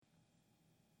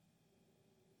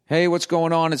Hey, what's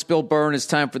going on? It's Bill Burr, and it's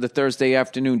time for the Thursday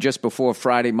afternoon, just before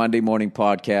Friday, Monday morning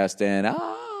podcast. And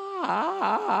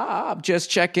I'm just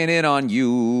checking in on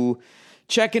you,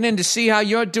 checking in to see how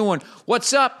you're doing.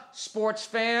 What's up, sports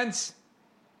fans?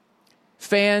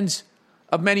 Fans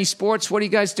of many sports, what are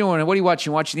you guys doing? What are you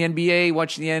watching? Watching the NBA?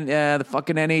 Watching the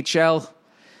fucking NHL?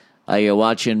 Are you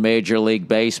watching Major League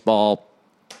Baseball?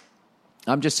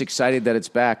 I'm just excited that it's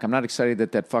back. I'm not excited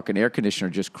that that fucking air conditioner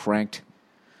just cranked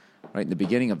right in the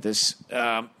beginning of this.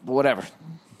 Whatever.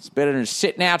 It's better than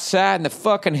sitting outside in the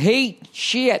fucking heat.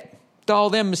 Shit. With all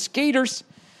them mosquitoes.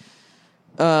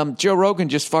 Joe Rogan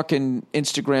just fucking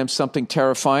Instagrammed something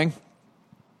terrifying.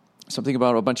 Something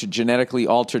about a bunch of genetically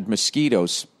altered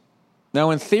mosquitoes. Now,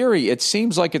 in theory, it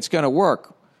seems like it's going to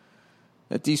work.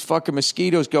 That these fucking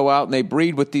mosquitoes go out and they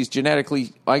breed with these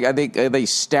genetically... Are they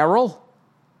sterile?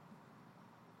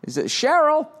 Is it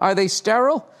Cheryl? Are they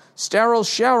sterile? Sterile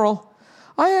Cheryl.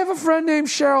 I have a friend named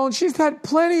Cheryl, and she's had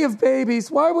plenty of babies.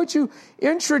 Why would you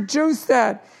introduce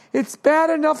that? It's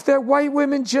bad enough that white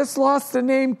women just lost the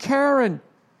name Karen.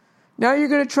 Now you're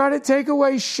going to try to take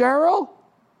away Cheryl?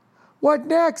 What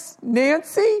next?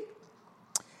 Nancy?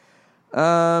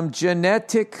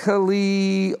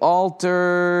 Genetically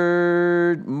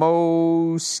altered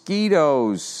mosquitoes.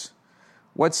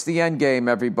 What's the end game,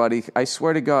 everybody? I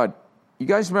swear to God. You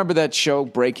guys remember that show,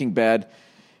 Breaking Bad?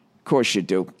 Of course you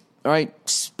do. All right,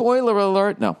 spoiler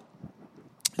alert. No.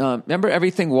 Remember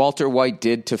everything Walter White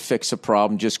did to fix a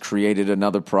problem just created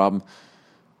another problem?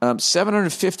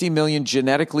 750 million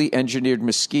genetically engineered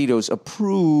mosquitoes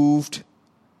approved.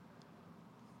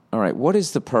 All right, what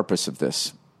is the purpose of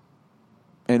this?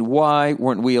 And why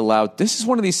weren't we allowed? This is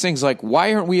one of these things like,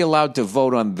 why aren't we allowed to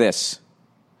vote on this?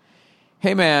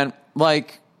 Hey, man,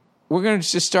 like, we're going to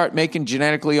just start making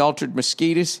genetically altered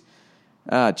mosquitoes?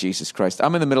 Ah, Jesus Christ.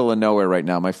 I'm in the middle of nowhere right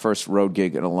now. My first road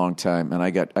gig in a long time. And I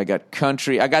got that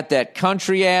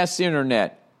country ass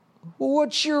internet. Well,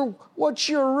 what's your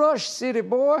rush, city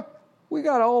boy? We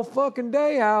got a whole fucking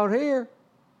day out here.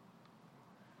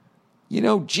 You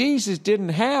know, Jesus didn't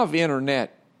have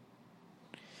internet.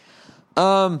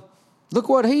 Look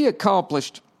what he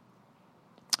accomplished.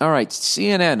 All right,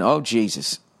 CNN. Oh,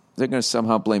 Jesus. They're going to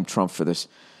somehow blame Trump for this.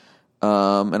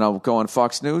 And I'll go on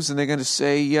Fox News, and they're going to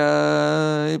say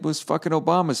it was fucking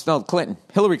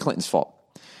Hillary Clinton's fault.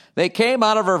 They came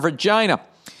out of her vagina.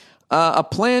 A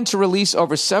plan to release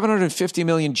over 750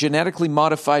 million genetically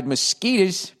modified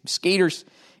mosquitoes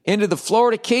into the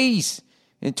Florida Keys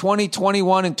in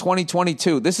 2021 and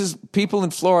 2022. This is people in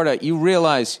Florida. You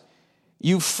realize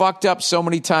you fucked up so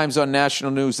many times on national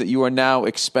news that you are now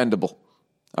expendable.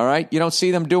 All right? You don't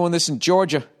see them doing this in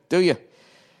Georgia, do you?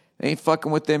 They ain't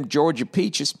fucking with them Georgia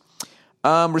peaches.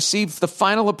 Received the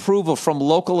final approval from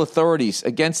local authorities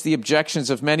against the objections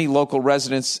of many local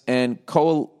residents and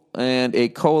a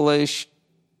coalition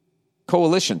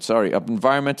of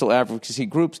environmental advocacy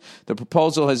groups. The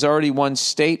proposal has already won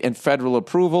state and federal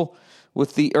approval.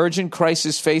 With the urgent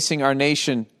crisis facing our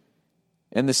nation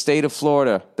and the state of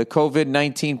Florida, the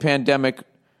COVID-19 pandemic,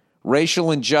 racial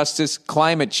injustice,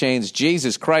 climate change.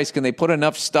 Jesus Christ, can they put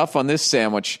enough stuff on this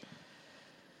sandwich?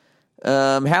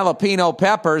 Jalapeno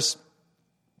peppers,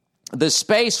 the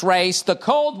space race, the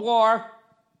Cold War,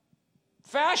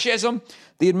 fascism.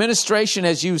 The administration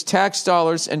has used tax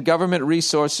dollars and government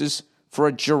resources for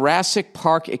a Jurassic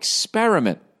Park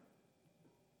experiment.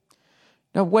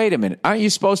 Now, wait a minute. Aren't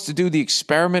you supposed to do the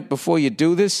experiment before you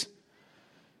do this?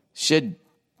 Should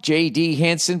J.D.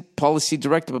 Hansen, policy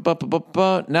director,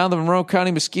 now the Monroe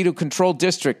County Mosquito Control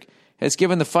District has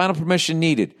given the final permission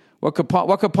needed. What could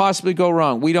possibly go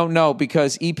wrong? We don't know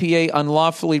because EPA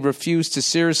unlawfully refused to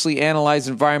seriously analyze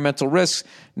environmental risks.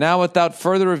 Now, without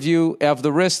further review of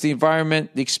the risks, the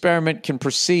experiment can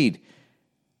proceed.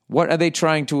 What are they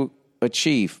trying to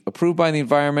achieve? Approved by the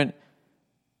environment,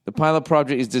 the pilot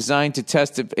project is designed to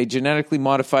test if a genetically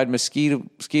modified mosquito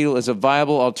is a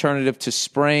viable alternative to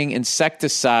spraying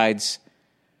insecticides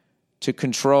to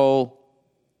control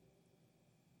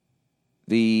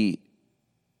the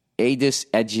Aedes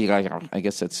aegypti, I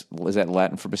guess is that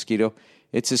Latin for mosquito?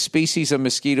 It's a species of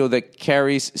mosquito that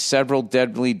carries several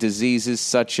deadly diseases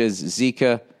such as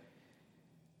Zika,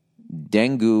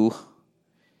 dengue,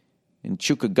 and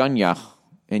chikungunya,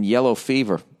 and yellow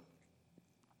fever.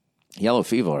 Yellow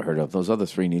fever I heard of. Those other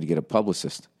three need to get a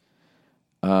publicist.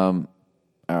 All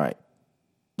right.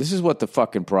 This is what the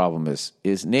fucking problem is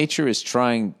nature is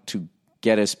trying to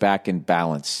get us back in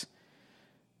balance.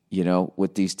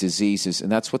 With these diseases.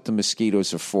 And that's what the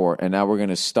mosquitoes are for. And now we're going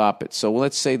to stop it. So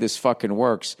let's say this fucking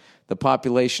works. The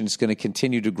population is going to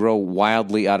continue to grow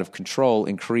wildly out of control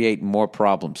and create more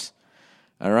problems.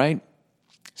 All right?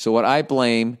 So what I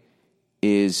blame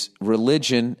is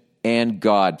religion and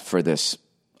God for this.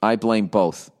 I blame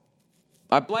both.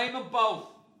 I blame them both.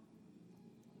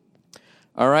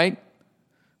 All right?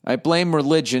 I blame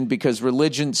religion because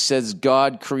religion says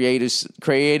God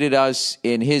created us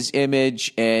in his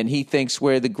image and he thinks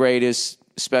we're the greatest,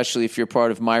 especially if you're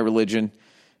part of my religion,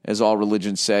 as all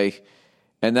religions say.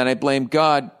 And then I blame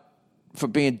God for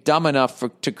being dumb enough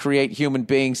to create human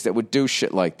beings that would do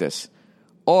shit like this.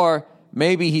 Or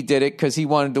maybe he did it because he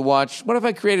wanted to watch, what if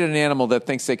I created an animal that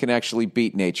thinks they can actually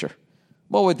beat nature?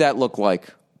 What would that look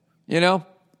like? You know?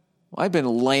 I've been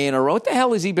laying around. What the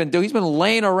hell has he been doing? He's been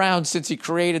laying around since he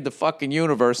created the fucking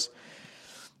universe.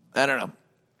 I don't know.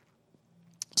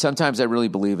 Sometimes I really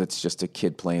believe it's just a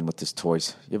kid playing with his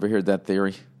toys. You ever heard that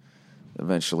theory?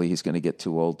 Eventually he's going to get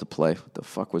too old to play. What the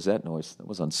fuck was that noise? That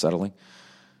was unsettling.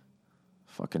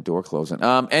 Fucking door closing.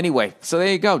 Anyway, so there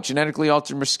you go. Genetically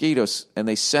altered mosquitoes. And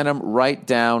they sent them right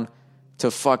down to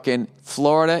fucking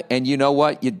Florida. And you know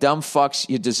what? You dumb fucks,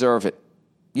 you deserve it.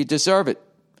 You deserve it.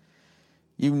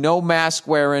 You no mask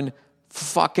wearing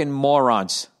fucking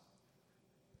morons.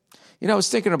 You know, I was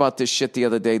thinking about this shit the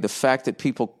other day. The fact that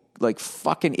people like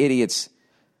fucking idiots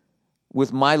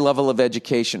with my level of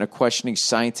education are questioning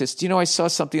scientists. You know, I saw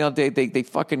something the other day. They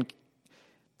fucking,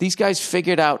 these guys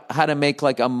figured out how to make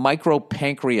like a micro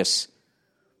pancreas.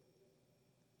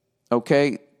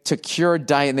 Okay, to cure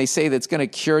diet. And they say that's going to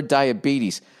cure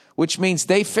diabetes, which means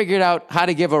they figured out how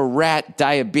to give a rat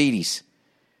diabetes.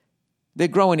 They're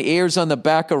growing ears on the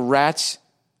back of rats.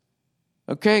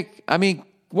 Okay? I mean,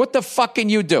 what the fuck can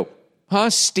you do? Huh?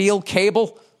 Steal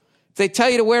cable? They tell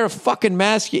you to wear a fucking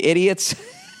mask, you idiots.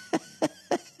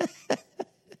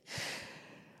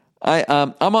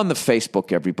 I'm on the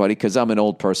Facebook, everybody, because I'm an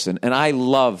old person. And I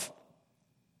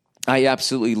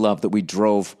absolutely love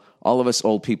that all of us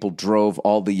old people drove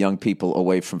all the young people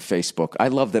away from Facebook. I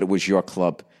love that it was your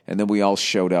club. And then we all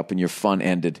showed up and your fun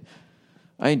ended.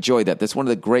 I enjoy that. That's one of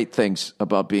the great things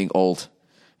about being old.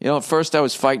 You know, at first I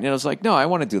was fighting, and I was like, no, I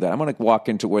want to do that. I want to walk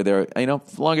into where they're, you know,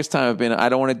 for the longest time I've been, I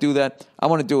don't want to do that. I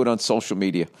want to do it on social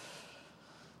media.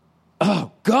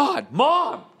 Oh, God,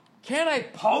 Mom, can't I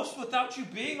post without you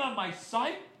being on my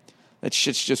site? That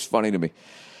shit's just funny to me.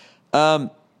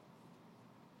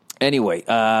 Anyway,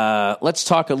 let's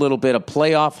talk a little bit of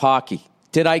playoff hockey.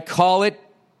 Did I call it,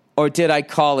 or did I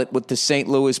call it with the St.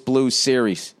 Louis Blues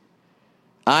series?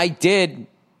 I did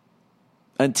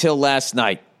until last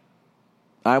night.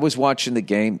 I was watching the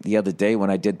game the other day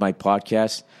when I did my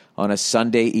podcast on a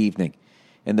Sunday evening,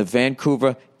 and the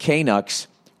Vancouver Canucks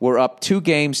were up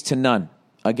 2-0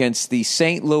 against the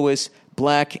St. Louis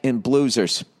Black and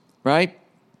Bluesers, right?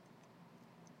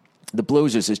 The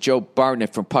Bluesers, as Joe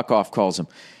Bartnett from Puck Off calls them,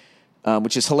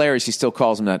 which is hilarious. He still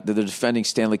calls them that. They're the defending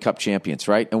Stanley Cup champions,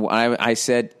 right? And I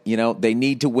said, you know, they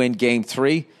need to win Game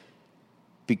 3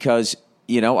 because,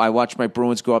 you know, I watched my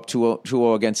Bruins go up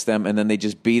 2-0 against them, and then they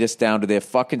just beat us down to their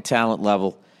fucking talent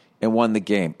level and won the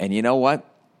game. And you know what?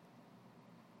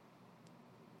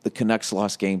 The Canucks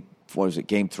lost Game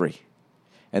 3.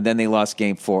 And then they lost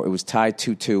Game 4. It was tied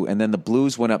 2-2. And then the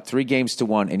Blues went up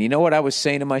 3-1. And you know what I was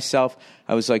saying to myself?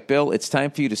 I was like, Bill, it's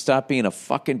time for you to stop being a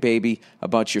fucking baby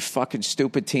about your fucking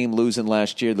stupid team losing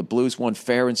last year. The Blues won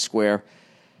fair and square.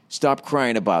 Stop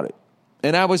crying about it.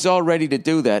 And I was all ready to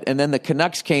do that. And then the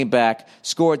Canucks came back,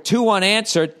 scored 2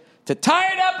 unanswered to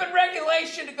tie it up in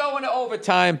regulation to go into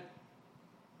overtime.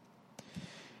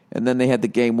 And then they had the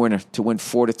game winner to win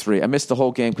 4-3. I missed the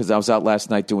whole game because I was out last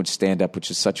night doing stand-up, which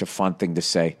is such a fun thing to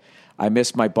say. I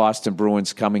missed my Boston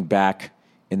Bruins coming back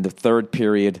in the third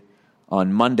period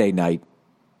on Monday night.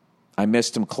 I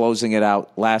missed them closing it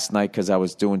out last night because I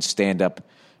was doing stand-up.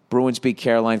 Bruins beat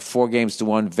Carolina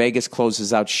 4-1. Vegas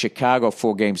closes out Chicago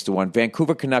 4-1.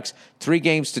 Vancouver Canucks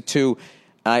 3-2.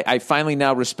 I finally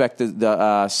now respect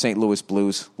the St. Louis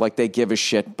Blues like they give a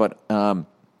shit. But I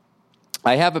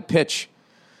have a pitch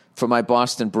for my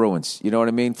Boston Bruins. You know what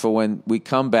I mean? For when we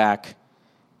come back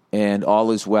and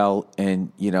all is well,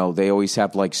 and you know they always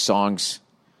have like songs.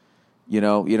 You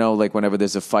know, like whenever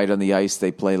there's a fight on the ice,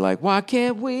 they play like "Why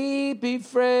Can't We Be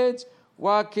Friends?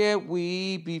 Why can't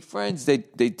we be friends?" They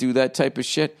do that type of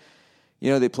shit.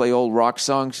 You know, they play old rock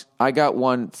songs. I got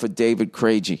one for David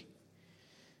Craigie.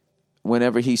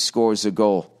 Whenever he scores a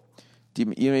goal.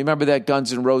 Do you remember that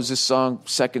Guns N' Roses song,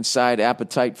 second side,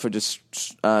 Appetite for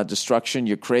Destruction?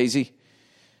 You're crazy.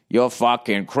 You're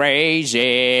fucking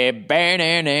crazy.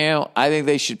 Now. I think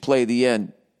they should play the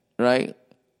end, right?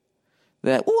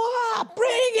 That, whoa,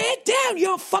 bring it down.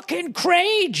 You're fucking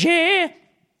crazy.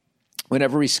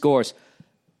 Whenever he scores.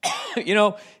 You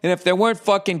know, and if there weren't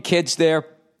fucking kids there,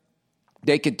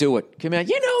 they could do it. Come on,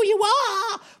 you know you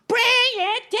are. Bring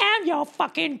it down. all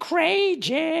fucking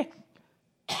crazy.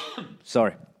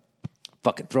 Sorry.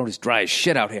 Fucking throat is dry as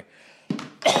shit out here.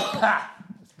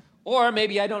 Or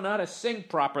maybe I don't know how to sing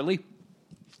properly.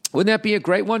 Wouldn't that be a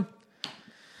great one?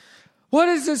 What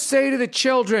does this say to the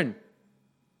children?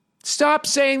 Stop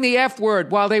saying the F word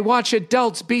while they watch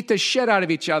adults beat the shit out of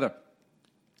each other.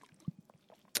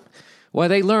 Well,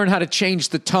 they learn how to change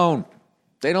the tone.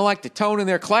 They don't like the tone in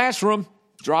their classroom.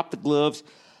 Drop the gloves.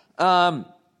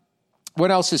 What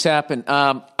else has happened?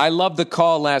 I love the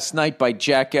call last night by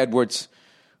Jack Edwards.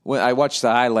 When I watched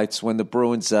the highlights when the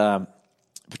Bruins,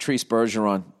 Patrice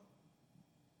Bergeron,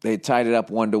 they had tied it up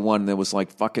 1-1. There was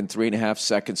like fucking 3.5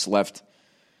 seconds left.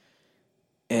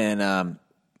 And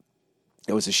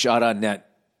there was a shot on net.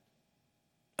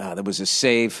 There was a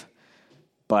save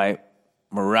by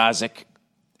Mrazek.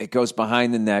 It goes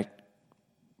behind the net.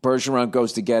 Bergeron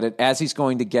goes to get it. As he's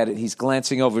going to get it, he's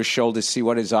glancing over his shoulder to see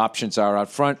what his options are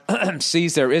out front.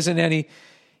 Sees there isn't any.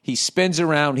 He spins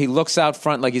around. He looks out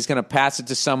front like he's going to pass it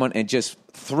to someone and just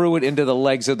threw it into the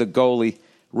legs of the goalie.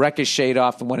 Ricocheted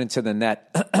off and went into the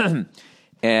net.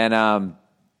 And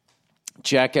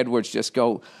Jack Edwards just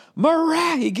go,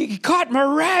 he caught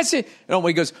Mrazek. And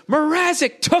he goes,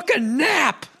 Mrazek took a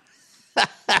nap.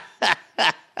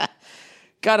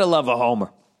 Gotta love a homer.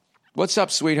 What's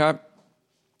up, sweetheart?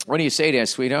 What do you say there,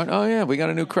 sweetheart? Oh, yeah, we got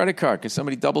a new credit card because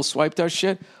somebody double swiped our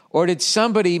shit? Or did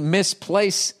somebody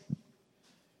misplace?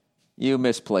 You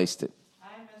misplaced it.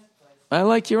 I misplaced it. I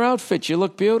like your outfit. You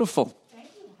look beautiful. Thank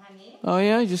you, honey. Oh,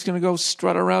 yeah? You're just going to go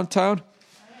strut around town?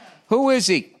 Who is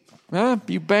he? Huh?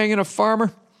 You banging a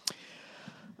farmer?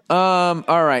 All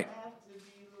right.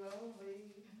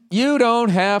 You don't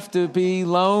have to be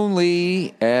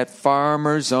lonely at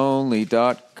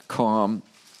farmersonly.com.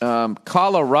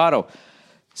 Colorado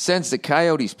sends the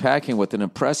Coyotes packing with an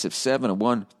impressive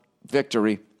 7-1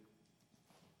 victory.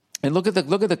 And look at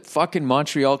the fucking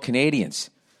Montreal Canadiens.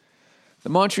 The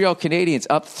Montreal Canadiens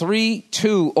up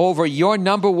 3-2 over your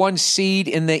number one seed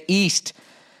in the East,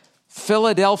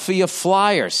 Philadelphia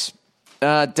Flyers.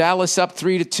 Dallas up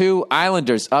 3-2.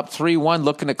 Islanders up 3-1,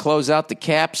 looking to close out the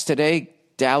Caps today.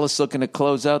 Dallas looking to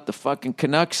close out the fucking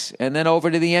Canucks. And then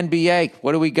over to the NBA.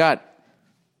 What do we got?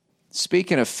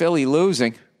 Speaking of Philly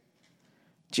losing,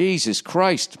 Jesus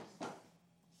Christ.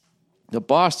 The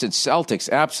Boston Celtics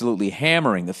absolutely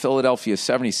hammering the Philadelphia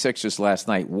 76ers last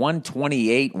night.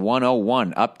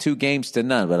 128-101. Up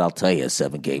 2-0. But I'll tell you, a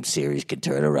 7-game series can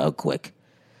turn around quick.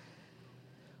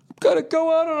 I'm going to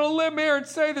go out on a limb here and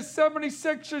say the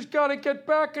 76ers got to get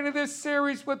back into this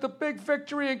series with a big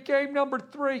victory in game number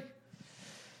 3.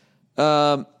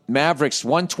 Mavericks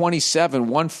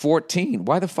 127-114.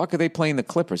 Why the fuck are they playing the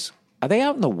Clippers? Are they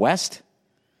out in the West?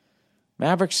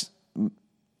 Mavericks,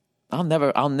 I'll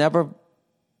never,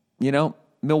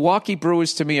 Milwaukee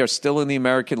Brewers to me are still in the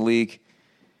American League.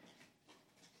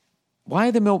 Why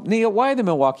are the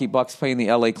Milwaukee Bucks playing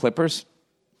the LA Clippers?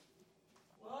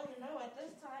 Well, at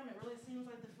this time, it really seems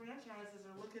like the franchises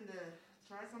are looking to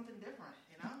try something different,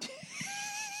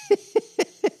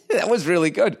 That was really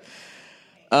good.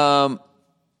 The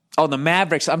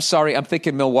Mavericks. I'm sorry. I'm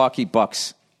thinking Milwaukee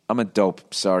Bucks. I'm a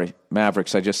dope. Sorry.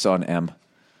 Mavericks. I just saw an M.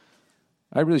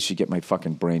 I really should get my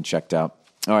fucking brain checked out.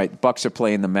 All right. Bucks are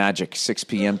playing the Magic 6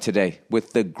 p.m. today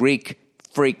with the Greek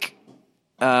Freak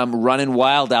running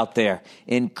wild out there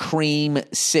in Cream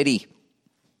City.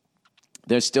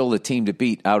 They're still the team to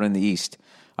beat out in the East.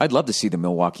 I'd love to see the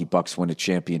Milwaukee Bucks win a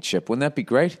championship. Wouldn't that be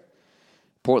great?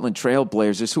 Portland Trail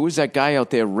Blazers. Who is that guy out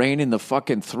there raining the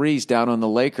fucking threes down on the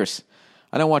Lakers?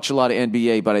 I don't watch a lot of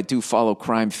NBA, but I do follow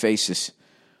Crime Faces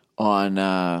on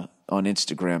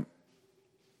Instagram.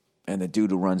 And the dude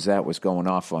who runs that was going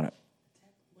off on it.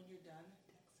 When you're done,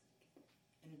 text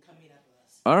and come meet up with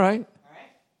us. All right. All right?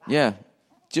 Yeah.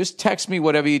 Just text me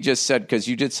whatever you just said because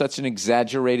you did such an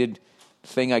exaggerated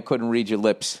thing I couldn't read your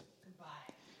lips. Goodbye.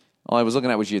 All I was looking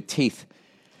at was your teeth.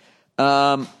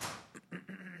 All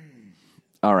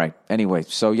right. Anyway,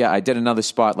 so yeah, I did another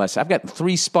spot last. I've got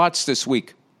 3 spots this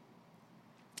week.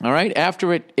 All right.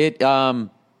 After it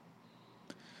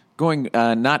going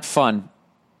not fun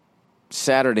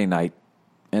Saturday night,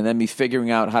 and then me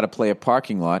figuring out how to play a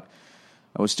parking lot.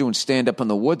 I was doing stand up in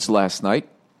the woods last night,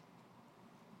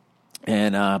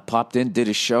 and popped in, did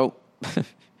a show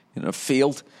in a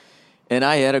field, and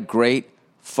I had a great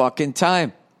fucking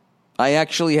time. I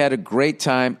actually had a great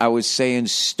time. I was saying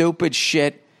stupid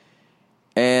shit.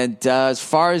 And as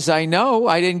far as I know,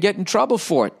 I didn't get in trouble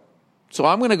for it. So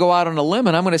I'm going to go out on a limb,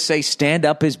 and I'm going to say stand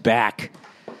up is back.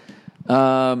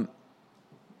 Yeah,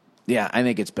 I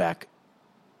think it's back.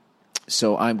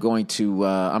 So I'm going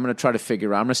to try to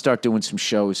figure out. I'm going to start doing some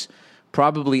shows,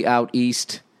 probably out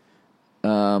east,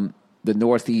 the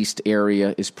Northeast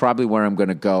area is probably where I'm going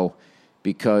to go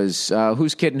because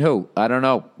who's kidding who? I don't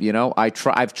know. You know,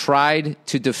 I've tried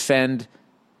to defend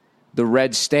the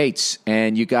red states,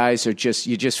 and you guys are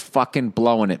you're just fucking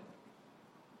blowing it.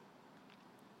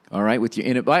 All right, with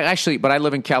your but I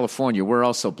live in California. We're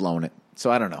also blowing it.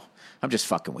 So I don't know. I'm just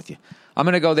fucking with you. I'm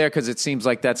going to go there because it seems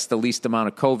like that's the least amount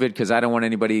of COVID because I don't want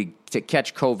anybody to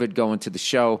catch COVID going to the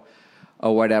show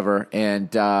or whatever.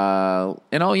 And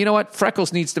you know what?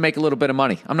 Freckles needs to make a little bit of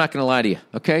money. I'm not going to lie to you,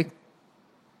 okay?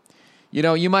 You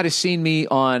know, you might have seen me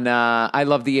on I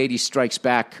Love the 80s Strikes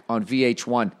Back on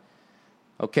VH1,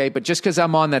 okay? But just because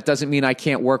I'm on that doesn't mean I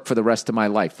can't work for the rest of my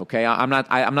life, okay? I'm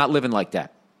not living like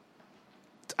that.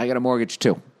 I got a mortgage,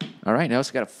 too. All right, now it's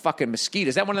got a fucking mosquito.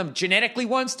 Is that one of them genetically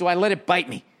ones? Do I let it bite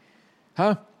me?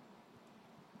 Huh?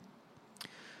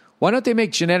 Why don't they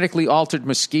make genetically altered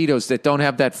mosquitoes that don't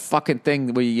have that fucking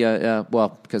thing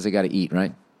because they got to eat,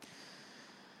 right?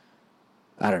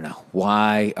 I don't know.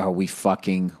 Why are we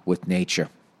fucking with nature?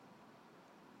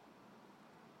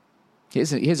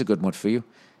 Here's a good one for you.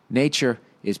 Nature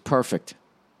is perfect.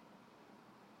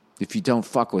 If you don't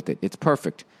fuck with it, it's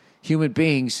perfect. Human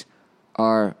beings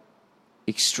are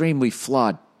extremely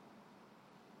flawed.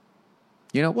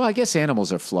 You know, well, I guess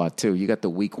animals are flawed too. You got the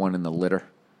weak one in the litter.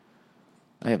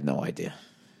 I have no idea.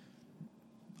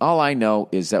 All I know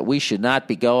is that we should not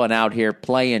be going out here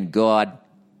playing God.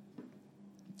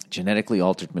 Genetically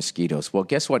altered mosquitoes. Well,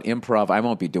 guess what improv I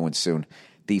won't be doing soon?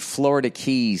 The Florida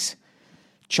Keys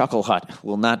Chuckle Hut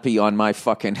will not be on my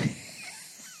fucking...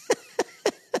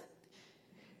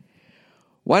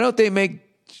 Why don't they make...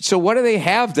 So what do they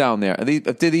have down there?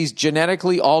 Do these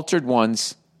genetically altered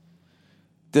ones,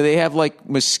 do they have like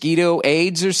mosquito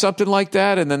AIDS or something like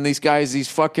that? And then these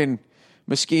fucking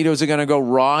mosquitoes are going to go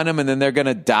raw on them and then they're going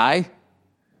to die?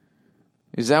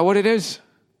 Is that what it is?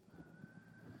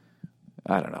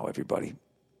 I don't know, everybody.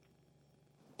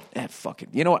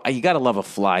 You know what? You got to love a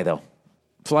fly, though.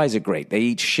 Flies are great. They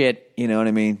eat shit, you know what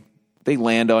I mean? They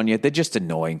land on you. They're just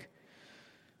annoying.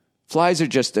 Flies are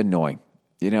just annoying.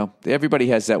 You know, everybody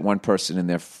has that one person in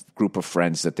their group of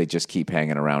friends that they just keep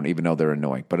hanging around, even though they're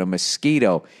annoying. But a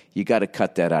mosquito, you got to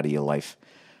cut that out of your life.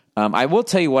 I will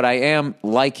tell you what I am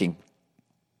liking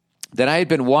that I had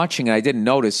been watching and I didn't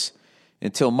notice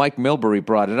until Mike Milbury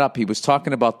brought it up. He was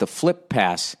talking about the flip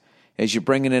pass as you're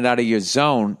bringing it out of your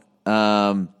zone.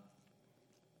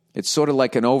 It's sort of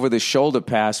like an over-the-shoulder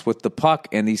pass with the puck,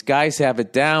 and these guys have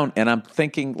it down. And I'm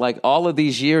thinking, like, all of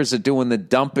these years of doing the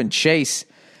dump and chase,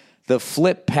 the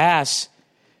flip pass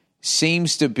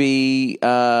seems to be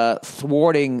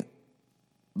thwarting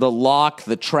the lock,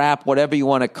 the trap, whatever you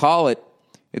want to call it.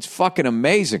 It's fucking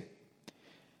amazing.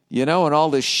 You know, and all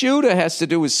the shooter has to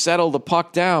do is settle the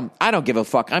puck down. I don't give a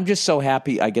fuck. I'm just so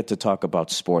happy I get to talk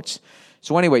about sports.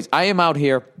 So anyways, I am out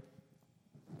here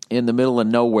in the middle of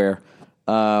nowhere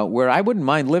where I wouldn't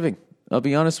mind living. I'll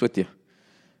be honest with you.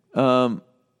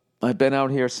 I've been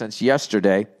out here since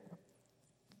yesterday.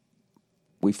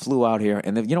 We flew out here,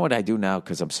 and you know what I do now,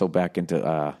 because I'm so back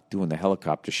into doing the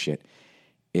helicopter shit,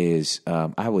 is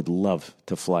I would love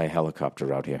to fly a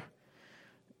helicopter out here.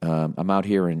 I'm out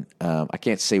here in, I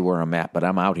can't say where I'm at, but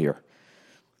I'm out here.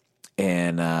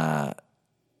 And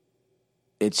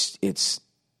it's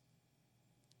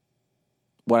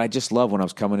what I just love when I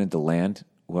was coming into land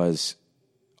was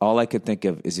all I could think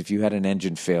of is if you had an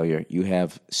engine failure, you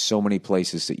have so many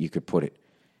places that you could put it,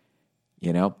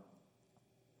 you know?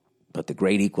 But the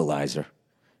great equalizer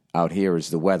out here is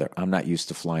the weather. I'm not used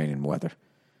to flying in weather.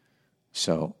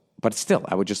 So, but still,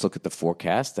 I would just look at the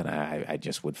forecast and I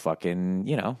just would fucking,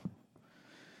 you know,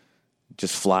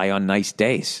 just fly on nice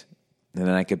days. And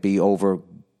then I could be over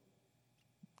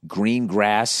green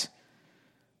grass,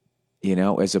 you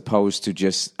know, as opposed to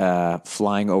just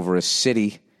flying over a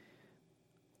city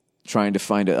trying to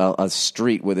find a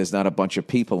street where there's not a bunch of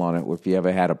people on it if you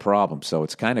ever had a problem. So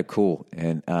it's kind of cool.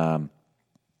 And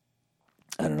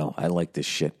I don't know. I like this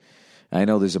shit. I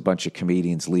know there's a bunch of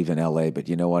comedians leaving L.A., but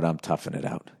you know what? I'm toughing it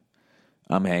out.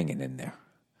 I'm hanging in there.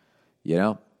 You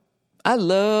know? I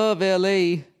love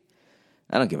L.A.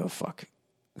 I don't give a fuck.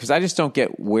 Because I just don't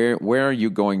get where are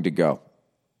you going to go?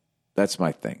 That's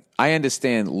my thing. I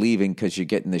understand leaving because you're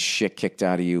getting the shit kicked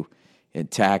out of you in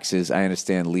taxes. I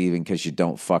understand leaving because you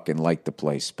don't fucking like the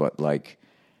place. But, like,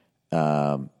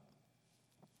 I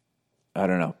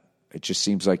don't know. It just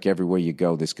seems like everywhere you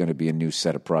go, there's going to be a new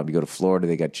set of problems. You go to Florida,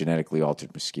 they got genetically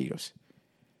altered mosquitoes.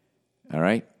 All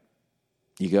right?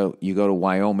 You go to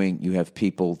Wyoming, you have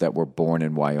people that were born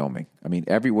in Wyoming. I mean,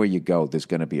 everywhere you go, there's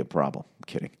going to be a problem. I'm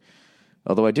kidding.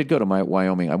 Although I did go to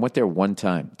Wyoming. I went there one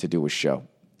time to do a show,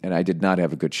 and I did not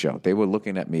have a good show. They were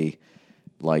looking at me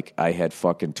like I had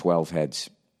fucking 12 heads.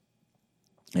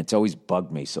 It's always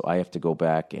bugged me, so I have to go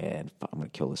back and I'm going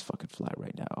to kill this fucking fly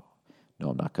right now. No,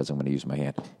 I'm not, because I'm going to use my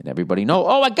hand. And everybody know,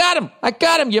 oh, I got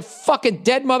him, you fucking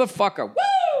dead motherfucker.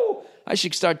 Woo! I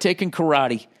should start taking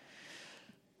karate.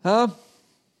 Huh?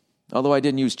 Although I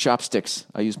didn't use chopsticks.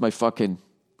 I used my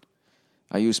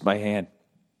hand.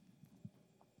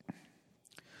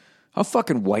 How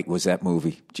fucking white was that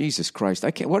movie? Jesus Christ.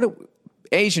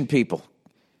 Asian people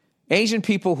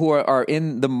who are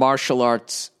in the martial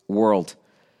arts world.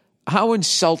 How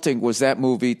insulting was that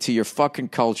movie to your fucking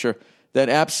culture? That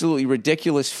absolutely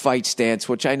ridiculous fight stance,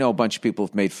 which I know a bunch of people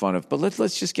have made fun of. But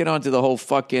let's just get on to the whole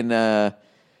fucking,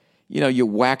 you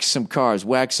wax some cars,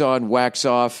 wax on, wax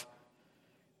off.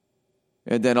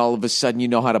 And then all of a sudden you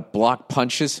know how to block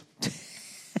punches.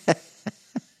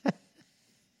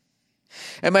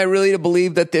 Am I really to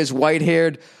believe that there's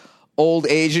white-haired old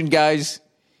Asian guys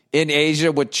in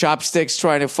Asia with chopsticks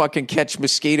trying to fucking catch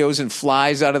mosquitoes and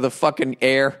flies out of the fucking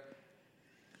air?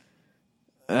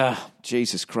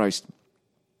 Jesus Christ.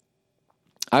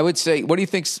 I would say, what do you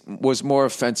think was more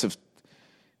offensive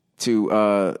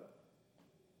to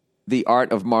the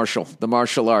art of the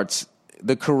martial arts?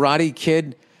 The Karate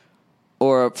Kid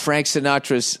or Frank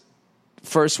Sinatra's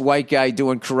first white guy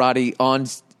doing karate on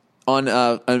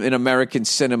in American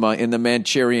cinema in The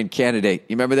Manchurian Candidate?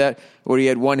 You remember that? Where he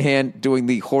had one hand doing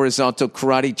the horizontal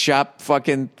karate chop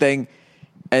fucking thing,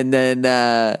 and then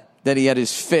he had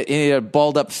he had a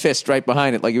balled up fist right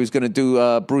behind it, like he was going to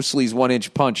do Bruce Lee's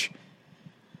 1-inch punch.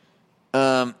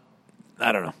 I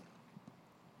don't know.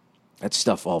 That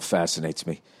stuff all fascinates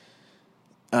me.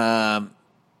 The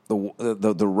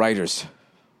writers,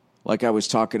 like I was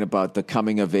talking about the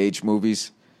coming of age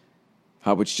movies,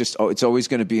 how it's always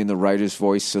going to be in the writer's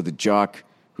voice. So the jock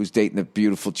who's dating the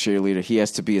beautiful cheerleader, he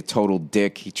has to be a total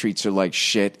dick. He treats her like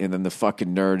shit, and then the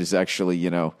fucking nerd is actually,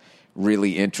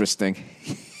 really interesting.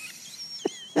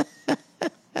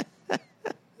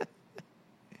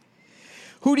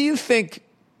 Who do you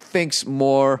thinks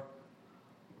more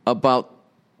about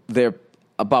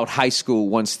high school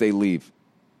once they leave?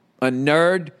 A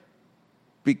nerd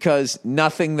because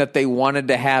nothing that they wanted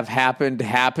to have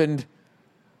happened,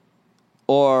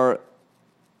 or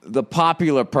the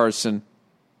popular person?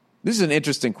 This is an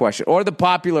interesting question. Or the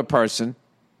popular person.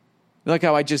 You like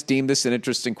how I just deemed this an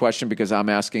interesting question because I'm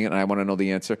asking it and I want to know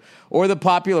the answer? Or the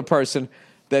popular person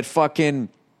that fucking,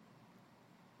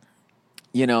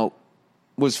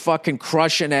 was fucking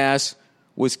crushing ass,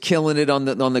 was killing it on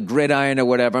the gridiron or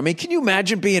whatever. I mean, can you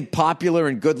imagine being popular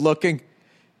and good looking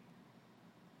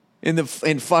in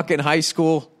fucking high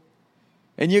school?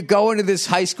 And you're going to this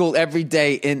high school every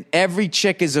day, and every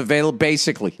chick is available,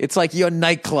 basically. It's like your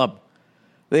nightclub.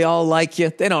 They all like you.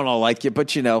 They don't all like you,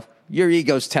 but your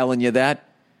ego's telling you that.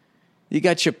 You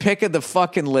got your pick of the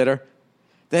fucking litter.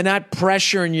 They're not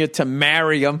pressuring you to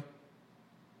marry them.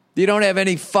 You don't have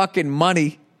any fucking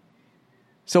money.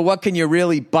 So what can you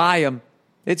really buy them?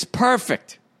 It's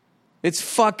perfect. It's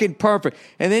fucking perfect.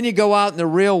 And then you go out in the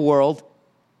real world,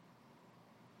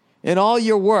 and all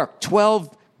your work,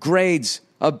 12 grades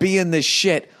of being this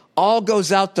shit, all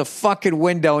goes out the fucking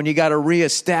window, and you got to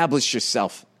reestablish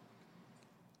yourself.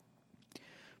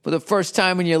 For the first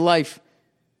time in your life,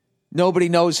 nobody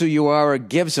knows who you are or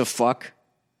gives a fuck.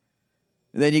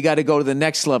 And then you got to go to the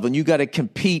next level, and you got to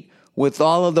compete with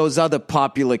all of those other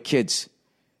popular kids.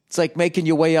 It's like making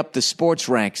your way up the sports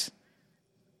rankings,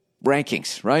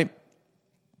 right?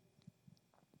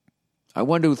 I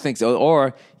wonder who thinks,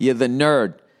 or you're the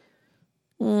nerd.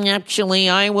 Actually,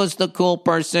 I was the cool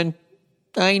person.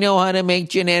 I know how to make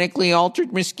genetically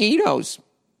altered mosquitoes.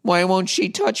 Why won't she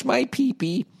touch my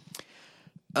pee-pee?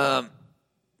 I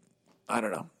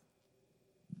don't know.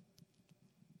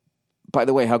 By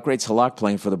the way, how great's Halak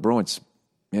playing for the Bruins?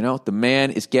 The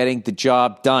man is getting the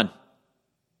job done.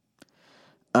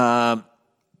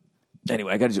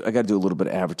 Anyway, I got to do a little bit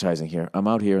of advertising here. I'm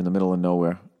out here in the middle of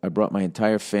nowhere. I brought my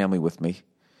entire family with me.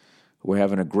 We're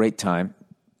having a great time.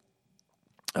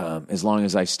 As long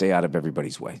as I stay out of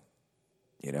everybody's way.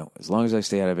 As long as I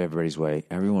stay out of everybody's way,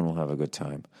 everyone will have a good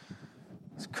time.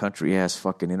 This country-ass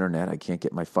fucking internet, I can't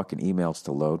get my fucking emails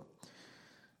to load.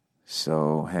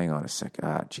 So, hang on a sec.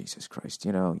 Jesus Christ.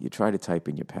 You try to type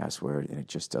in your password, and it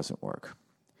just doesn't work.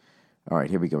 All right,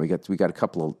 here we go. We got a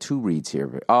couple of 2 reads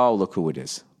here. Oh, look who it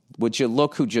is. Would you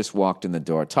look who just walked in the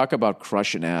door? Talk about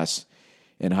crushing ass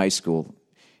in high school.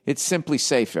 It's Simply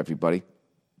Safe, everybody.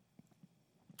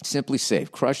 Simply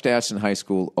Safe. Crushed ass in high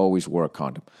school, always wore a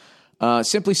condom.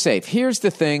 Simply Safe. Here's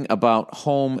the thing about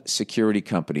home security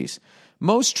companies.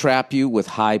 Most trap you with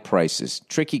high prices,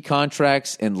 tricky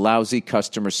contracts, and lousy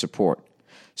customer support.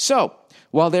 So,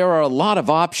 While there are a lot of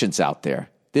options out there,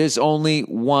 there's only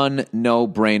one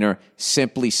no-brainer,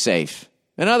 Simply Safe.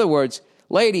 In other words,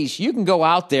 ladies, you can go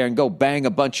out there and go bang a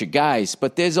bunch of guys,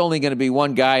 but there's only going to be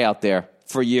one guy out there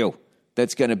for you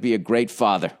that's going to be a great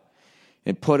father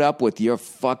and put up with your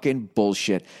fucking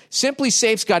bullshit. Simply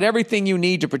Safe's got everything you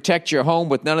need to protect your home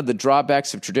with none of the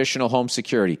drawbacks of traditional home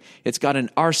security. It's got an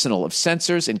arsenal of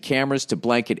sensors and cameras to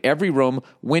blanket every room,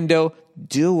 window,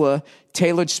 door,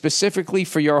 tailored specifically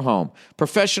for your home.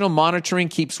 Professional monitoring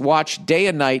keeps watch day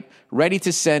and night, ready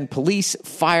to send police,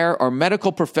 fire, or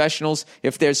medical professionals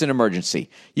if there's an emergency.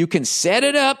 You can set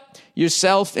it up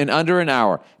yourself in under an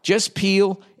hour. Just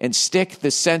peel and stick the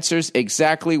sensors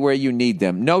exactly where you need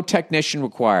them. No technician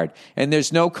required. And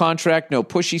there's no contract, no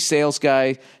pushy sales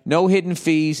guy, no hidden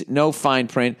fees, no fine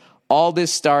print. All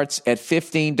this starts at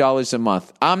 $15 a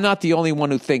month. I'm not the only one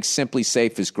who thinks Simply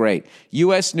Safe is great.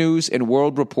 U.S. News and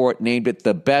World Report named it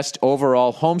the best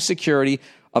overall home security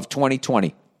of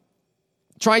 2020.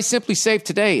 Try Simply Safe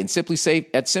today and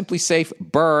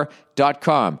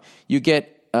simplysafeburr.com. You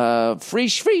get free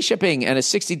shipping and a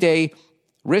 60-day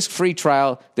risk-free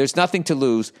trial. There's nothing to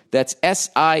lose. That's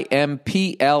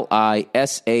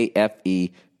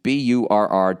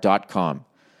SIMPLISAFEBURR.com.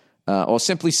 Or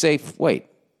Simply Safe, wait.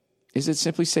 Is it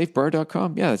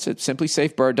simplysafeburr.com? Yeah, that's it,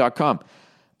 simplysafeburr.com.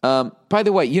 By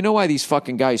the way, you know why these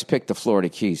fucking guys picked the Florida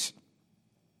Keys?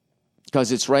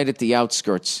 Because it's right at the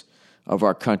outskirts of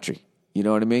our country. You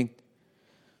know what I mean?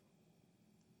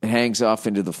 It hangs off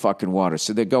into the fucking water.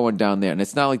 So they're going down there. And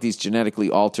it's not like these genetically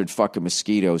altered fucking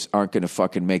mosquitoes aren't going to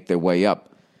fucking make their way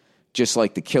up. Just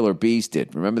like the killer bees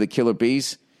did. Remember the killer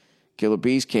bees? Killer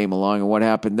bees came along, and what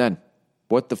happened then?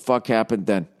 What the fuck happened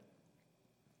then?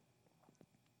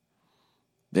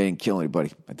 They didn't kill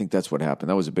anybody. I think that's what happened.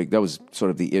 That was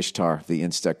sort of the Ishtar of the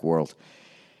insect world.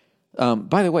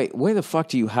 By the way, where the fuck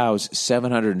do you house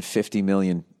 750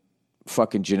 million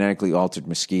fucking genetically altered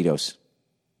mosquitoes?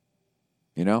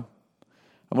 You know?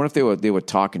 I wonder if they were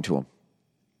talking to them.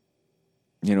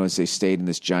 You know, as they stayed in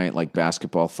this giant like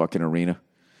basketball fucking arena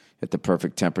at the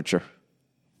perfect temperature.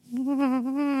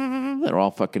 They're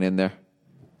all fucking in there.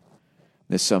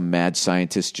 There's some mad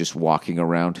scientist just walking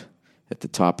around at the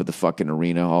top of the fucking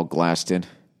arena, all glassed in.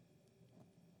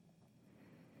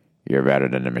 You're better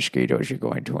than the mosquitoes you're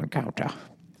going to encounter.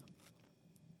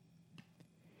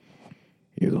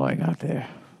 You're going out there.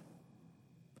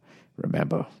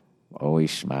 Remember,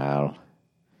 always smile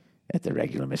at the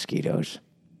regular mosquitoes.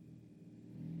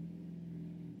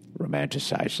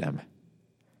 Romanticize them.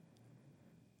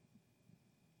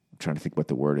 I'm trying to think what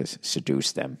the word is.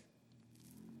 Seduce them.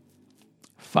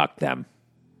 Fuck them.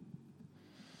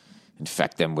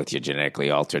 Infect them with your genetically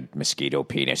altered mosquito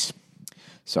penis.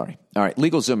 Sorry. All right,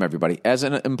 LegalZoom, everybody. As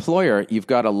an employer, you've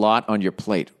got a lot on your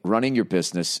plate. Running your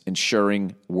business,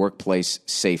 ensuring workplace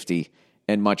safety,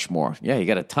 and much more. Yeah, you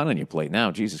got a ton on your plate now.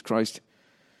 Jesus Christ.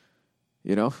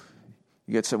 You know?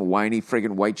 You got some whiny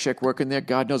friggin' white chick working there.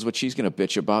 God knows what she's going to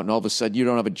bitch about, and all of a sudden you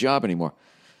don't have a job anymore.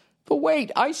 But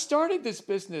wait, I started this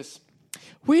business.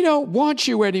 We don't want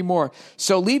you anymore.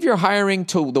 So leave your hiring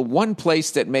to the one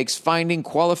place that makes finding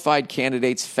qualified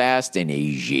candidates fast and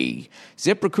easy.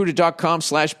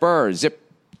 ZipRecruiter.com/Burr.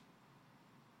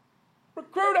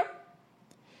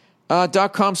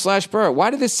 ZipRecruiter.com/Burr. Why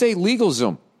did this say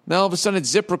LegalZoom? Now all of a sudden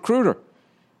it's ZipRecruiter.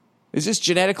 Is this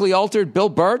genetically altered Bill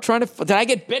Burr did I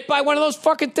get bit by one of those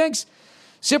fucking things?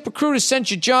 ZipRecruiter sent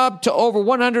your job to over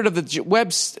 100 of the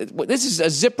webs. This is a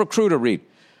ZipRecruiter read.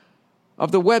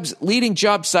 Of the web's leading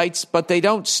job sites, but they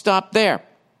don't stop there.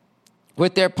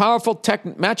 With their powerful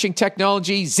matching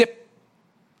technology,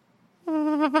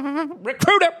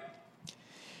 ZipRecruiter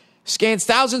scans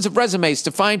thousands of resumes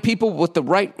to find people with the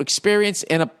right experience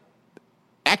and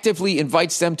actively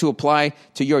invites them to apply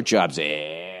to your job.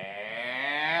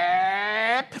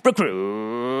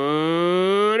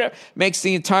 ZipRecruiter makes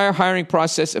the entire hiring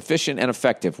process efficient and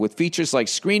effective with features like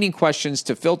screening questions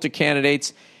to filter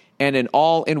candidates and an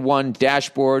all-in-one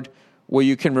dashboard where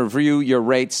you can review your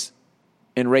rates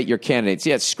and rate your candidates.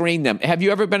 Yeah, screen them. Have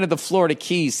you ever been to the Florida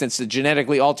Keys since the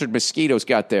genetically altered mosquitoes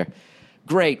got there?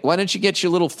 Great. Why don't you get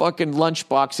your little fucking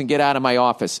lunchbox and get out of my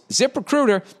office?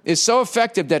 ZipRecruiter is so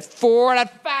effective that 4 out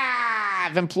of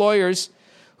 5 employers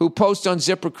who post on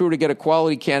ZipRecruiter get a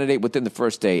quality candidate within the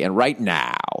first day. And right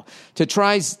now, to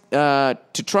try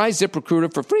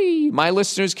ZipRecruiter for free, my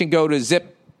listeners can go to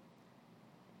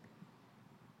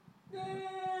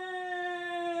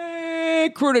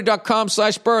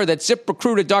ZipRecruiter.com/Burr. That's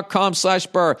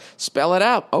ZipRecruiter.com/Burr. Spell it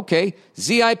out. Okay.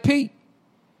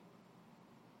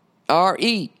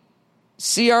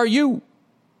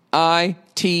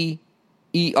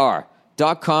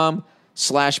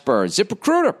 ZipRecruiter.com/Burr.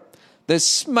 ZipRecruiter, The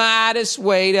smartest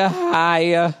way to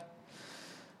hire.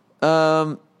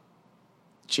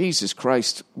 Jesus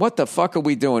Christ. What the fuck are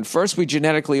we doing? First, we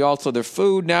genetically alter their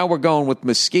food. Now we're going with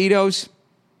mosquitoes.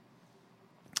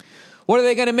 What are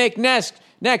they going to make next?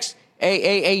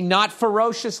 A not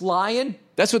ferocious lion?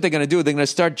 That's what they're going to do. They're going to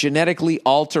start genetically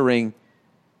altering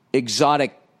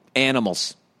exotic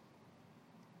animals.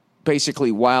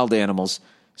 Basically wild animals.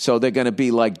 So they're going to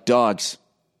be like dogs.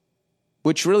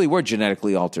 Which really were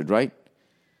genetically altered, right?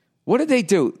 What did they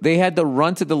do? They had the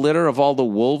runt of the litter of all the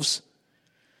wolves.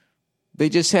 They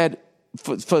just had,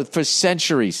 for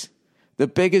centuries, the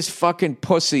biggest fucking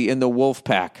pussy in the wolf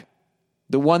pack.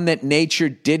 The one that nature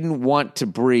didn't want to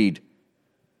breed.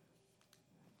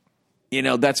 You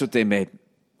know, that's what they made.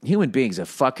 Human beings are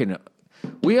fucking...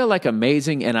 We are like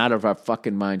amazing and out of our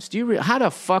fucking minds. How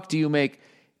the fuck do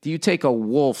you take a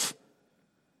wolf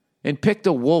and pick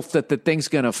the wolf that the thing's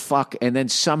going to fuck, and then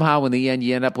somehow in the end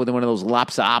you end up with one of those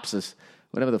lopsopsis,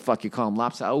 whatever the fuck you call them,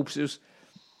 lopsopsis,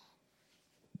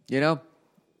 you know?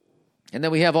 And then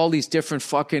we have all these different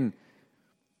fucking...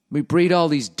 We breed all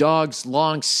these dogs,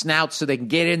 long snouts, so they can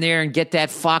get in there and get that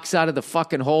fox out of the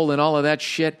fucking hole and all of that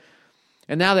shit.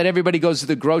 And now that everybody goes to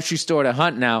the grocery store to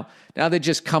hunt now they're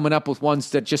just coming up with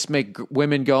ones that just make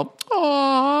women go,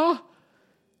 aww.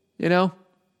 You know?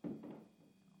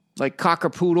 Like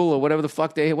cockapoodle or whatever the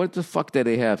fuck they have. What the fuck do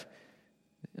they have?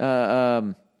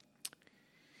 A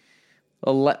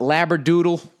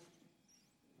labradoodle.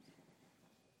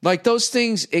 Like those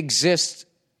things exist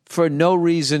for no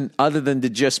reason other than to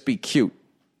just be cute.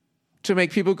 To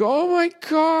make people go, oh my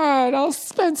God, I'll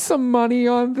spend some money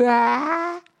on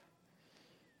that.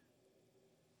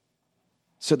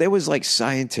 So there was like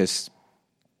scientists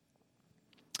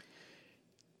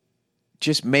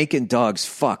just making dogs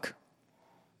fuck.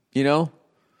 You know?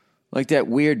 Like that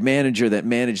weird manager that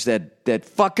managed that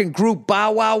fucking group,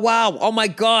 Bow Wow Wow. Oh my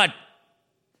God.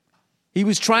 He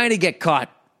was trying to get caught.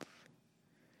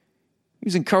 He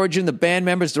was encouraging the band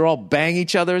members to all bang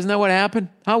each other. Isn't that what happened?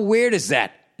 How weird is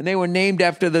that? And they were named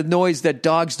after the noise that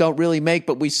dogs don't really make,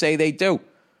 but we say they do.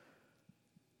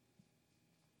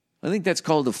 I think that's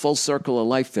called the full circle of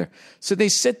life there. So they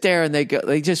sit there and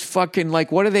they just fucking,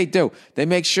 like, what do? They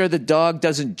make sure the dog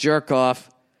doesn't jerk off.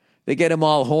 They get him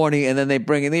all horny, and then they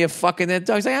bring in, they're fucking that.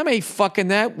 Dog's like, I ain't fucking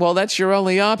that. Well, that's your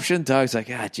only option. Dog's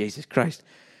like, Jesus Christ.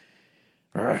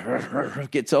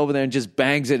 Gets over there and just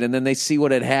bangs it, and then they see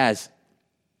what it has.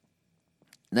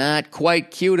 Not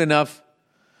quite cute enough.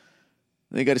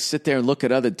 They got to sit there and look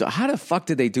at other dogs. How the fuck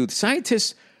did they do? The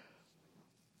scientists,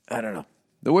 I don't know.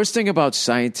 The worst thing about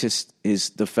scientists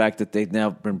is the fact that they've now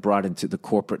been brought into the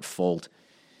corporate fold.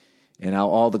 And how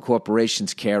all the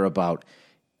corporations care about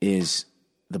is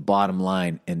the bottom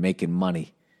line and making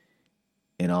money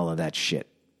and all of that shit.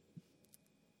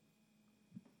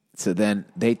 So then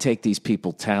they take these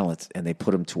people's talents and they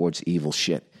put them towards evil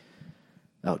shit.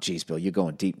 Oh, geez, Bill, you're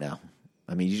going deep now.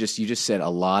 I mean, you just said a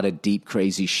lot of deep,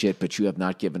 crazy shit, but you have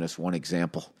not given us one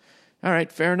example. All right,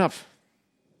 fair enough.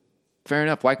 Fair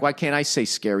enough. Why can't I say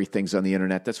scary things on the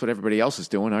internet? That's what everybody else is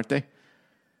doing, aren't they?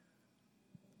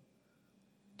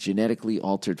 Genetically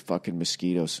altered fucking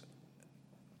mosquitoes.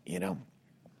 You know?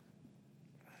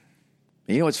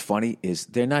 And you know what's funny is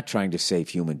they're not trying to save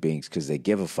human beings because they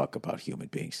give a fuck about human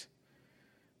beings.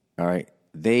 All right?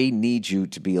 They need you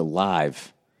to be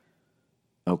alive,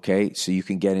 okay, so you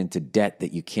can get into debt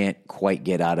that you can't quite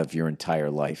get out of your entire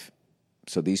life.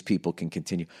 So these people can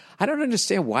continue. I don't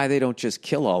understand why they don't just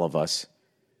kill all of us,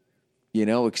 you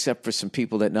know, except for some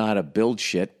people that know how to build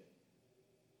shit.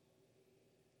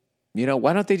 You know,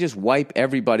 why don't they just wipe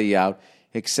everybody out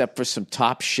except for some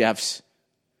top chefs,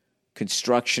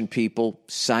 construction people,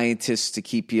 scientists to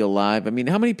keep you alive? I mean,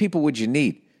 how many people would you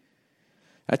need?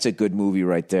 That's a good movie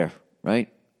right there,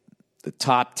 right? The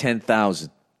top 10,000.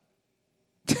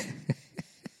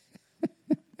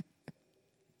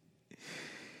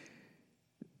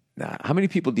 Now, how many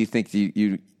people do you think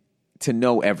you to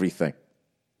know everything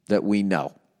that we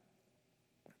know?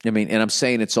 I mean, and I'm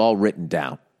saying it's all written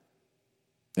down.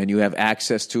 And you have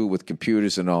access to it with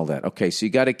computers and all that. Okay, so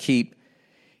you got to keep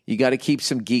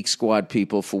some Geek Squad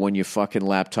people for when your fucking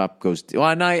laptop goes.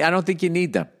 Well, no, I don't think you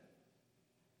need them.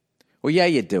 Well, yeah,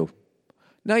 you do.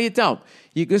 No, you don't.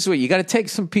 This is what you got to take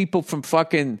some people from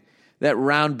fucking that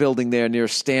round building there near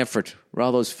Stanford, where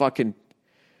all those fucking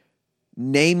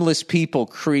nameless people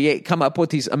come up with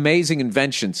these amazing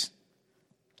inventions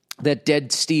that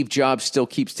dead Steve Jobs still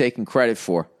keeps taking credit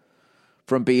for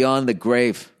from beyond the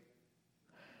grave.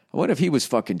 I wonder if he was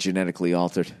fucking genetically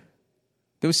altered.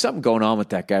 There was something going on with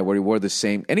that guy where he wore the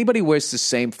same... Anybody wears the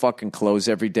same fucking clothes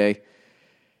every day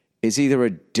is either a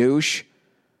douche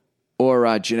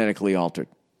or genetically altered.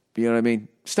 You know what I mean?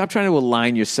 Stop trying to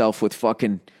align yourself with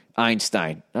fucking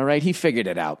Einstein, all right? He figured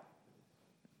it out,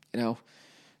 you know?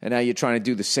 And now you're trying to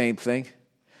do the same thing.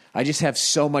 I just have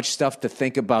so much stuff to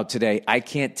think about today. I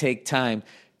can't take time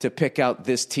to pick out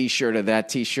this T-shirt or that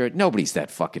T-shirt. Nobody's that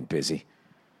fucking busy.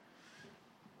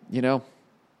 You know?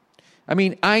 I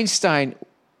mean, Einstein,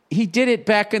 he did it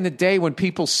back in the day when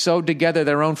people sewed together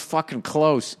their own fucking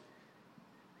clothes.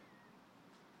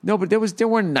 No, but there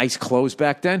weren't nice clothes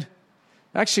back then.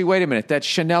 Actually, wait a minute. That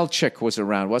Chanel chick was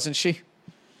around, wasn't she?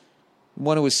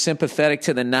 One who was sympathetic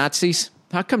to the Nazis.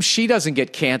 How come she doesn't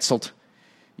get canceled?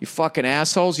 You fucking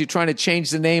assholes. You're trying to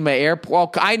change the name of airport.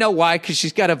 Well, I know why, because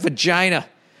she's got a vagina.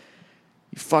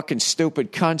 You fucking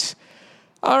stupid cunts.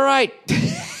 All right.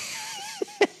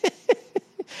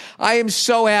 I am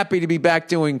so happy to be back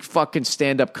doing fucking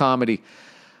stand-up comedy.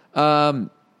 And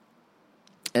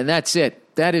that's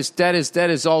it. That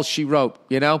is all she wrote,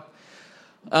 you know?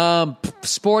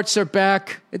 Sports are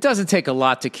back. It doesn't take a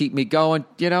lot to keep me going,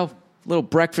 you know? A little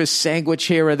breakfast sandwich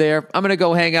here or there. I'm going to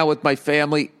go hang out with my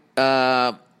family.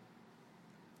 That's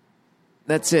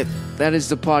it. That is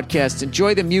the podcast.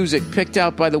 Enjoy the music picked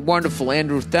out by the wonderful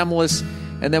Andrew Themelis.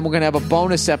 And then we're going to have a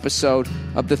bonus episode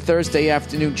of the Thursday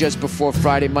afternoon just before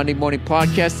Friday, Monday morning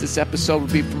podcast. This episode will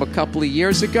be from a couple of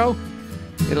years ago.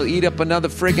 It'll eat up another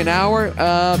friggin' hour,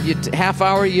 half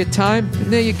hour of your time,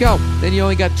 and there you go. Then you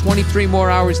only got 23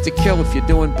 more hours to kill if you're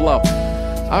doing blow.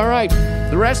 All right.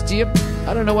 The rest of you,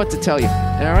 I don't know what to tell you.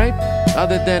 All right?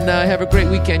 Other than have a great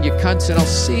weekend, you cunts, and I'll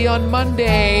see you on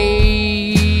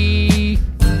Monday.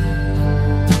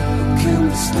 Can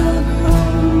we start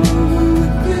over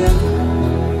again?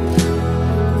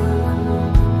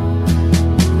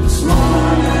 This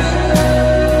morning,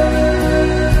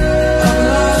 I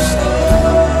lost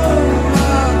all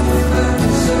my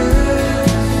defenses.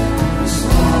 This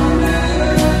morning,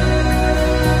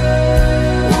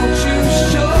 won't you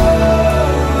show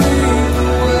me the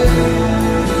way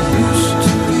it used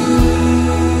to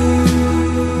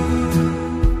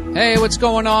be? Hey, what's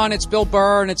going on? It's Bill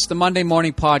Burr, and it's the Monday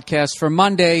Morning Podcast for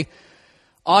Monday,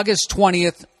 August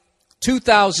 20th,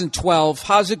 2012.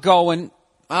 How's it going?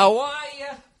 How are you?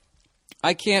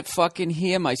 I can't fucking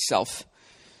hear myself.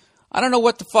 I don't know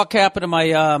what the fuck happened to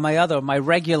my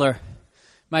regular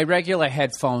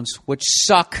headphones, which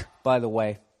suck, by the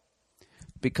way,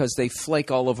 because they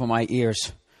flake all over my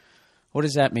ears. What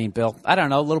does that mean, Bill? I don't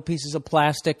know, little pieces of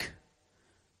plastic,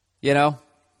 you know?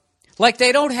 Like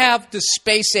they don't have the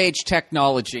space-age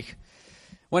technology.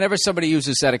 Whenever somebody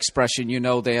uses that expression, you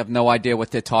know they have no idea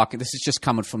what they're talking. This is just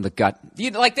coming from the gut.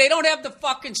 Like they don't have the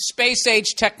fucking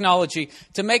space-age technology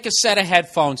to make a set of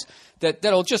headphones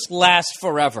that'll just last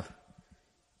forever.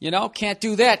 You know, can't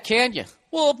do that, can you?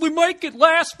 Well, if we make it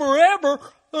last forever,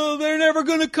 they're never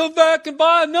going to come back and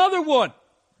buy another one.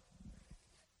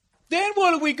 Then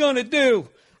what are we going to do?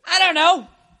 I don't know.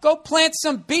 Go plant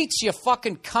some beets, you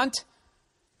fucking cunt.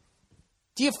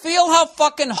 Do you feel how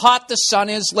fucking hot the sun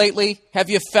is lately? Have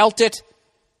you felt it?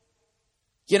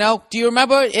 You know, do you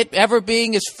remember it ever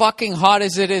being as fucking hot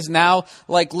as it is now?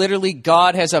 Like literally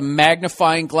God has a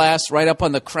magnifying glass right up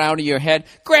on the crown of your head.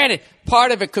 Granted,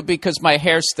 part of it could be because my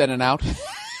hair's thinning out.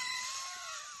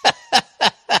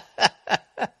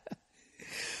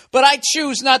 But I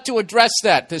choose not to address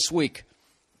that this week.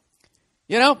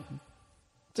 You know,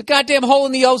 it's a goddamn hole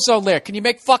in the ozone layer. Can you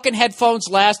make fucking headphones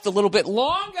last a little bit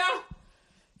longer?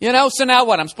 You know, so now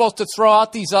what? I'm supposed to throw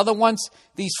out these other ones,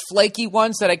 these flaky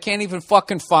ones that I can't even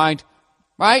fucking find,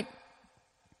 right?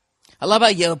 I love how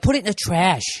you put it in the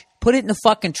trash. Put it in the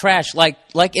fucking trash like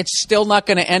it's still not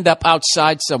going to end up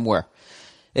outside somewhere.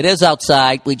 It is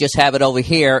outside. We just have it over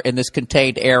here in this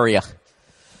contained area.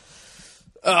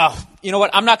 You know what?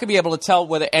 I'm not going to be able to tell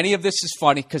whether any of this is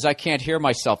funny because I can't hear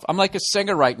myself. I'm like a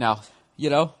singer right now,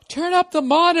 you know? Turn up the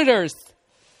monitors.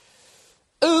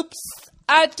 Oops.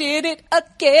 I did it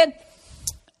again.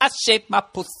 I shaped my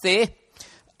pussy.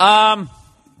 Yeah,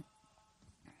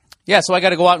 so I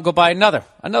got to go out and go buy another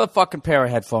fucking pair of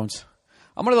headphones.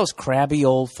 I'm one of those crabby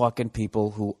old fucking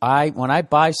people who when I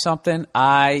buy something,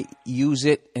 I use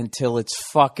it until it's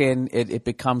fucking, it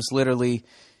becomes literally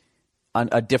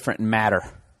a different matter.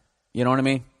 You know what I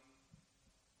mean?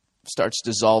 Starts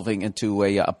dissolving into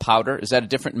a powder. Is that a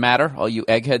different matter, all you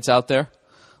eggheads out there?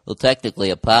 Well,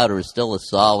 technically, a powder is still a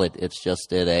solid. It's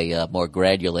just in a more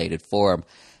granulated form.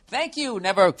 Thank you.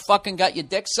 Never fucking got your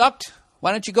dick sucked?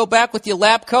 Why don't you go back with your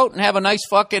lab coat and have a nice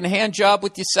fucking hand job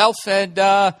with yourself and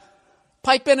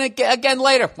pipe in again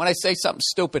later when I say something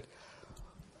stupid.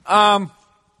 I'm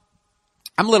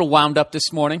a little wound up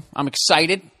this morning. I'm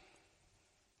excited.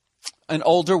 An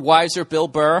older, wiser Bill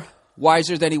Burr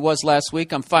wiser than he was last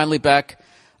week. I'm finally back.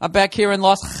 I'm back here in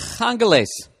Los Angeles,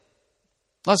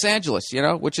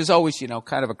 which is always,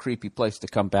 kind of a creepy place to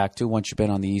come back to once you've been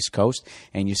on the East Coast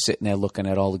and you're sitting there looking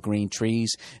at all the green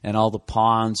trees and all the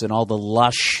ponds and all the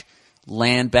lush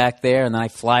land back there. And then I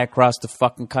fly across the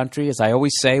fucking country, as I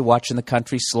always say, watching the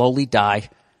country slowly die,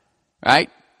 right?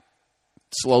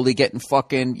 Slowly getting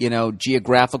fucking,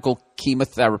 geographical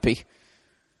chemotherapy.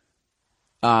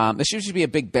 There should be a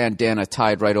big bandana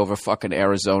tied right over fucking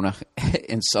Arizona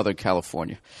in Southern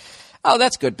California. Oh,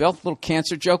 that's good, Bill. Little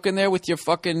cancer joke in there with your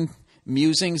fucking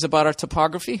musings about our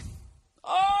topography.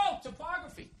 Oh,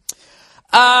 topography.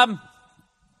 But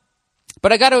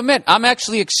I got to admit, I'm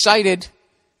actually excited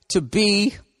to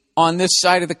be on this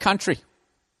side of the country.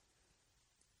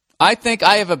 I think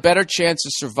I have a better chance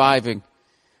of surviving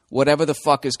whatever the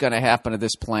fuck is going to happen to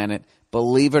this planet,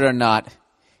 believe it or not,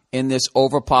 in this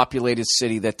overpopulated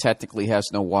city that technically has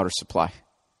no water supply.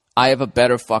 I have a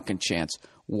better fucking chance.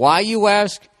 Why, you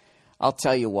ask? I'll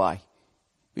tell you why.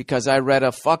 Because I read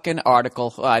a fucking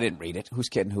article. Well, I didn't read it. Who's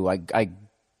kidding who? I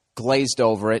glazed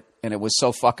over it, and it was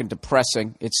so fucking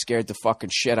depressing, it scared the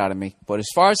fucking shit out of me. But as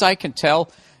far as I can tell,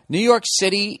 New York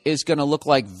City is going to look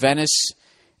like Venice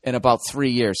in about 3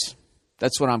 years.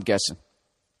 That's what I'm guessing.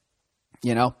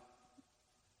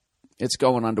 It's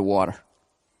going underwater.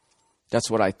 That's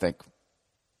what I think.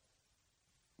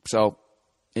 So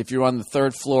if you're on the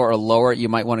third floor or lower, you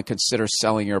might want to consider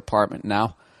selling your apartment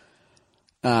now.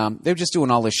 They're just doing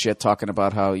all this shit talking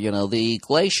about how, the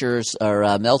glaciers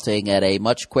are melting at a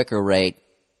much quicker rate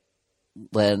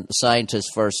than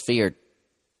scientists first feared.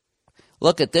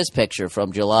 Look at this picture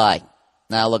from July.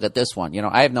 Now look at this one.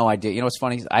 I have no idea. What's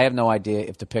funny? I have no idea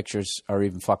if the pictures are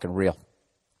even fucking real.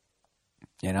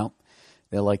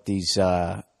 They're like these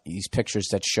pictures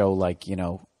that show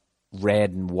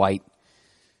red and white.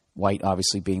 White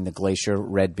obviously being the glacier,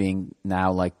 red being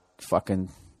now like fucking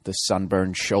the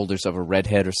sunburned shoulders of a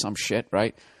redhead or some shit,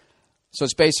 right? So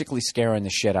it's basically scaring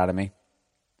the shit out of me.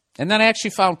 And then I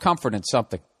actually found comfort in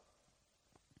something.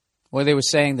 Where they were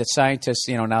saying that scientists,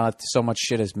 now that so much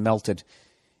shit has melted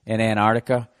in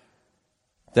Antarctica,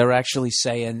 they're actually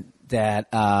saying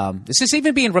that this is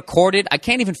even being recorded. I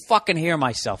can't even fucking hear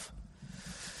myself.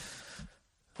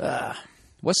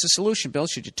 What's the solution, Bill?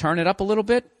 Should you turn it up a little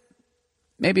bit?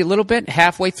 Maybe a little bit?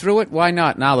 Halfway through it? Why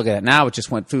not? Now look at it. Now it just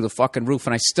went through the fucking roof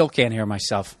and I still can't hear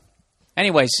myself.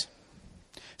 Anyways,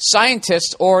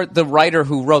 scientists or the writer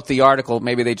who wrote the article,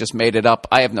 maybe they just made it up.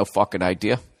 I have no fucking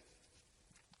idea.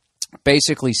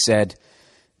 Basically said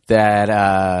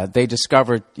that they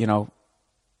discovered,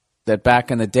 that back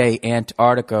in the day,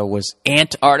 Antarctica was...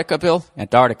 Antarctica, Bill?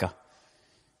 Antarctica.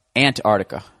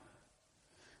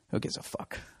 Who gives a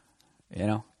fuck?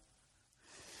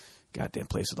 Goddamn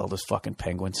place with all those fucking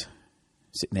penguins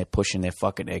sitting there pushing their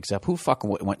fucking eggs up. Who fucking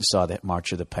went and saw that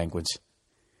March of the Penguins?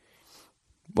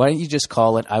 Why don't you just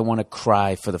call it, I want to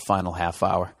cry for the final half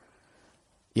hour?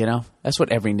 That's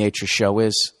what every nature show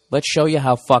is. Let's show you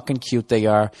how fucking cute they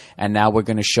are, and now we're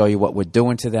going to show you what we're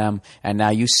doing to them, and now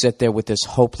you sit there with this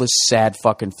hopeless, sad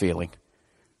fucking feeling.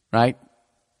 Right?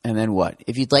 And then what?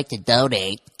 If you'd like to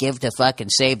donate, give to fucking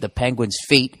Save the Penguins'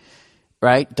 Feet,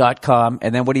 right? .com,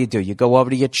 and then what do? You go over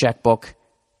to your checkbook,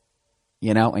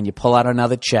 and you pull out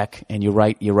another check, and you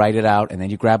write it out, and then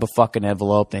you grab a fucking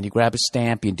envelope, then you grab a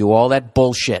stamp, you do all that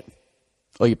bullshit.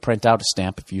 Or you print out a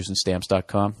stamp if you're using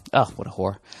stamps.com. Oh, what a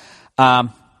whore.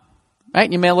 Right,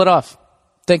 and you mail it off,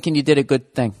 thinking you did a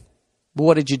good thing. But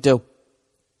what did you do?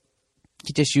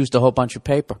 You just used a whole bunch of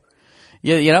paper.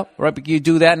 Right? But you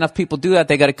do that, enough people do that,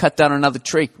 they got to cut down another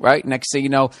tree, right? Next thing you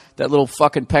know, that little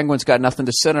fucking penguin's got nothing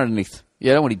to sit underneath.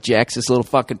 When he jacks his little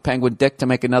fucking penguin dick to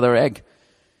make another egg.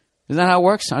 Isn't that how it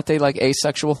works? Aren't they like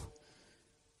asexual?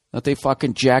 Don't they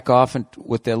fucking jack off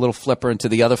with their little flipper into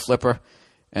the other flipper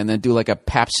and then do like a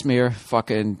pap smear,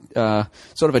 fucking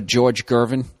sort of a George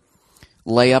Gervin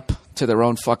layup to their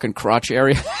own fucking crotch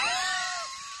area?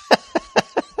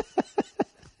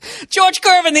 George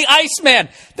Gervin, the Iceman.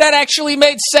 That actually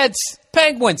made sense.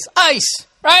 Penguins, ice,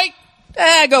 right?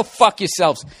 Go fuck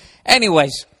yourselves.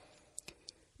 Anyways,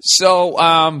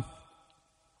 so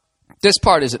this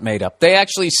part isn't made up. They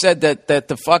actually said that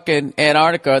the fucking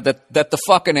Antarctica, that the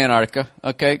fucking Antarctica,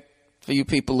 okay, for you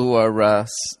people who are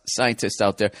scientists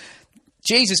out there.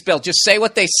 Jesus, Bill, just say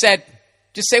what they said.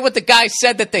 Just say what the guy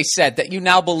said that you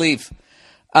now believe.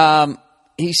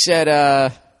 He said,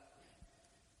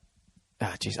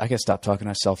 jeez, I got to stop talking on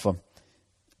my cell phone.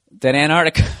 That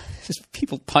Antarctica, there's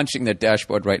people punching their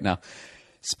dashboard right now.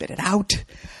 Spit it out.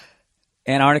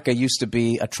 Antarctica used to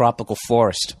be a tropical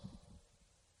forest.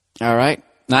 All right?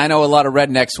 Now, I know a lot of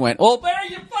rednecks went, well, there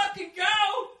you fucking go.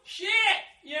 Shit,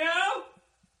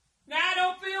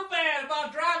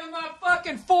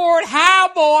 fucking Ford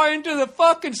Howboy into the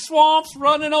fucking swamps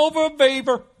running over a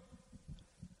beaver.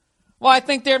 Well, I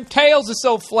think their tails are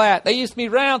so flat. They used to be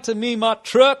round to me. My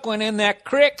truck went in that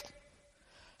creek.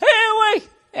 Anyway,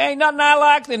 ain't nothing I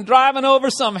like than driving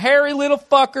over some hairy little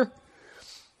fucker.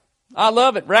 I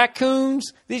love it.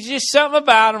 Raccoons, there's just something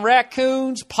about them.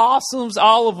 Raccoons, possums,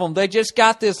 all of them. They just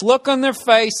got this look on their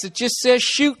face that just says,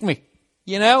 shoot me.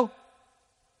 You know?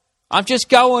 I'm just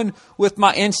going with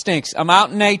my instincts. I'm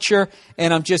out in nature,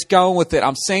 and I'm just going with it.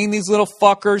 I'm seeing these little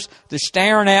fuckers. They're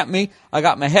staring at me. I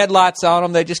got my headlights on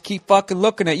them. They just keep fucking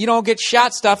looking at you. You don't get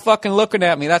shot, stop fucking looking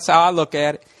at me. That's how I look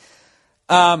at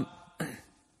it.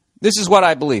 This is what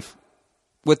I believe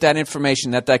with that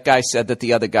information that guy said, that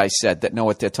the other guy said, that know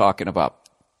what they're talking about.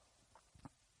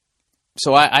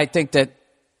 So I think that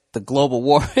the global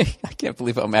warming, I can't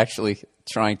believe I'm actually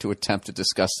trying to attempt to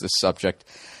discuss this subject.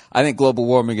 I think global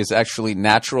warming is actually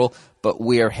natural, but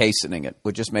we are hastening it.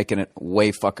 We're just making it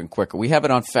way fucking quicker. We have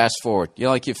it on fast forward. You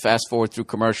know, like you fast forward through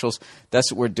commercials?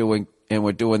 That's what we're doing, and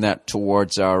we're doing that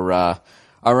towards our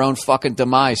own fucking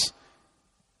demise,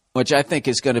 which I think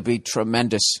is going to be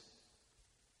tremendous,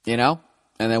 you know?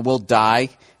 And then we'll die,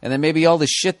 and then maybe all the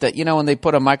shit that, you know, when they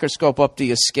put a microscope up to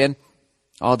your skin,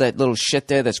 all that little shit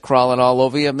there that's crawling all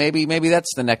over you, maybe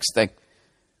that's the next thing.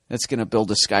 That's going to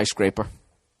build a skyscraper.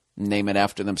 Name it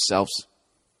after themselves.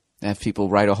 Have people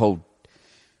write a whole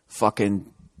fucking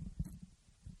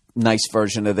nice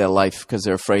version of their life because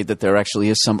they're afraid that there actually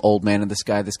is some old man in the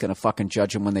sky that's going to fucking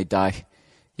judge them when they die.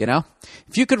 You know?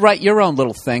 If you could write your own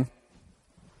little thing,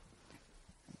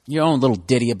 your own little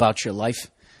ditty about your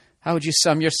life, how would you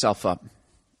sum yourself up?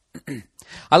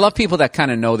 I love people that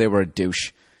kind of know they were a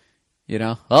douche. You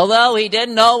know? Although he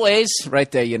didn't always.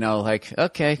 Right there, you know, like,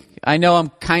 okay, I know I'm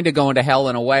kind of going to hell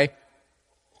in a way.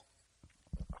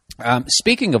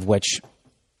 Speaking of which,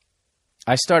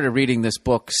 I started reading this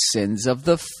book, Sins of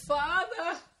the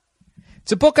Father.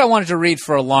 It's a book I wanted to read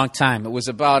for a long time. It was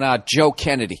about Joe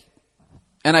Kennedy.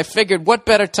 And I figured what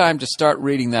better time to start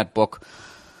reading that book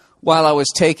while I was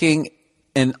taking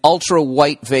an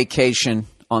ultra-white vacation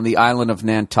on the island of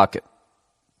Nantucket.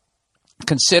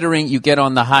 Considering you get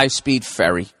on the high-speed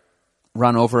ferry,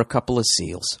 run over a couple of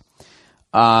seals,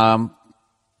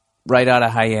 right out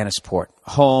of Hyannisport,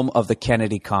 home of the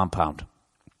Kennedy compound.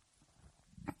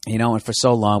 You know, and for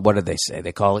so long, what did they say?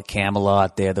 They call it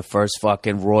Camelot. They're the first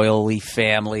fucking royally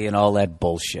family and all that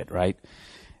bullshit, right?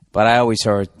 But I always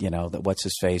heard, you know, that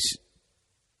what's-his-face,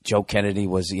 Joe Kennedy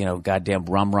was, you know, goddamn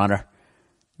rum runner.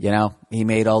 You know, he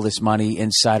made all this money,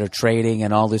 insider trading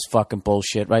and all this fucking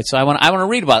bullshit, right? So I want to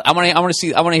read about it. I want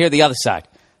to hear the other side.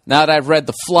 Now that I've read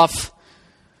the fluff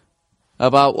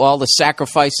about all the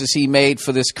sacrifices he made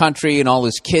for this country and all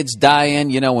his kids dying,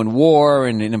 you know, in war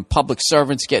and public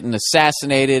servants getting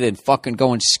assassinated and fucking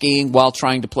going skiing while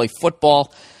trying to play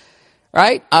football,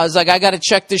 right? I was like, I got to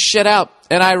check this shit out.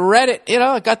 And I read it, you know,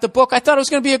 I got the book. I thought it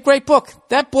was going to be a great book.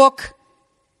 That book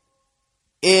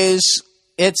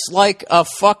it's like a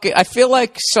fucking, I feel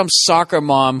like some soccer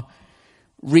mom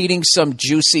reading some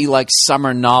juicy, like,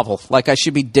 summer novel. Like I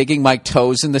should be digging my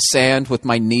toes in the sand with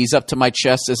my knees up to my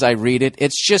chest as I read it.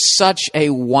 It's just such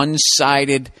a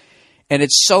one-sided, and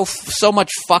it's so much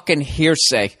fucking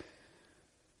hearsay.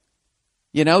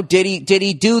 You know, did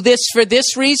he do this for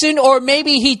this reason? Or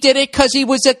maybe he did it because he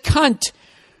was a cunt.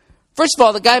 First of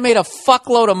all, the guy made a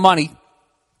fuckload of money.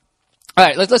 All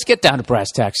right, let's get down to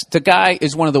brass tacks. The guy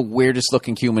is one of the weirdest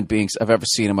looking human beings I've ever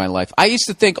seen in my life. I used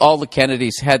to think all the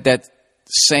Kennedys had that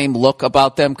same look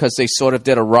about them because they sort of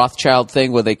did a Rothschild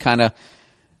thing where they kind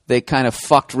of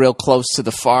fucked real close to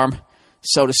the farm,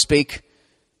 so to speak.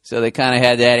 So they kind of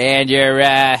had that, and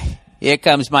here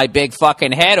comes my big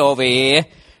fucking head over here,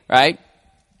 right?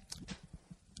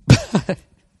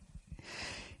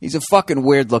 He's a fucking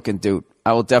weird looking dude.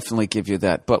 I will definitely give you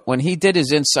that. But when he did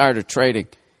his insider trading,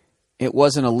 it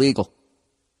wasn't illegal.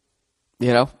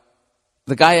 You know?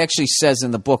 The guy actually says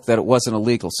in the book that it wasn't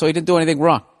illegal. So he didn't do anything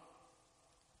wrong.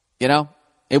 You know?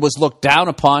 It was looked down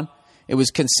upon. It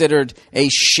was considered a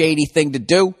shady thing to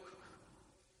do.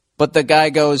 But the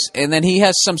guy goes, and then he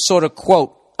has some sort of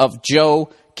quote of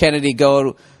Joe Kennedy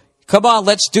go, come on,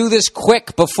 let's do this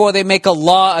quick before they make a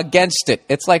law against it.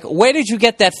 It's like, where did you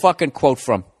get that fucking quote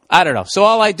from? I don't know. So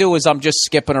all I do is I'm just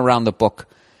skipping around the book.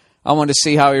 I wanted to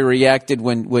see how he reacted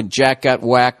when Jack got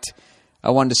whacked.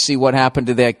 I wanted to see what happened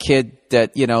to that kid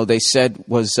that, you know, they said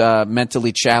was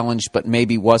mentally challenged but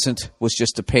maybe wasn't, was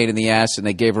just a pain in the ass, and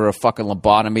they gave her a fucking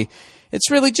lobotomy. It's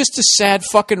really just a sad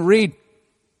fucking read.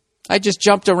 I just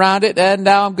jumped around it, and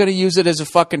now I'm going to use it as a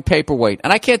fucking paperweight.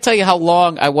 And I can't tell you how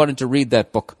long I wanted to read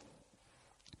that book.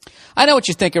 I know what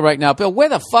you're thinking right now, Bill. Where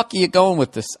the fuck are you going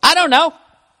with this? I don't know.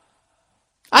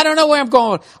 I don't know where I'm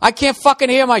going. I can't fucking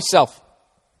hear myself.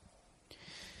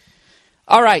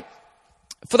 All right.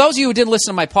 For those of you who didn't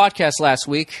listen to my podcast last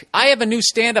week, I have a new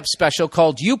stand-up special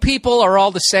called You People Are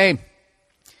All the Same.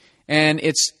 And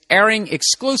it's airing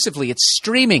exclusively. It's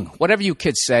streaming, whatever you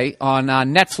kids say, on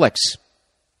Netflix.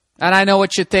 And I know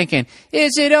what you're thinking.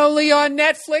 Is it only on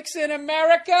Netflix in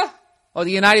America or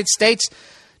the United States?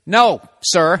 No,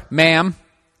 sir, ma'am,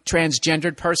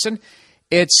 transgendered person.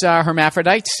 It's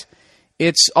hermaphrodites.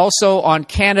 It's also on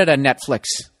Canada Netflix.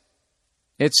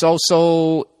 It's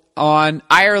also on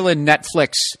Ireland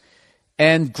Netflix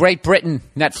and Great Britain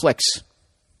Netflix,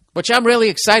 which I'm really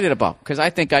excited about because I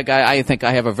think I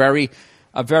have a very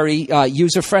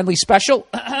user-friendly special.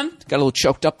 Got a little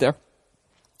choked up there.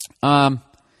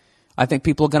 I think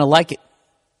people are going to like it.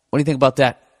 What do you think about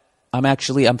that? I'm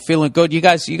feeling good. You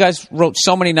guys wrote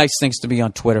so many nice things to me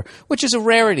on Twitter, which is a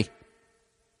rarity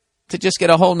to just get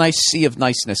a whole nice sea of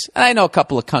niceness. And I know a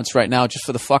couple of cunts right now just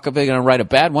for the fuck of it going to write a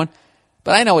bad one,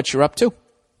 but I know what you're up to.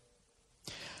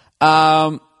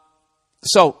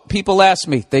 So people asked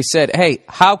me, they said, hey,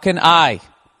 how can I,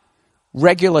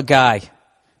 regular guy,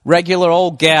 regular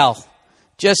old gal,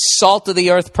 just salt of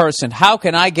the earth person, how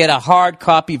can I get a hard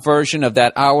copy version of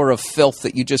that hour of filth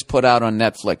that you just put out on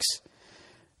Netflix?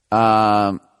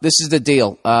 This is the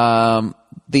deal.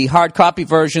 The hard copy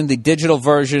version, the digital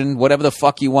version, whatever the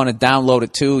fuck you want to download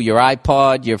it to, your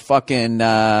iPod, your fucking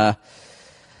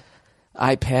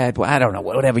iPad, well, I don't know,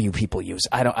 whatever you people use.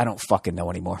 I don't fucking know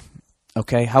anymore.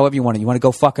 Okay, however you want it. You want to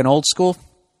go fucking old school?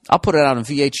 I'll put it out on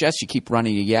VHS. You keep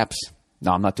running your yaps.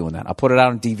 No, I'm not doing that. I'll put it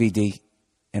out on DVD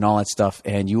and all that stuff,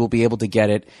 and you will be able to get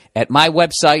it at my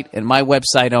website and my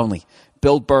website only,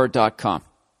 BillBurr.com.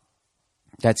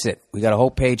 That's it. We got a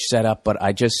whole page set up, but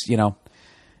I just,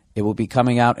 it will be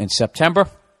coming out in September.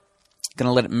 Going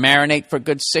to let it marinate for a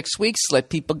good 6 weeks. Let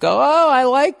people go, oh, I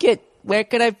like it. Where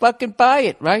can I fucking buy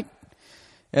it, right?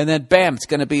 And then, bam, it's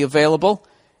going to be available.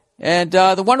 And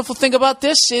the wonderful thing about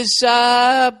this is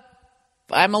I'm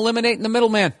eliminating the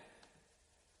middleman.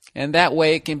 And that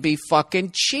way it can be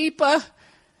fucking cheaper.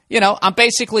 I'm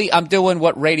doing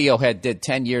what Radiohead did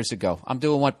 10 years ago. I'm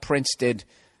doing what Prince did.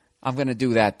 I'm going to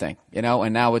do that thing,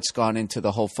 and now it's gone into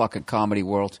the whole fucking comedy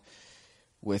world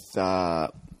with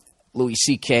Louis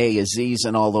C.K., Aziz,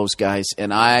 and all those guys.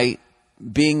 And I,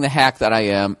 being the hack that I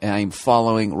am, I'm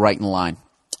following right in line.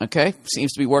 Okay?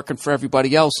 Seems to be working for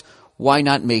everybody else. Why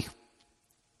not me?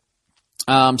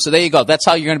 So there you go. That's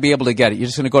how you're going to be able to get it. You're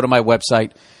just going to go to my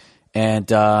website.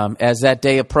 And as that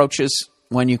day approaches,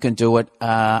 when you can do it,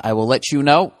 I will let you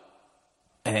know.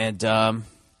 And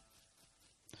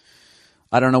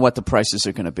I don't know what the prices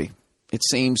are going to be. It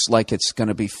seems like it's going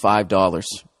to be $5.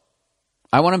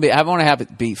 I want to have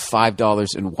it be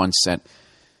 $5.01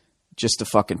 just to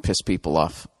fucking piss people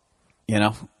off.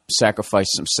 Sacrifice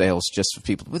some sales just for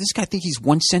people. Well, this guy think he's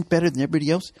 1 cent better than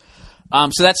everybody else.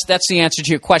 So that's the answer to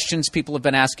your questions. People have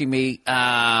been asking me.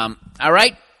 All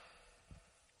right.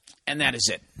 And that is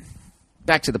it.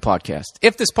 Back to the podcast.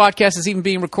 If this podcast is even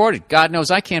being recorded, God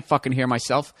knows I can't fucking hear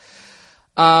myself.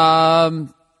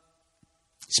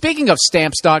 Speaking of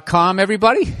stamps.com,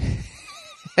 everybody.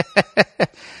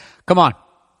 Come on.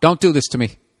 Don't do this to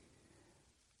me.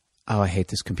 Oh, I hate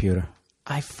this computer.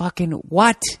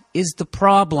 What is the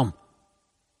problem?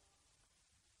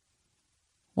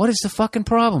 What is the fucking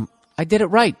problem? I did it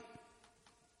right.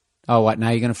 Oh, what?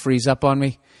 Now you're going to freeze up on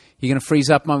me? You're going to freeze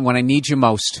up on me when I need you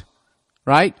most.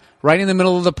 Right? Right in the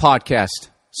middle of the podcast.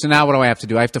 So now what do I have to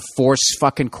do? I have to force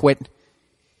fucking quit?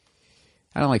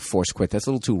 I don't like force quit. That's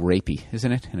a little too rapey,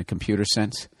 isn't it? In a computer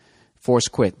sense. Force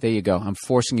quit. There you go. I'm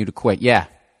forcing you to quit. Yeah.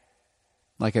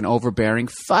 Like an overbearing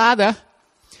father.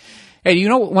 Hey,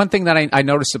 one thing that I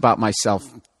noticed about myself,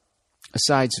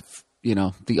 besides,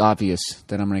 the obvious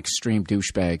that I'm an extreme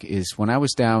douchebag, is when I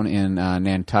was down in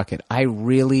Nantucket, I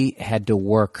really had to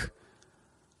work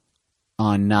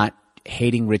on not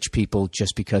hating rich people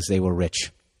just because they were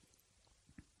rich.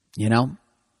 Well,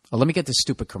 let me get this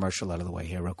stupid commercial out of the way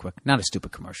here real quick. Not a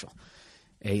stupid commercial.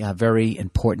 A very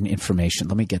important information.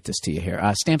 Let me get this to you here.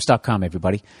 Stamps.com,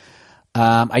 everybody.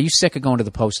 Are you sick of going to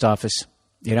the post office?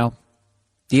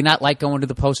 Do you not like going to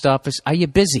the post office? Are you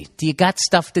busy? Do you got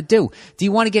stuff to do? Do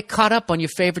you want to get caught up on your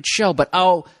favorite show? But,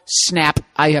 oh, snap,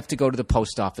 I have to go to the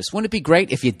post office. Wouldn't it be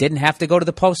great if you didn't have to go to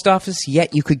the post office,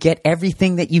 yet you could get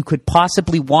everything that you could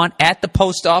possibly want at the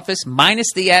post office, minus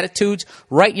the attitudes,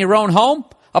 right in your own home,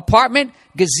 apartment,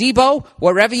 gazebo,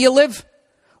 wherever you live?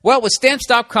 Well, with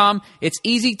Stamps.com, it's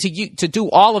easy to do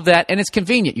all of that, and it's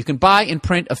convenient. You can buy and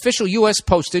print official U.S.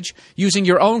 postage using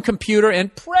your own computer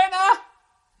and printer.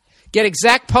 Get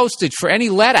exact postage for any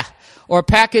letter or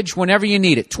package whenever you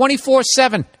need it.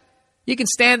 24/7. You can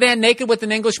stand there naked with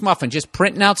an English muffin, just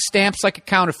printing out stamps like a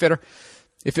counterfeiter,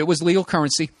 if it was legal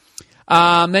currency.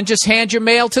 Then just hand your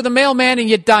mail to the mailman and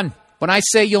you're done. When I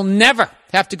say you'll never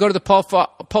have to go to the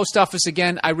post office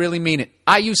again, I really mean it.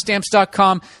 I use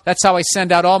Stamps.com. That's how I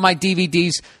send out all my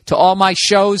DVDs to all my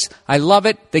shows. I love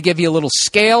it. They give you a little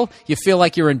scale. You feel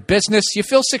like you're in business. You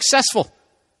feel successful.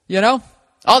 You know?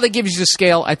 All they give you is a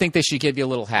scale. I think they should give you a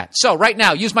little hat. So right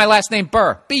now, use my last name,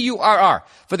 Burr, B-U-R-R,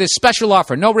 for this special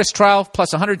offer. No risk trial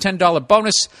plus $110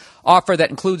 bonus offer that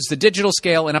includes the digital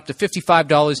scale and up to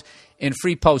 $55 in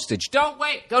free postage. Don't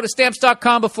wait. Go to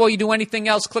Stamps.com before you do anything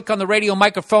else. Click on the radio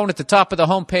microphone at the top of the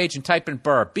homepage and type in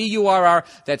Burr, B-U-R-R.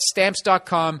 That's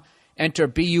Stamps.com. Enter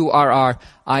B-U-R-R.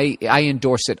 I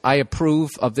endorse it. I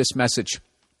approve of this message.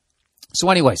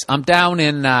 So anyways, I'm down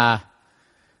in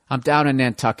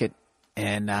Nantucket.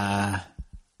 And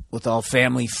with all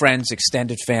family, friends,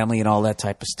 extended family, and all that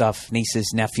type of stuff,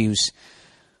 nieces, nephews,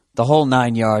 the whole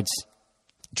 9 yards.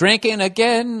 Drinking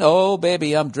again. Oh,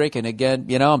 baby, I'm drinking again.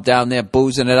 You know, I'm down there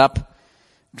boozing it up,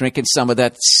 drinking some of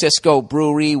that Cisco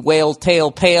Brewery Whale Tail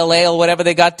Pale Ale, whatever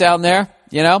they got down there.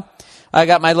 You know, I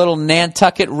got my little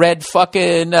Nantucket red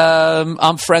fucking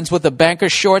I'm friends with the banker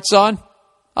shorts on.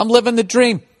 I'm living the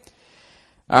dream.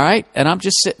 All right, and I'm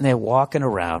just sitting there walking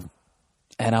around.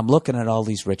 And I'm looking at all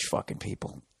these rich fucking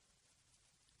people.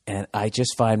 And I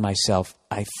just find myself,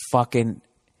 the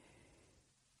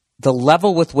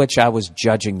level with which I was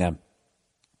judging them,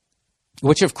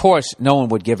 which of course no one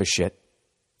would give a shit.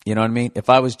 You know what I mean?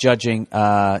 If I was judging,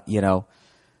 what the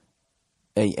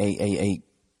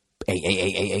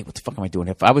fuck am I doing?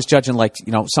 If I was judging like,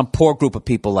 some poor group of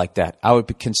people like that, I would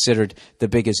be considered the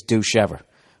biggest douche ever.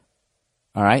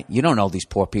 All right? You don't know these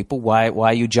poor people. Why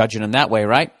are you judging them that way,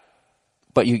 right?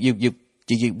 But you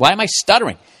why am I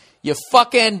stuttering? You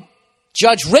fucking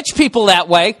judge rich people that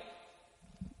way.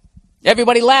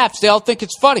 Everybody laughs. They all think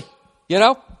it's funny. You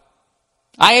know?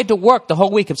 I had to work the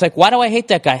whole week. It's like, why do I hate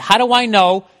that guy? How do I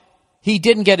know he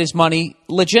didn't get his money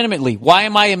legitimately? Why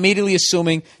am I immediately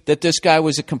assuming that this guy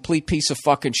was a complete piece of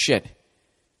fucking shit?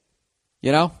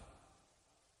 You know?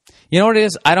 You know what it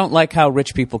is? I don't like how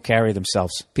rich people carry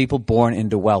themselves. People born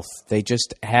into wealth. They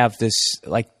just have this,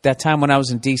 like that time when I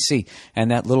was in D.C.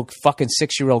 and that little fucking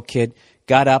 6-year-old kid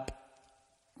got up,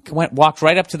 walked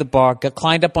right up to the bar,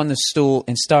 climbed up on the stool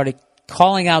and started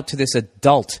calling out to this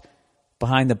adult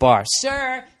behind the bar.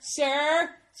 Sir,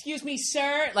 excuse me,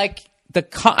 sir. Like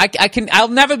I'll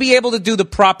never be able to do the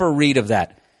proper read of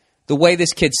that. The way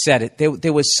this kid said it,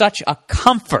 there was such a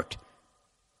comfort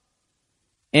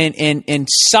in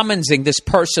summoning this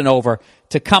person over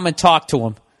to come and talk to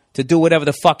him, to do whatever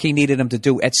the fuck he needed him to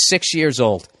do at 6 years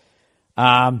old.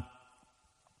 It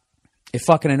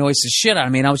fucking annoys the shit out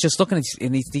of me. And I was just looking at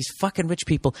these fucking rich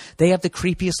people. They have the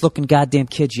creepiest looking goddamn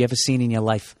kids you ever seen in your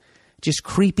life. Just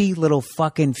creepy little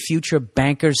fucking future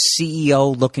bankers,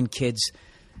 CEO looking kids.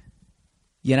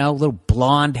 You know, little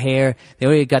blonde hair. They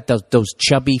already got those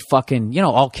chubby fucking,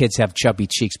 all kids have chubby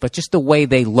cheeks, but just the way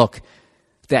they look.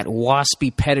 That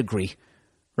waspy pedigree,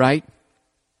 right?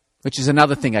 Which is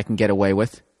another thing I can get away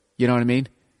with. You know what I mean?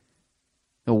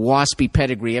 The waspy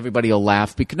pedigree, everybody will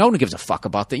laugh because no one gives a fuck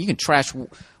about that. You can trash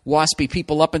waspy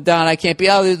people up and down. I can't be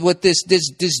with this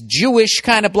Jewish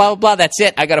kind of blah, blah, blah. That's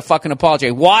it. I got to fucking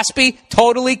apologize. Waspy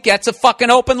totally gets a fucking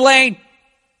open lane.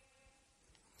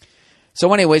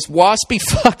 So anyways, waspy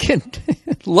fucking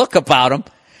look about them,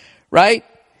 right?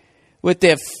 With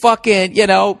their fucking,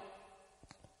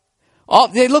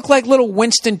 they look like little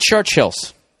Winston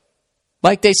Churchills.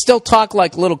 Like they still talk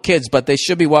like little kids, but they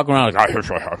should be walking around like,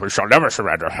 we shall never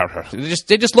surrender.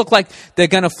 They just look like they're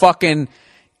going to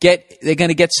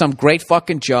get some great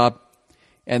fucking job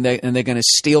and they're going to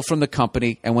steal from the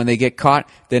company. And when they get caught,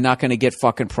 they're not going to get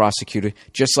fucking prosecuted,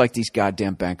 just like these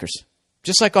goddamn bankers.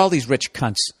 Just like all these rich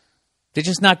cunts. They're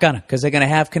just not going to, because they're going to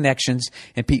have connections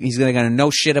and he's going to know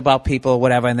shit about people or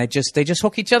whatever. And they just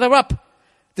hook each other up.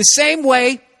 The same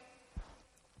way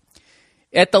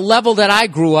at the level that I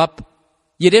grew up,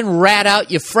 you didn't rat out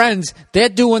your friends. They're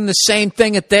doing the same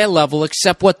thing at their level,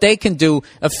 except what they can do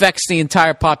affects the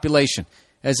entire population,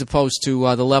 as opposed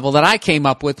to the level that I came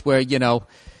up with where,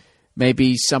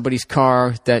 maybe somebody's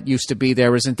car that used to be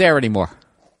there isn't there anymore.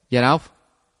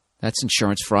 That's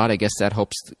insurance fraud. I guess that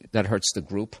hurts the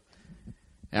group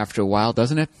after a while,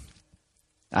 doesn't it?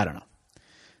 I don't know.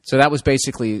 So that was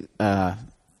basically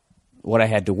what I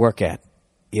had to work at.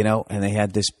 And they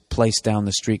had this place down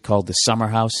the street called the Summer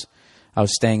House. I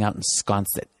was staying out in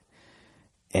Sconset.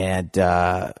 And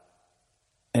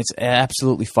it's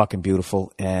absolutely fucking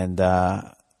beautiful. And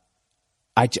I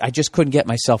just couldn't get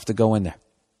myself to go in there.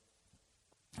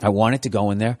 I wanted to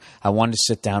go in there. I wanted to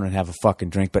sit down and have a fucking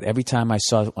drink. But every time I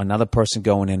saw another person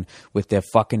going in with their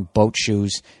fucking boat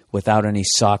shoes without any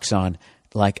socks on,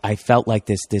 like I felt like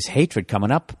this hatred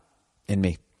coming up in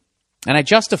me. And I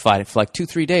justified it for like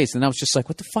 2-3 days. And I was just like,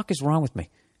 what the fuck is wrong with me?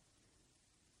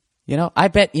 You know, I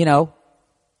bet, you know,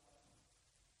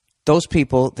 those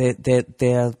people,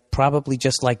 they're probably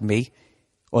just like me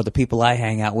or the people I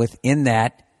hang out with in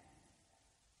that.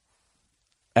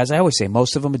 As I always say,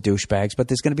 most of them are douchebags, but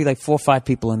there's going to be like 4 or 5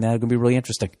 people in there that are going to be really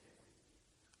interesting.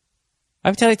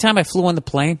 I tell you the time I flew on the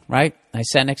plane, right? I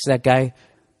sat next to that guy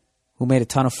who made a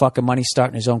ton of fucking money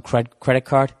starting his own credit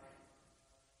card.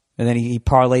 And then he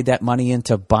parlayed that money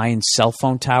into buying cell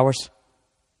phone towers.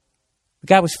 The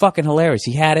guy was fucking hilarious.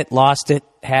 He had it, lost it,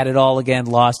 had it all again,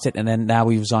 lost it, and then now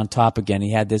he was on top again.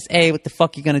 He had this, hey, what the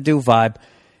fuck you going to do vibe.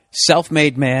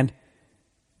 Self-made man.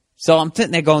 So I'm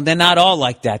sitting there going, they're not all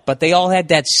like that, but they all had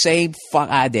that same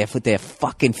fuck idea with their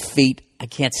fucking feet. I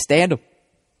can't stand them.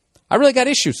 I really got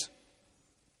issues.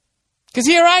 Because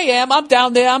here I am, I'm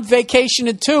down there, I'm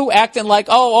vacationing too, acting like,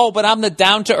 but I'm the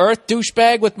down-to-earth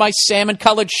douchebag with my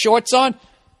salmon-colored shorts on.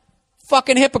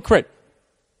 Fucking hypocrite.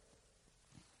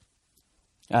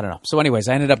 I don't know. So anyways,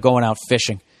 I ended up going out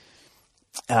fishing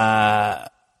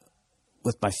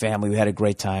with my family. We had a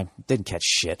great time. Didn't catch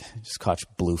shit. Just caught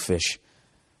bluefish.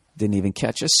 Didn't even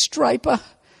catch a striper.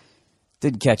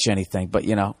 Didn't catch anything, but,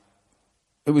 you know,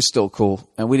 it was still cool.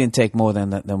 And we didn't take more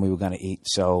than we were going to eat.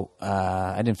 So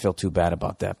I didn't feel too bad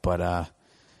about that. But I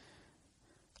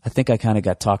think I kind of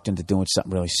got talked into doing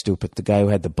something really stupid. The guy who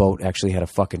had the boat actually had a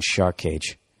fucking shark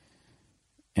cage.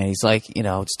 And he's like, you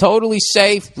know, it's totally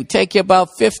safe. We take you about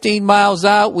 15 miles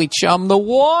out. We chum the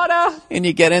water. And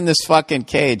you get in this fucking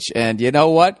cage. And you know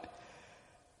what?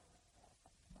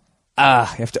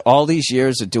 After all these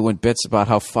years of doing bits about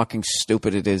how fucking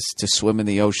stupid it is to swim in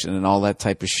the ocean and all that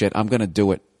type of shit, I'm going to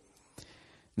do it.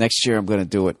 Next year, I'm going to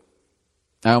do it.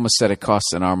 I almost said it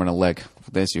costs an arm and a leg.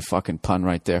 There's your fucking pun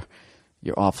right there.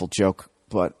 Your awful joke.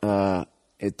 But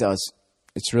it does.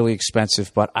 It's really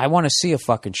expensive. But I want to see a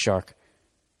fucking shark.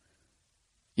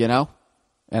 You know?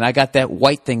 And I got that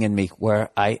white thing in me where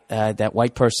that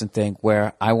white person thing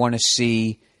where I want to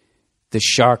see the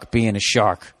shark being a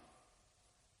shark.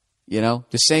 You know,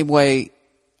 the same way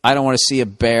I don't want to see a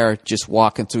bear just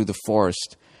walking through the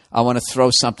forest. I want to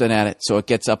throw something at it so it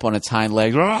gets up on its hind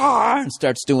legs and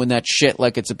starts doing that shit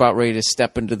like it's about ready to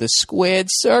step into the squid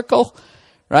circle,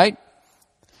 right?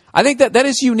 I think that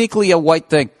is uniquely a white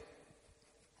thing.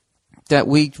 That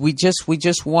we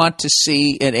just want to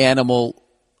see an animal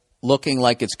looking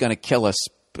like it's going to kill us,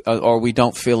 or we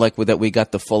don't feel like that we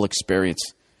got the full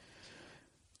experience.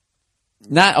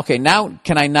 Now can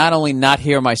I not only not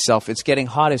hear myself, it's getting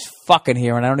hot as fucking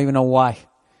here, and I don't even know why.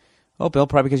 Oh, Bill,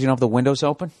 probably because you don't have the windows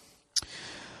open?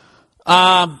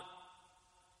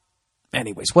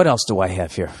 Anyways, what else do I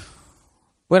have here?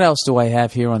 What else do I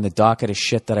have here on the docket of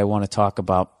shit that I want to talk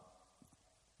about?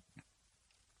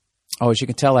 Oh, as you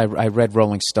can tell, I read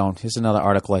Rolling Stone. Here's another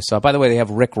article I saw. By the way, they have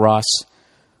Rick Ross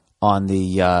on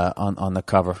the on the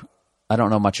cover. I don't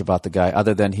know much about the guy,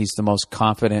 other than he's the most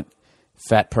confident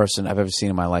fat person I've ever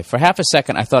seen in my life. For half a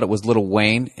second, I thought it was Lil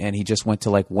Wayne, and he just went to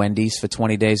like Wendy's for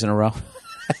 20 days in a row.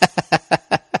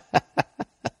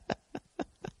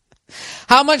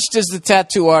 How much does the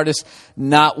tattoo artist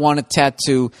not want to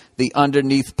tattoo the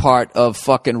underneath part of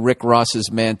fucking Rick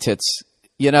Ross's man tits?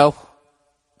 You know?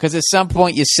 Because at some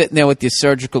point you're sitting there with your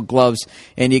surgical gloves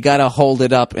and you got to hold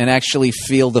it up and actually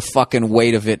feel the fucking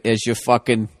weight of it as you're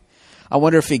fucking... I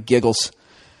wonder if he giggles.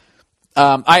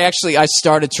 I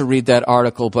started to read that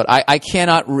article, but I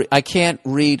can't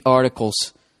read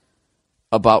articles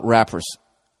about rappers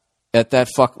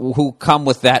who come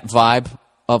with that vibe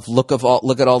of look at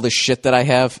all the shit that I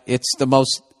have. It's the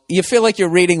most, you feel like you're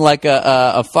reading like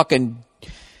a fucking,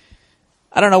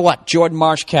 I don't know what, Jordan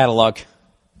Marsh catalog.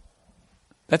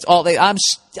 That's all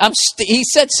he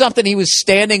said something, he was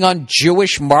standing on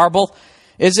Jewish marble.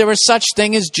 Is there a such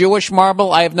thing as Jewish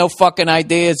marble? I have no fucking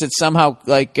idea. Is it somehow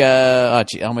like, I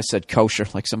almost said kosher,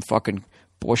 like some fucking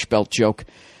Borscht Belt joke.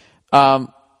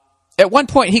 At one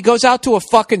point, he goes out to a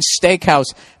fucking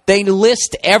steakhouse. They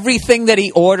list everything that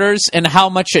he orders and how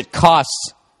much it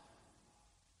costs.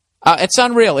 It's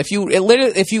unreal. If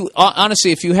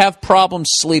you have problems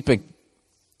sleeping,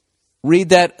 read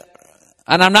that.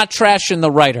 And I'm not trashing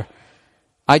the writer.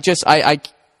 I'm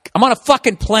on a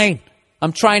fucking plane.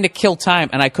 I'm trying to kill time,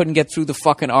 and I couldn't get through the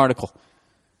fucking article.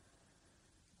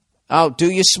 Oh,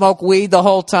 do you smoke weed the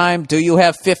whole time? Do you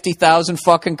have 50,000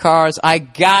 fucking cars? I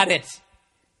got it.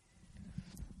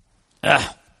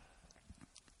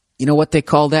 You know what they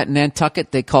call that in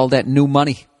Nantucket? They call that new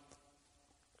money.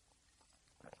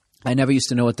 I never used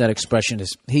to know what that expression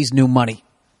is. He's new money.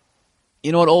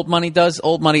 You know what old money does?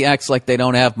 Old money acts like they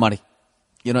don't have money.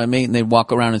 You know what I mean? And they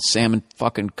walk around in salmon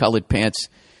fucking colored pants.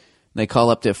 They call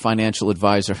up their financial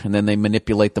advisor, and then they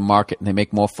manipulate the market, and they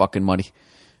make more fucking money.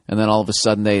 And then all of a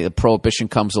sudden, the prohibition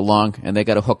comes along, and they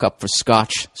got to hook up for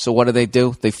scotch. So what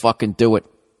do? They fucking do it.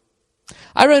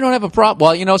 I really don't have a problem.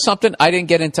 Well, you know something? I didn't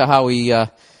get into how he, I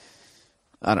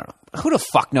don't know. Who the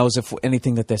fuck knows if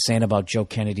anything that they're saying about Joe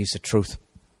Kennedy is the truth?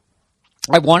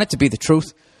 I want it to be the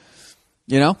truth,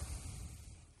 you know?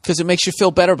 Because it makes you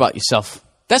feel better about yourself.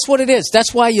 That's what it is.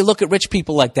 That's why you look at rich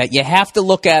people like that. You have to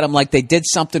look at them like they did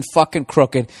something fucking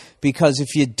crooked, because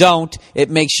if you don't, it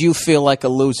makes you feel like a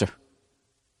loser.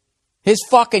 His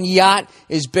fucking yacht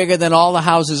is bigger than all the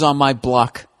houses on my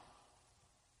block.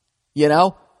 You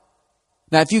know?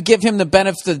 Now, if you give him the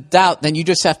benefit of the doubt, then you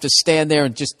just have to stand there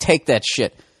and just take that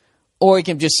shit. Or you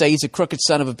can just say, he's a crooked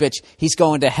son of a bitch. He's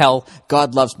going to hell.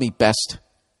 God loves me best.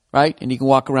 Right? And you can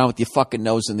walk around with your fucking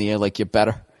nose in the air like you're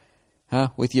better. Huh?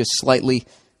 With your slightly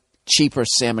cheaper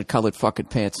salmon-colored fucking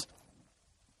pants.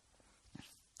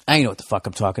 I know what the fuck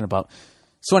I'm talking about.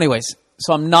 So anyways,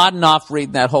 so I'm nodding off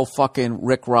reading that whole fucking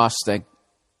Rick Ross thing.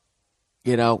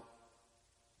 You know,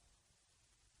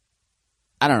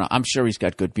 I don't know. I'm sure he's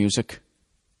got good music.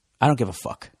 I don't give a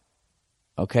fuck.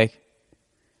 Okay?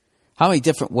 How many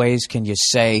different ways can you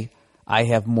say I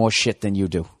have more shit than you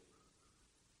do?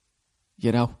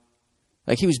 You know?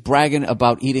 Like he was bragging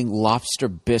about eating lobster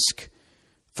bisque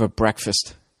for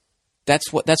breakfast.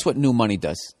 That's what new money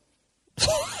does.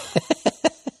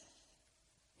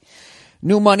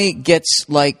 New money gets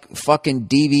like fucking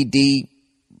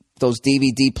those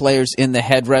DVD players in the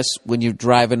headrest when you're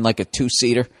driving like a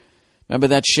 2-seater. Remember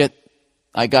that shit?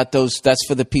 I got those. That's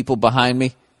for the people behind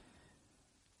me.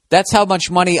 That's how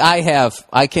much money I have.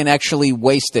 I can actually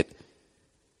waste it.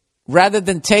 Rather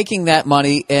than taking that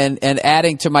money and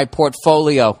adding to my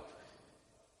portfolio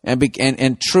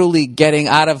and truly getting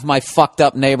out of my fucked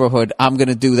up neighborhood, I'm going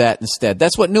to do that instead.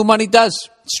 That's what new money does.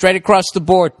 Straight across the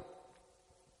board.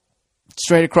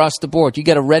 Straight across the board. You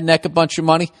get a redneck a bunch of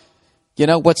money, you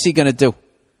know, what's he going to do?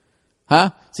 Huh?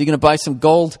 Is he going to buy some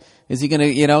gold? Is he going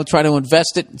to, try to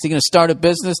invest it? Is he going to start a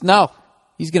business? No.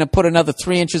 He's going to put another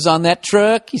 3 inches on that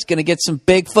truck. He's going to get some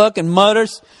big fucking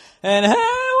motors. And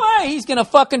hey, he's going to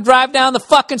fucking drive down the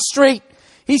fucking street.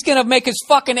 He's going to make his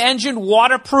fucking engine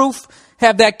waterproof.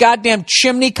 Have that goddamn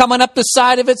chimney coming up the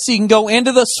side of it so you can go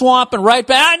into the swamp and right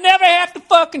back. I never have to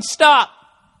fucking stop.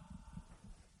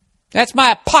 That's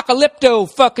my apocalypto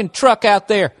fucking truck out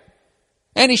there.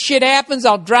 Any shit happens,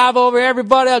 I'll drive over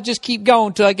everybody. I'll just keep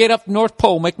going till I get up to North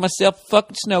Pole, make myself a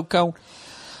fucking snow cone.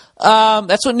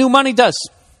 That's what new money does.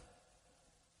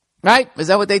 Right? Is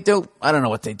that what they do? I don't know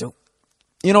what they do.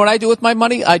 You know what I do with my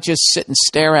money? I just sit and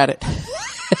stare at it.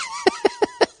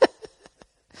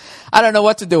 I don't know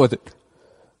what to do with it.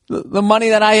 The money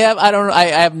that I have, I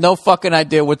have no fucking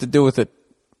idea what to do with it.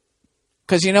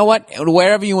 Because you know what?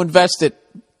 Wherever you invest it,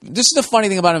 this is the funny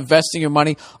thing about investing your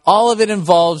money. All of it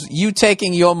involves you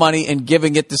taking your money and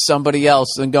giving it to somebody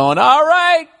else and going, all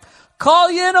right, call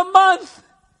you in a month.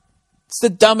 It's the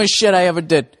dumbest shit I ever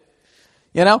did.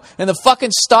 You know? And the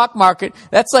fucking stock market,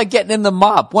 that's like getting in the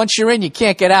mob. Once you're in, you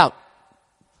can't get out.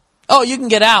 Oh, you can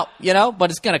get out,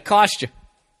 but it's going to cost you.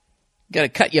 You got to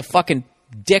cut your fucking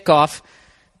dick off.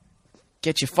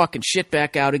 Get your fucking shit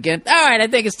back out again. All right, I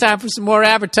think it's time for some more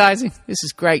advertising. This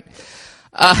is great.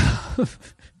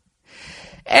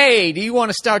 Hey, do you want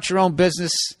to start your own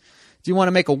business? Do you want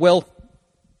to make a will?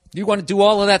 Do you want to do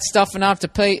all of that stuff and not have to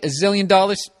pay $1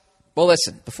 zillion? Well,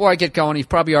 listen, before I get going, you've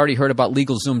probably already heard about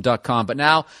LegalZoom.com, but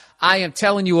now I am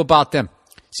telling you about them.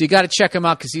 So you got to check them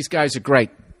out because these guys are great.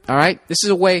 All right? This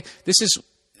is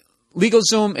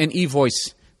LegalZoom and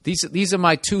eVoice. These are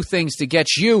my two things to get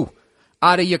you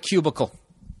out of your cubicle.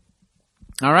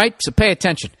 All right? So pay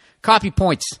attention. Copy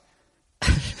points.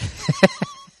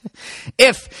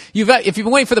 If you've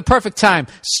been waiting for the perfect time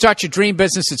to start your dream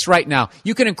business, it's right now.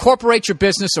 You can incorporate your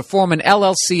business or form an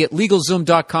LLC at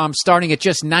LegalZoom.com starting at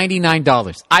just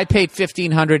 $99. I paid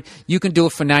 $1,500. You can do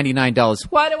it for $99.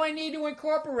 Why do I need to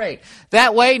incorporate?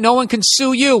 That way, no one can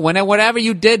sue you. When whatever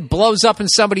you did blows up in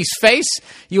somebody's face,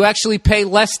 you actually pay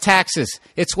less taxes.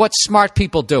 It's what smart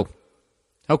people do.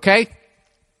 Okay?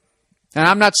 And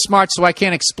I'm not smart, so I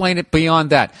can't explain it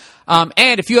beyond that.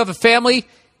 And if you have a family,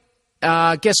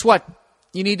 guess what?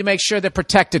 You need to make sure they're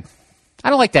protected. I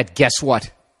don't like that guess what.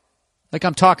 Like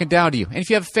I'm talking down to you. And if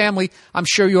you have a family, I'm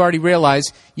sure you already realize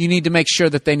you need to make sure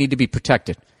that they need to be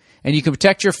protected. And you can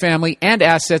protect your family and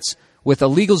assets with a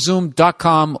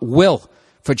LegalZoom.com will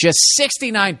for just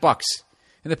 $69.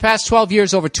 In the past 12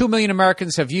 years, over 2 million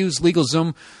Americans have used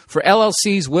LegalZoom for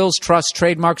LLCs, wills, trusts,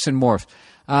 trademarks, and more.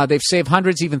 They've saved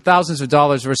hundreds, even thousands of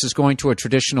dollars versus going to a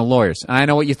traditional lawyer's. And I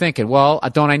know what you're thinking. Well,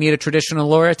 don't I need a traditional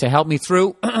lawyer to help me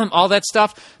through all that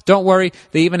stuff? Don't worry.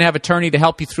 They even have attorney to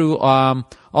help you through all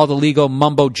the legal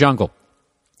jumbo.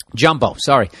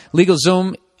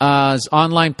 LegalZoom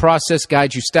online process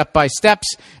guides you step by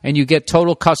steps, and you get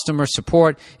total customer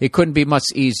support. It couldn't be much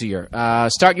easier.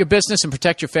 Start your business and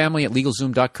protect your family at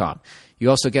LegalZoom.com. You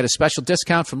also get a special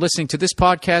discount from listening to this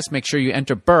podcast. Make sure you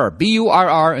enter BURR,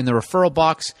 B-U-R-R, in the referral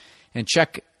box and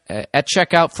check at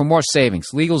checkout for more savings.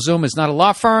 LegalZoom is not a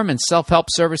law firm, and self-help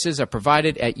services are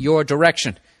provided at your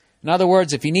direction. In other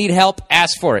words, if you need help,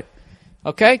 ask for it.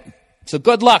 Okay? So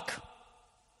good luck.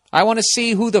 I want to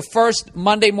see who the first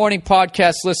Monday morning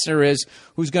podcast listener is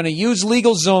who's going to use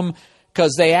LegalZoom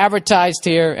because they advertised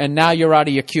here and now you're out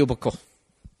of your cubicle.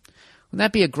 Wouldn't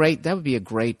that be a great,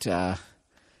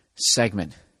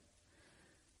 segment?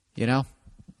 You know?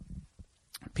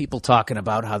 People talking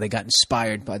about how they got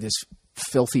inspired by this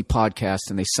filthy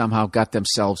podcast and they somehow got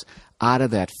themselves out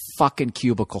of that fucking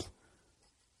cubicle.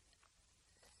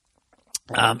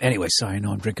 Anyway, sorry, I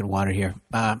know I'm drinking water here.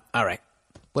 All right.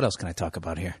 What else can I talk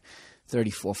about here?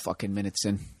 34 fucking minutes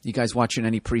in. You guys watching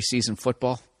any preseason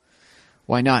football?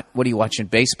 Why not? What are you watching?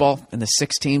 Baseball and the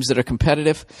 6 teams that are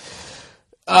competitive?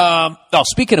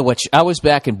 Speaking of which, I was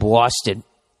back in Boston,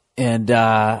 and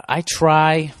I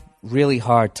try really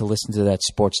hard to listen to that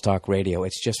sports talk radio.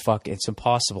 It's just it's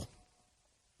impossible.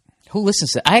 Who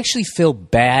listens to it? I actually feel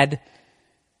bad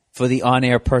for the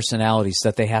on-air personalities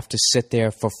that they have to sit there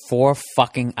for 4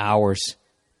 fucking hours.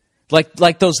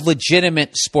 Like those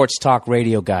legitimate sports talk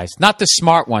radio guys, not the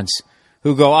smart ones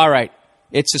who go, all right,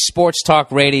 it's a sports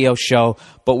talk radio show,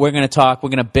 but we're going to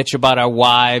bitch about our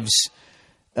wives.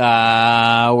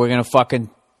 We're going to fucking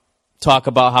talk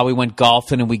about how we went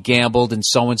golfing and we gambled and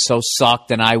so-and-so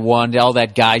sucked and I won, all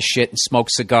that guy shit, and smoke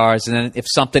cigars. And then if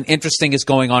something interesting is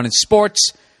going on in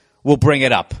sports, we'll bring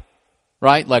it up,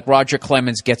 right? Like Roger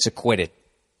Clemens gets acquitted,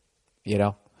 you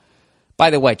know? By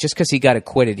the way, just because he got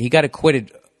acquitted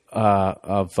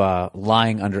of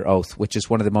lying under oath, which is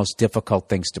one of the most difficult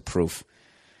things to prove.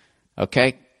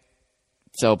 Okay?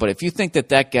 So, but if you think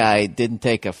that guy didn't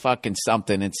take a fucking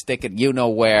something and stick it you know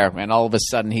where, and all of a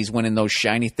sudden he's winning those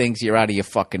shiny things, you're out of your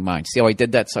fucking mind. See how he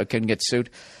did that so I couldn't get sued?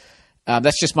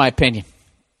 That's just my opinion.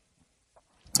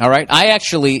 All right? I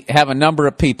actually have a number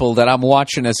of people that I'm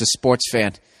watching as a sports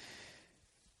fan.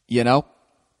 You know?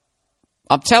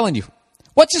 I'm telling you.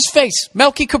 What's his face?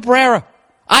 Melky Cabrera.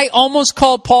 I almost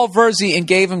called Paul Verzi and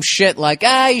gave him shit like,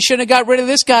 you shouldn't have got rid of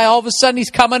this guy. All of a sudden he's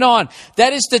coming on.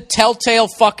 That is the telltale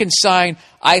fucking sign,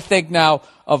 I think now,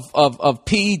 of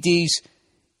PEDs.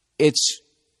 It's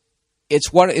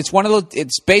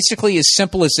basically as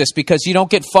simple as this because you don't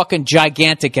get fucking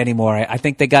gigantic anymore. I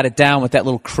think they got it down with that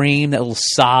little cream, that little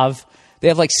salve. They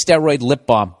have like steroid lip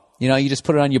balm. You know, you just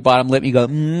put it on your bottom lip and you go,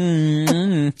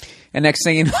 and next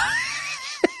thing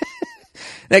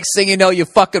you know, you're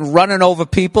fucking running over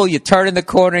people, you turn in the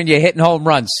corner, and you're hitting home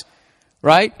runs,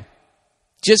 right?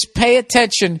 Just pay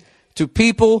attention to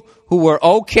people who were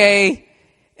okay,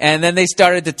 and then they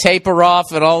started to taper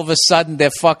off, and all of a sudden, they're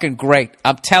fucking great.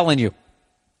 I'm telling you.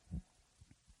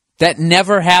 That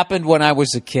never happened when I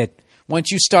was a kid.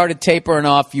 Once you started tapering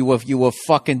off, you were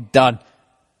fucking done.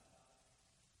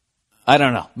 I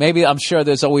don't know. Maybe I'm sure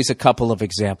there's always a couple of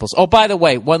examples. Oh, by the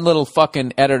way, one little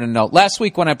fucking editor note. Last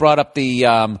week when I brought up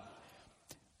the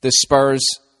Spurs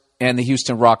and the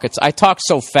Houston Rockets, I talked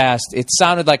so fast it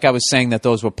sounded like I was saying that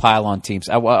those were pile-on teams.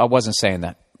 I wasn't saying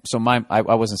that. So I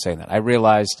wasn't saying that. I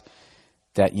realized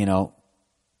that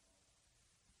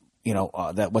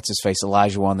that what's his face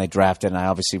Elijah Wan they drafted, and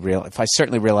I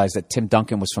certainly realized that Tim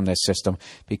Duncan was from their system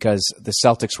because the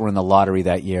Celtics were in the lottery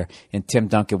that year, and Tim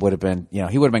Duncan would have been,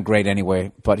 he would have been great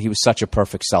anyway, but he was such a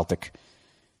perfect Celtic.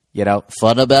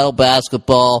 Fundamental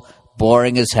basketball,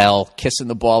 boring as hell, kissing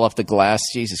the ball off the glass.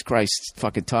 Jesus Christ,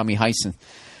 fucking Tommy Heisen.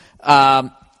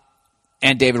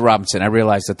 And David Robinson. I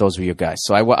realized that those were your guys.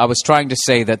 So I was trying to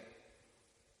say that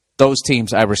those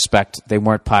teams I respect. They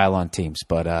weren't pile-on teams,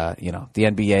 but the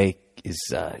NBA is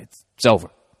it's over.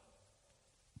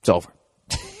 It's over.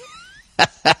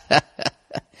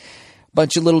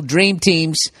 Bunch of little dream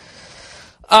teams.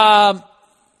 What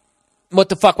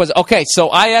the fuck was it? Okay,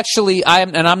 so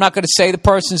I'm not going to say the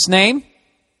person's name,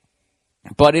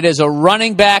 but it is a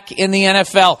running back in the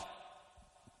NFL,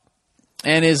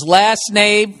 and his last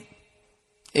name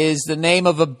is the name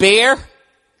of a beer.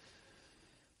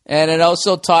 And it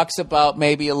also talks about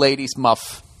maybe a lady's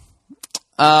muff.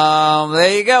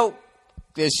 There you go.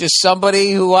 There's just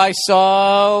somebody who I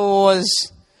saw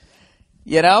was,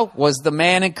 Was the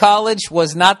man in college,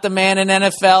 was not the man in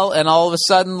NFL, and all of a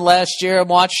sudden last year I'm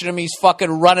watching him, he's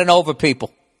fucking running over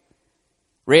people.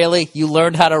 Really? You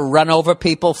learned how to run over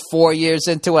people 4 years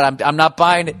into it? I'm not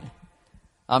buying it.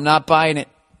 I'm not buying it.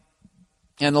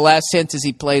 And the last hint is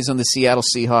he plays on the Seattle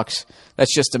Seahawks.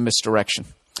 That's just a misdirection.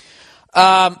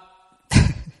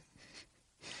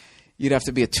 You'd have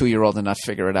to be a 2-year-old and not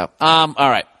figure it out. All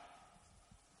right.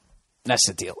 That's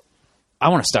the deal. I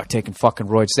want to start taking fucking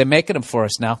roids. They're making them for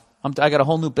us now. I got a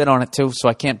whole new bit on it, too, so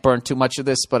I can't burn too much of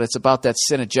this, but it's about that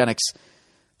Synergenics.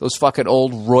 Those fucking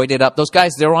old roided up. Those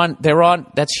guys, they're on,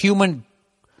 that's human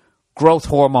growth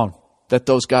hormone that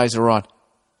those guys are on.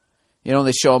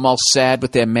 They show them all sad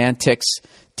with their man tits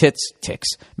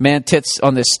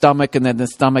on their stomach, and then the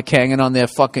stomach hanging on their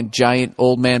fucking giant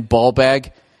old man ball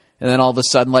bag. And then all of a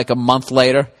sudden, like a month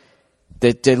later,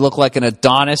 they look like an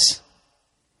Adonis.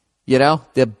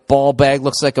 Their ball bag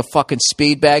looks like a fucking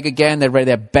speed bag again. They're ready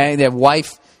to bang. Their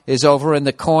wife is over in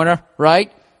the corner,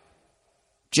 right?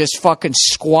 Just fucking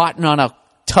squatting on a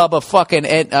tub of fucking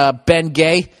Ben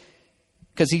Gay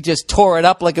because he just tore it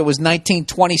up like it was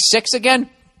 1926 again.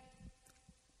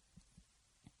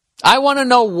 I want to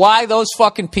know why those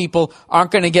fucking people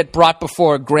aren't going to get brought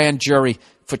before a grand jury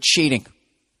for cheating.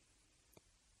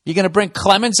 You going to bring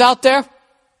Clemens out there?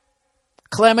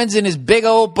 Clemens in his big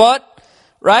old butt,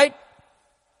 right?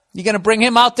 You going to bring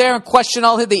him out there and question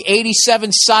all the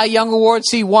 87 Cy Young Awards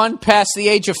he won past the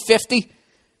age of 50?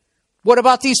 What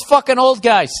about these fucking old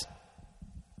guys?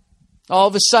 All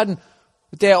of a sudden,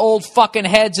 with their old fucking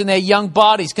heads and their young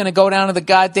bodies, going to go down to the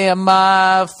goddamn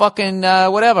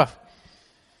whatever.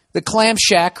 The clam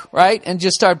shack, right? And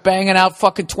just start banging out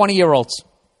fucking 20-year-olds.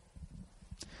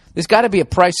 There's got to be a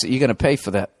price that you're going to pay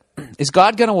for that. Is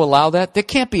God going to allow that? There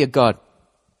can't be a God.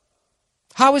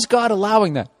 How is God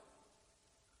allowing that?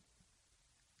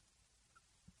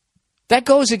 That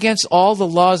goes against all the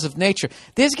laws of nature.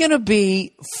 There's going to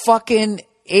be fucking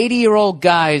 80-year-old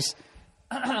guys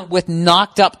with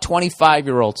knocked up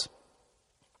 25-year-olds.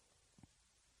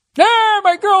 Hey,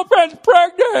 my girlfriend's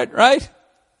pregnant, right?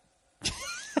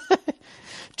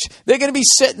 They're going to be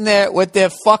sitting there with their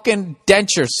fucking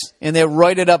dentures and their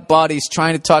roided up bodies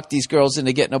trying to talk these girls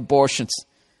into getting abortions.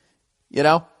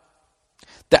 I'm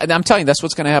telling you, that's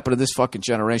what's going to happen to this fucking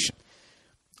generation.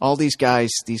 All these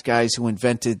guys who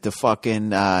invented the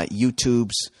fucking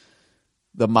YouTubes,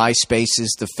 the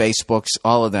MySpaces, the Facebooks,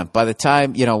 all of them. By the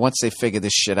time, once they figure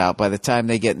this shit out, by the time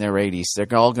they get in their 80s, they're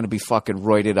all going to be fucking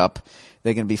roided up.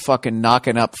 They're going to be fucking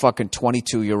knocking up fucking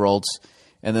 22-year-olds.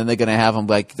 And then they're going to have them,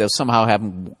 they'll somehow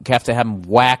have to have them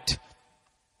whacked.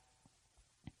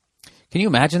 Can you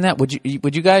imagine that? Would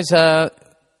you guys, I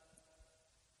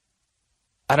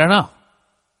don't know.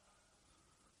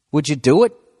 Would you do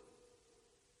it?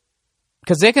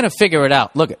 Because they're going to figure it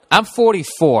out. Look, I'm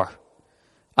 44.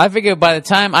 I figure by the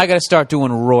time I got to start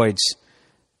doing roids,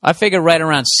 I figure right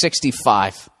around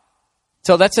 65.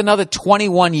 So that's another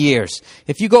 21 years.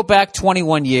 If you go back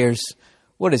 21 years...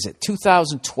 What is it?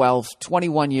 2012,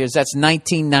 21 years. That's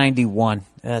 1991.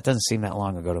 It doesn't seem that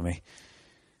long ago to me.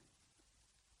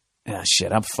 Ah,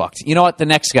 shit, I'm fucked. You know what? The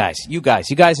next guys, you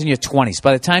guys in your 20s.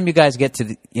 By the time you guys get to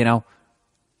the,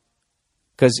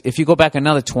 because if you go back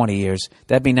another 20 years,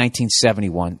 that'd be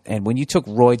 1971. And when you took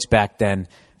roids back then,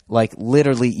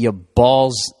 literally your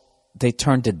balls, they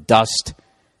turned to dust.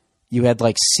 You had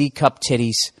C-cup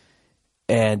titties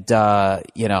and,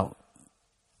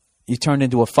 you turned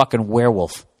into a fucking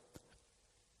werewolf.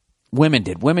 Women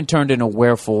did. Women turned into a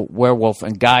werewolf,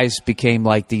 and guys became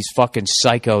these fucking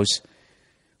psychos.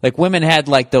 Women had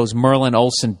those Merlin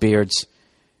Olsen beards.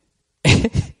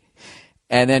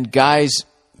 And then guys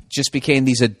just became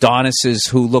these Adonises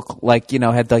who look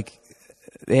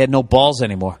they had no balls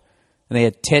anymore. And they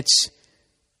had tits.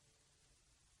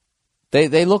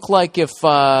 They look like if,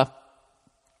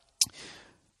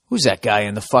 who's that guy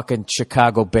in the fucking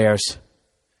Chicago Bears?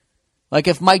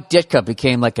 If Mike Ditka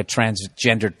became a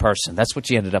transgendered person. That's what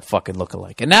you ended up fucking looking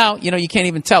like. And now, you can't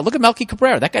even tell. Look at Melky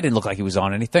Cabrera. That guy didn't look like he was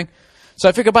on anything. So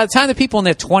I figure by the time the people in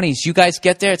their 20s, you guys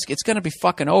get there, it's going to be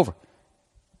fucking over.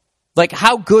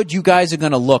 How good you guys are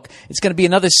going to look. It's going to be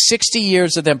another 60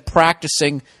 years of them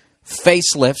practicing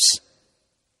facelifts.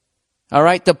 All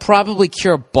right? They'll probably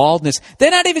cure baldness.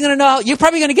 They're not even going to know how. You're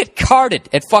probably going to get carded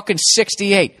at fucking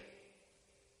 68.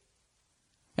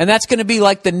 And that's going to be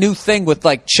the new thing with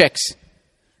chicks.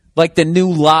 The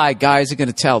new lie guys are going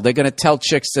to tell. They're going to tell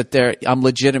chicks that I'm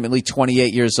legitimately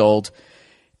 28 years old.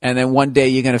 And then one day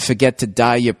you're going to forget to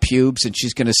dye your pubes and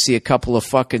she's going to see a couple of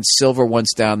fucking silver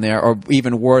ones down there, or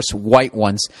even worse, white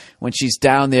ones, when she's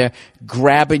down there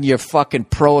grabbing your fucking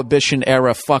Prohibition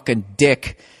era fucking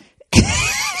dick.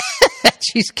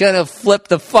 She's going to flip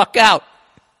the fuck out.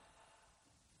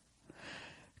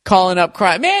 Calling up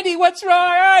crying, Mandy, what's wrong?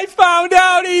 I found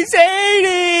out he's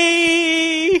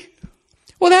 80.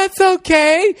 Well, that's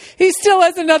okay. He still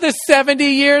has another 70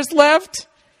 years left,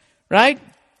 right?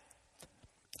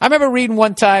 I remember reading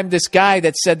one time this guy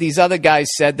that said these other guys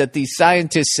said that these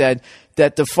scientists said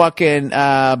that the fucking,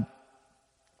 that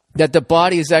the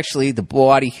body is actually the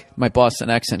body, my Boston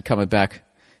accent coming back,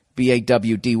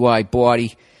 B-A-W-D-Y,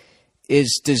 body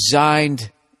is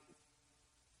designed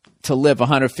to live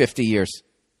 150 years.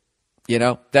 You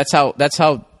know, that's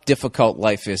how difficult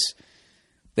life is.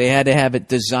 They had to have it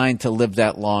designed to live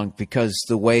that long because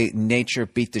the way nature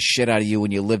beat the shit out of you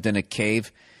when you lived in a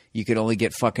cave, you could only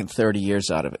get fucking 30 years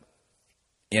out of it.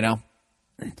 You know?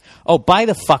 Oh, by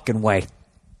the fucking way.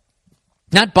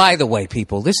 Not by the way,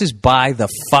 people. This is by the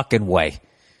fucking way.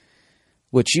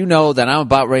 Which you know that I'm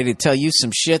about ready to tell you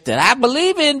some shit that I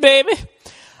believe in, baby.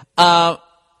 I'm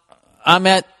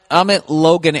at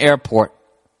Logan Airport.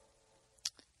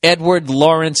 Edward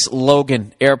Lawrence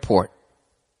Logan Airport.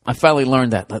 I finally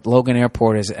learned that Logan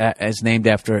Airport is named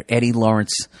after Eddie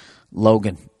Lawrence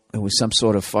Logan, who was some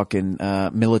sort of fucking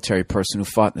military person who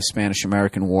fought in the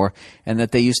Spanish-American War, and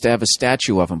that they used to have a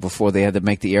statue of him before they had to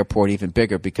make the airport even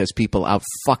bigger because people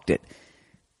outfucked it,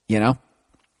 you know?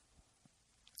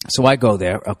 So I go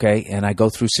there, okay, and I go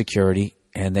through security,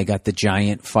 and they got the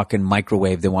giant fucking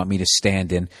microwave they want me to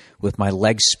stand in with my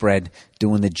legs spread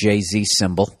doing the Jay-Z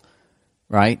symbol.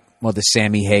 Right? Well, the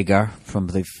Sammy Hagar from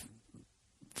the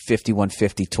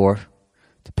 5150 tour,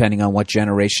 depending on what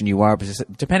generation you are,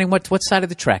 depending what side of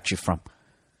the tracks you're from.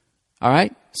 All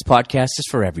right? This podcast is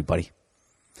for everybody.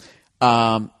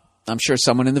 I'm sure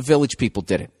someone in the Village People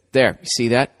did it. There, you see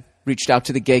that? Reached out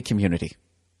to the gay community.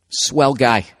 Swell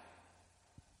guy.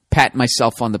 Pat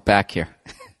myself on the back here.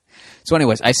 So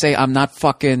anyways, I say I'm not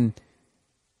fucking,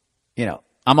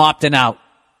 I'm opting out.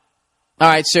 All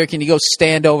right, sir, can you go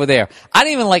stand over there? I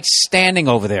didn't even like standing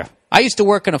over there. I used to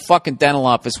work in a fucking dental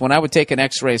office when I would take an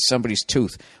x-ray of somebody's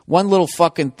tooth. One little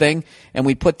fucking thing, and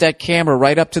we'd put that camera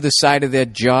right up to the side of their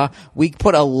jaw. We'd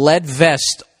put a lead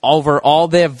vest over all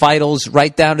their vitals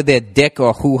right down to their dick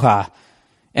or hoo-ha.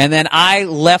 And then I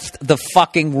left the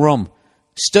fucking room,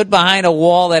 stood behind a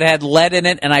wall that had lead in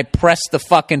it, and I pressed the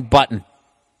fucking button.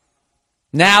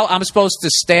 Now I'm supposed to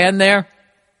stand there?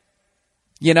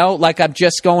 Like I'm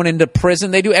just going into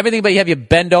prison. They do everything but you have you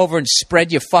bend over and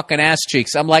spread your fucking ass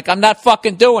cheeks. I'm like, I'm not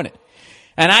fucking doing it.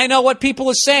 And I know what people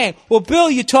are saying. Well, Bill,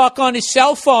 you talk on a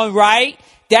cell phone, right?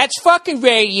 That's fucking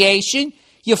radiation.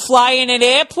 You fly in an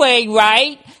airplane,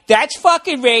 right? That's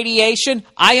fucking radiation.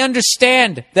 I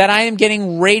understand that I am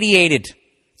getting radiated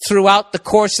throughout the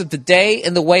course of the day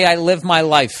and the way I live my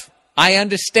life. I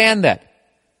understand that.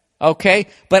 Okay?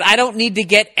 But I don't need to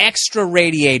get extra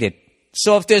radiated.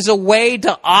 So if there's a way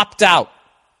to opt out,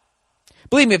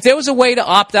 believe me, if there was a way to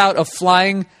opt out of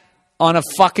flying on a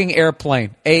fucking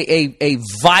airplane, a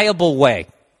viable way,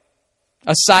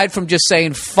 aside from just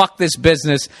saying, fuck this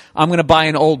business, I'm going to buy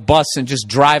an old bus and just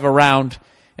drive around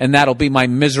and that'll be my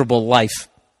miserable life,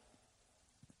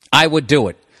 I would do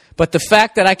it. But the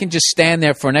fact that I can just stand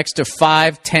there for an extra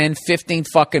 5, 10, 15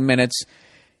 fucking minutes,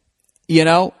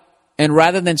 and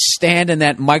rather than stand in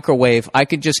that microwave, I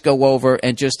could just go over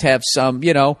and just have some,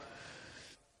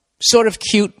 sort of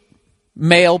cute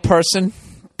male person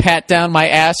pat down my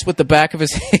ass with the back of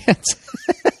his hands.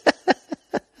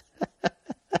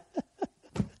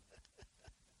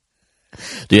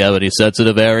 Do you have any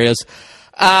sensitive areas?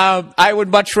 I would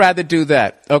much rather do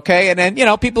that, okay? And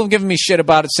then, people have given me shit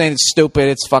about it, saying it's stupid,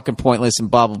 it's fucking pointless,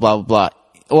 and blah, blah, blah, blah, blah.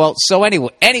 Well, so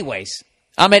anyways,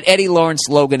 I'm at Eddie Lawrence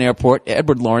Logan Airport,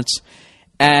 Edward Lawrence,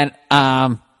 and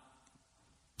I'm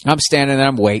standing there,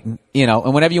 I'm waiting,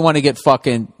 and whenever you want to get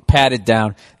fucking patted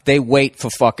down, they wait for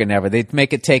fucking ever. They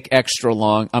make it take extra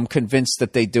long. I'm convinced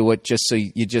that they do it just so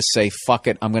you just say, fuck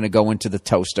it, I'm going to go into the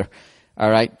toaster, all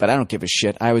right? But I don't give a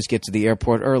shit. I always get to the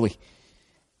airport early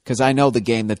because I know the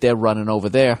game that they're running over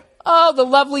there. Oh, the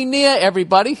lovely Nia,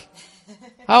 everybody.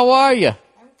 How are you?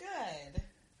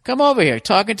 Come over here,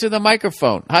 talking to the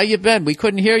microphone. How you been? We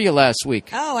couldn't hear you last week.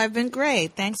 Oh, I've been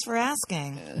great. Thanks for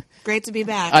asking. Great to be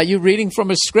back. Are you reading from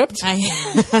a script? I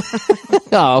am.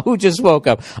 Oh, who just woke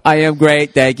up? I am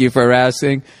great. Thank you for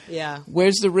asking. Yeah.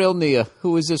 Where's the real Nia?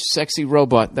 Who is this sexy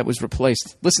robot that was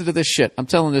replaced? Listen to this shit. I'm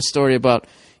telling this story about,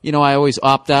 I always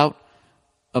opt out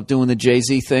of doing the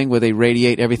Jay-Z thing where they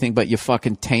radiate everything but your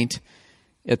fucking taint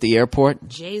at the airport.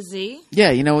 Jay-Z?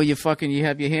 Yeah, where you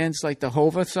have your hands like the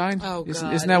Hova sign? Oh,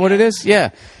 God. Isn't that what it is?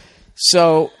 Yeah.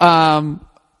 So I'm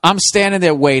standing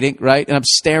there waiting, right? And I'm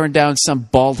staring down some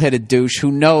bald-headed douche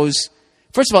who knows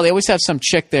First of all, they always have some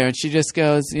chick there, and she just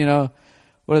goes,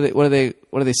 what do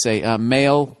they say?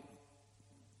 Male.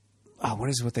 Oh,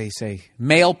 what is what they say?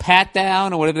 Male pat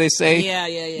down, or whatever they say.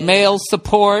 Yeah. Male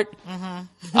support.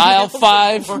 Aisle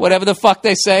 5, whatever the fuck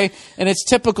they say, and it's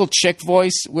typical chick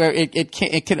voice where it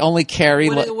can only carry.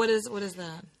 What is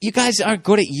that? You guys aren't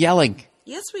good at yelling.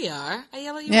 Yes, we are. I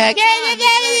yell at you all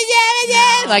the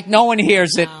time. Like no one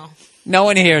hears it. No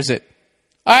one hears it.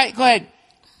 All right, go ahead.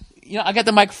 I got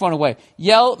the microphone away.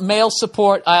 Yell male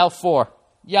support aisle 4.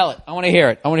 Yell it. I want to hear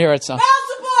it. Son. Male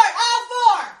support, aisle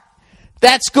 4.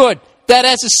 That's good. That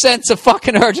has a sense of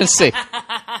fucking urgency.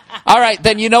 All right,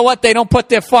 then you know what? They don't put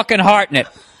their fucking heart in it.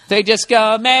 They just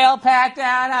go, male, pat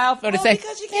down, aisle 4.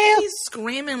 Because you can't be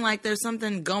screaming like there's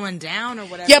something going down or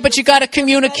whatever. Yeah, but you got to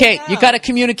communicate. You got to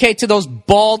communicate to those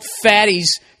bald fatties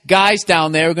guys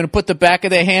down there who are going to put the back of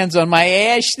their hands on my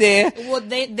ass there. Well,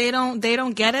 they don't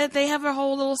get it. They have a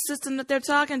whole little system that they're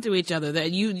talking to each other.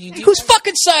 That you Whose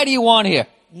fucking side do you want here?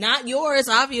 Not yours,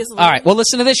 obviously. All right, well,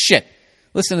 listen to this shit.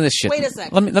 Wait a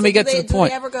second. Let me get to the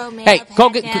point. Do they ever go, hey, go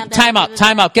get time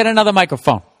out. Get another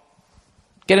microphone.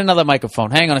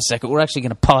 Hang on a second. We're actually going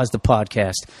to pause the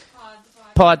podcast.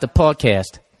 Pause the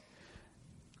podcast.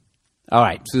 All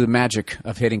right, through the magic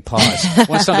of hitting pause.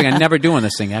 Well, something I never do on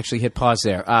this thing. Actually hit pause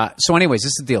there. So anyways, this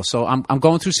is the deal. So I'm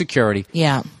going through security.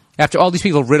 Yeah. After all these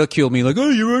people ridicule me like, oh,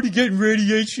 you're already getting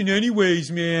radiation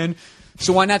anyways, man.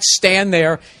 So why not stand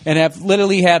there and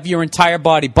literally have your entire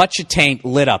body, but your taint,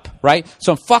 lit up, right?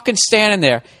 So I'm fucking standing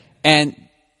there, and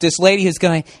this lady is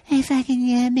going, hey,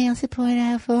 fucking male support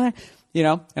out for,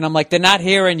 and I'm like, they're not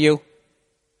hearing you.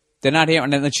 They're not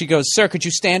hearing. And then she goes, sir, could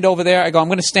you stand over there? I go, I'm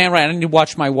going to stand right. I need to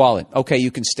watch my wallet. Okay, you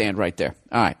can stand right there.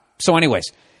 All right. So anyways,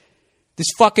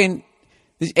 this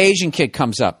Asian kid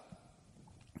comes up.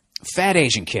 Fat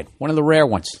Asian kid, one of the rare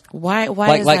ones. Why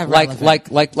is that relevant?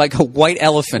 Like a white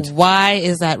elephant. Why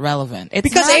is that relevant? It's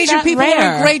because Asian people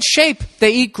are in great shape.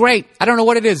 They eat great. I don't know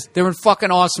what it is. They're in fucking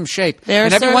awesome shape.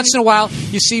 And every once in a while,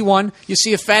 you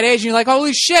see a fat Asian, you're like,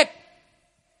 holy shit.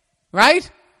 Right?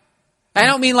 I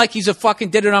don't mean like he's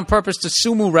did it on purpose to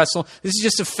sumo wrestle. This is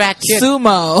just a fat kid.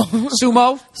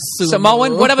 Sumo?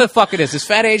 Samoan? Whatever the fuck it is. This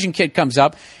fat Asian kid comes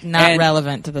up. Not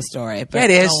relevant to the story, but it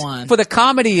is. Go on. For the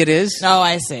comedy, it is. Oh,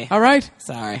 I see. All right?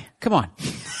 Sorry. Come on.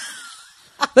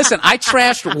 Listen, I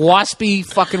trashed waspy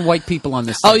fucking white people on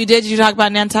this thing. Oh, you did? Did you talk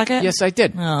about Nantucket? Yes, I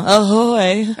did. Oh.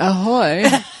 Ahoy.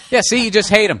 Yeah, see, you just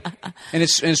hate them. And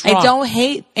it's wrong. I don't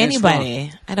hate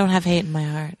anybody. I don't have hate in my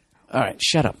heart. All right,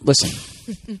 shut up. Listen.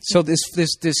 So this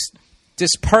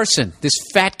person, this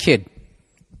fat kid,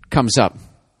 comes up.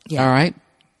 Yeah. All right,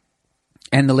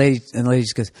 and the lady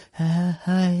just goes,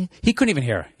 hi. He couldn't even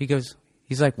hear her.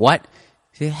 He's like, what?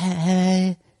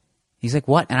 He's like,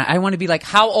 what? And I want to be like,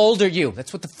 how old are you?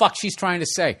 That's what the fuck she's trying to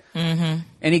say. Mm-hmm.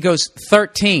 And he goes,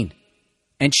 13.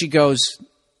 And she goes,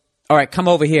 all right, come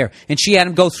over here. And she had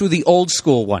him go through the old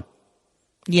school one.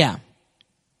 Yeah.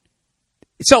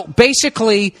 So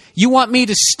basically, you want me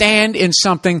to stand in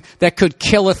something that could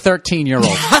kill a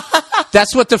 13-year-old.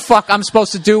 That's what the fuck I'm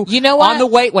supposed to do. You know what? On the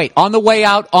way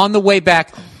out, on the way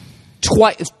back,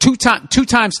 two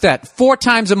times that, 4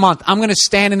 times a month, I'm going to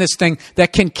stand in this thing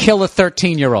that can kill a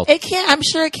 13-year-old. It can't. I'm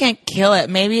sure it can't kill it.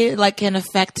 Maybe it can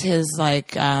affect his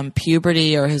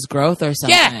puberty or his growth or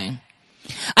something. Yeah.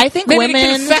 I think maybe women... it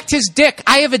can affect his dick.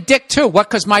 I have a dick too. What?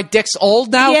 Because my dick's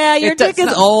old now? Yeah, your dick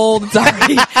is old.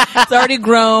 It's already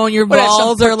grown. Your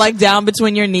balls are down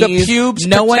between your knees. The pubes.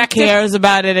 No one cares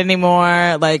about it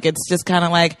anymore. It's just kind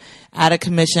of out of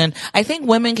commission. I think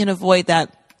women can avoid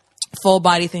that full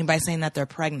body thing by saying that they're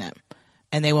pregnant.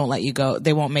 And they won't let you go.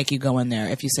 They won't make you go in there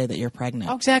if you say that you're pregnant.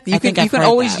 Oh, exactly.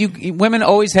 Women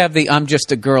always have the "I'm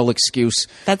just a girl" excuse.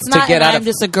 That's not. To get out I'm of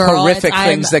just a girl. horrific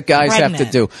things that guys pregnant. have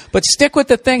to do. But stick with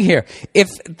the thing here. If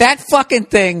that fucking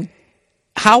thing,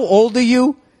 how old are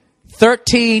you?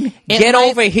 13. Get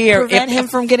over here. Prevent him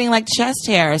from getting chest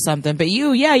hair or something. But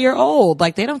you're old.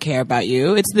 They don't care about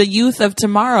you. It's the youth of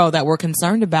tomorrow that we're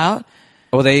concerned about.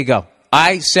 Oh, there you go.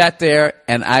 I sat there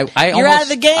and I you're out of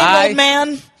the game, old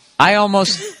man. I'm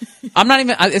not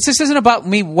even, this isn't about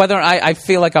me whether I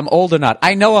feel like I'm old or not.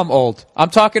 I know I'm old.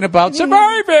 I'm talking about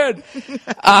surviving.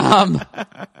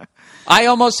 I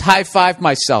almost high-fived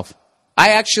myself.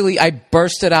 I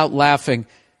bursted out laughing,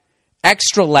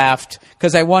 extra laughed,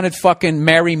 because I wanted fucking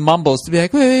Mary Mumbles to be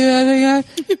like,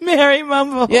 Mary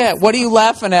Mumbles. Yeah, what are you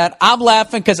laughing at? I'm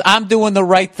laughing because I'm doing the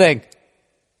right thing.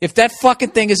 If that fucking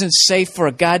thing isn't safe for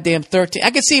a goddamn 13,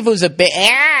 I could see if it was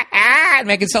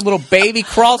making some little baby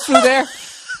crawl through there.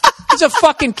 He's a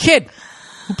fucking kid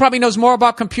who probably knows more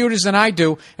about computers than I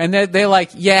do, and they're like,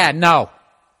 yeah, no,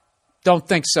 don't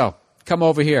think so. Come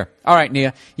over here. All right,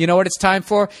 Nia. You know what it's time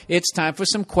for? It's time for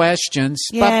some questions.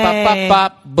 Yay. Bop, bop, bop,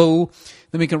 bop, boo.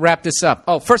 Then we can wrap this up.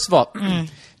 Oh, first of all,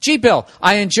 G. Bill,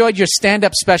 I enjoyed your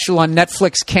stand-up special on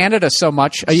Netflix Canada so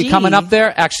much. Are you coming up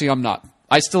there? Actually, I'm not.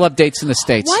 I still have dates in the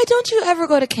States. Why don't you ever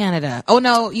go to Canada? Oh,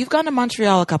 no, you've gone to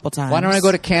Montreal a couple times. Why don't I go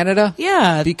to Canada?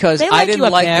 Yeah. Because they I you didn't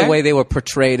up like there. the way they were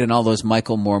portrayed in all those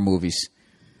Michael Moore movies.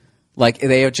 Like,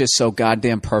 they are just so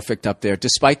goddamn perfect up there,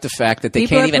 despite the fact that they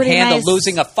People can't are even pretty handle nice.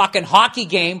 losing a fucking hockey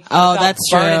game. Oh, without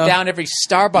that's burning true. down every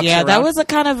Starbucks Yeah, around. that was a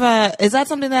kind of a... Is that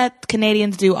something that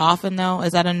Canadians do often, though?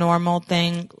 Is that a normal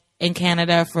thing in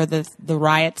Canada for the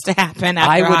riots to happen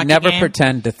after I a would hockey never game?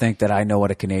 pretend to think that I know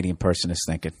what a Canadian person is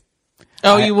thinking.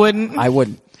 Oh, you wouldn't? I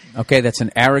wouldn't. Okay, that's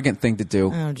an arrant thing to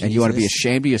do, and you want to be Jesus.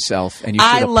 ashamed of yourself, and you should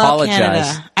I love apologize.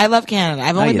 Canada. I love Canada.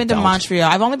 I've only you been to don't. Montreal.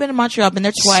 I've only been to Montreal. I've been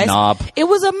there twice. Snob. It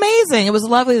was amazing. It was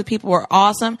lovely. The people were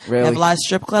awesome. Really? They have a lot of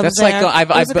strip clubs That's there. like It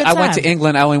was a good I went to time.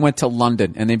 England. I only went to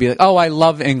London, and they'd be like, "Oh, I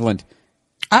love England."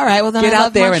 All right, well then Get I out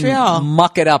love there Montreal. and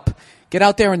muck it up. Get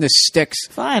out there in the sticks.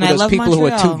 Fine, where I those love people who are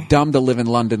Montreal. too dumb to live in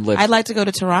London live. I'd like to go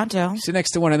to Toronto. Sit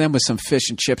next to one of them with some fish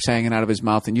and chips hanging out of his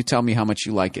mouth, and you tell me how much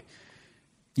you like it.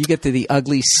 You get to the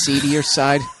ugly, seedier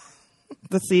side,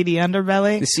 The seedy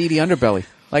underbelly. the seedy underbelly.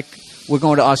 Like, we're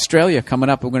going to Australia coming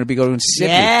up. We're going to be going to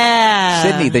Sydney. Yeah.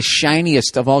 Sydney, the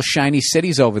shiniest of all shiny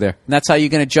cities over there. And that's how you're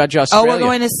going to judge Oh, Australia. we're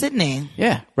going to Sydney.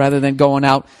 Yeah, rather than going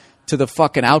out to the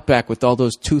fucking outback with all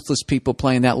those toothless people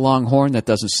playing that long horn that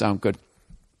doesn't sound good.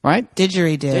 Right?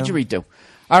 Didgeridoo. Didgeridoo.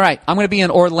 All right, I'm going to be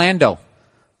in Orlando,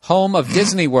 home of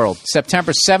Disney World,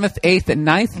 September 7th, 8th, and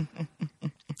 9th.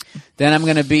 Then I'm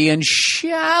going to be in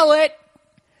Charlotte,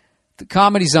 the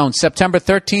Comedy Zone, September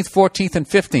 13th, 14th, and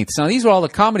 15th. So these are all the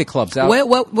comedy clubs out. Wait,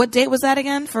 what date was that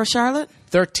again for Charlotte?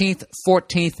 13th,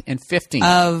 14th, and 15th.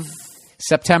 Of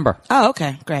September. Oh,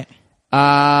 okay, great.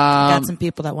 Got some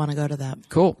people that want to go to that.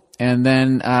 Cool. And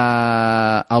then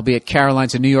I'll be at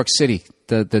Caroline's in New York City,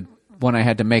 the one I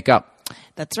had to make up.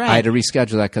 That's right. I had to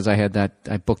reschedule that because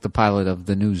I booked the pilot of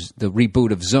the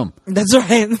reboot of Zoom. That's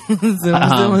right.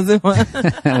 Zoom.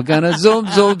 We're gonna zoom.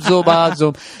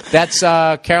 That's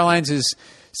Caroline's is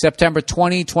September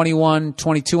 20, 21,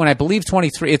 22, and I believe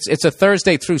 23. It's a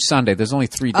Thursday through Sunday. There's only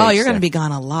 3 days. Oh, you're going to there. be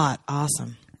gone a lot.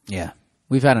 Awesome. Yeah.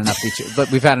 We've had enough of each other.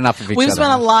 But we've had enough of each We've other.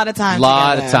 spent a lot of time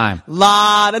Lot together. of time.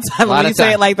 Lot of time. Lot When of you say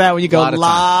time. it like that, when you go, Lot of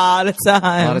lot of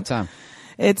time. A lot of time.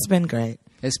 It's been great.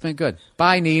 It's been good.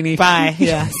 Bye, Nene. Bye.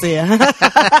 Yeah, see ya.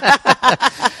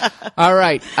 All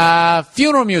right.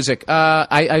 Funeral music.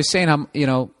 I was saying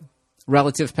how,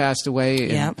 relative passed away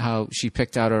and Yep. how she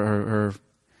picked out her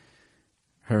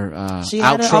She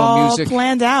had outro it all music.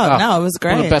 planned out. No, it was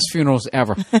great. One of the best funerals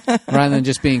ever. Rather than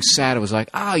just being sad, it was like,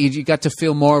 you got to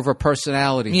feel more of her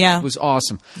personality. Yeah. It was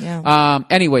awesome. Yeah.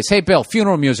 Anyways, hey, Bill,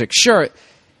 funeral music. Sure,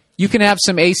 you can have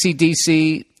some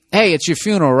AC/DC. Hey, it's your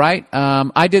funeral, right?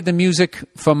 I did the music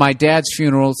for my dad's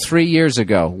funeral 3 years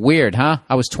ago. Weird, huh?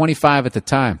 I was 25 at the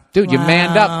time. Dude, you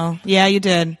manned up. Wow. Yeah, you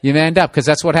did. You manned up because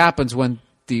that's what happens when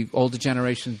the older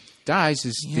generation dies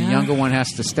is the younger one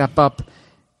has to step up.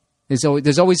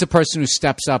 There's always a person who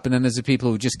steps up, and then there's the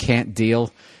people who just can't deal.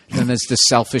 And then there's the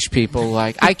selfish people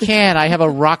like, I can't. I have a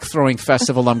rock-throwing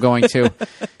festival I'm going to.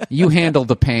 You handle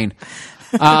the pain.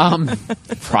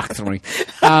 Rock throwing.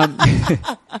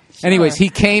 Anyways, he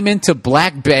came into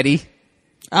Black Betty.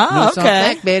 Oh, Song,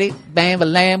 okay. Black Betty, bam, a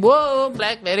lamb, whoa,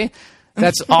 Black Betty.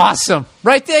 That's awesome.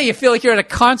 Right there, you feel like you're at a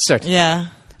concert. Yeah.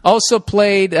 Also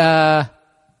played,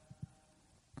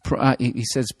 he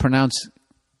says pronounce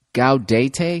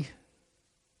Gaudete.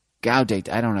 Gaudete.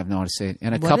 I don't know how to say it.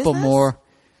 And a What couple is this? more.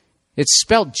 It's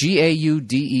spelled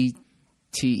Gaudete.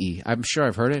 I'm sure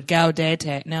I've heard it.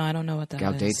 Gaudete. No, I don't know what that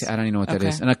is. Gaudete. I don't even know what that Okay.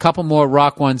 is. And a couple more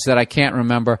rock ones that I can't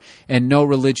remember, and no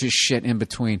religious shit in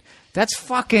between. That's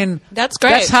fucking. That's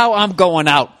great. That's how I'm going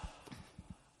out.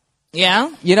 Yeah?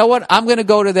 You know what? I'm going to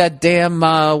go to that damn.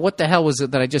 What the hell was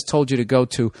it that I just told you to go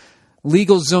to?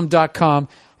 LegalZoom.com.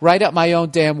 Write up my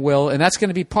own damn will, and that's going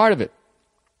to be part of it.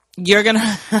 You're going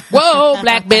to... Whoa,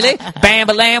 Black Billy, bam,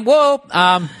 a lamb, whoa.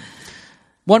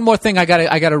 One more thing I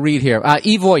gotta read here.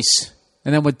 E-Voice,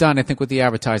 and then we're done. I think with the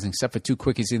advertising, except for 2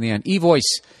 quickies in the end.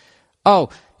 E-Voice. Oh,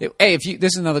 hey,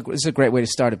 this is a great way to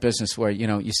start a business where you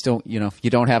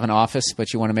don't have an office,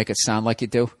 but you want to make it sound like you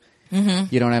do.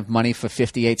 Mm-hmm. You don't have money for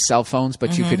 58 cell phones,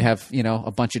 but you could have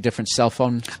a bunch of different cell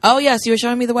phone. Oh, yes, you were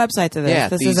showing me the website to this. Yeah,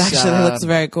 this these, is actually looks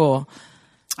very cool.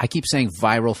 I keep saying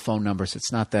viral phone numbers.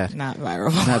 It's not that. Not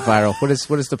viral. Not viral. What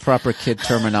is the proper kid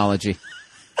terminology?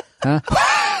 Huh?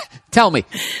 Tell me.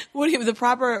 What do you the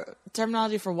proper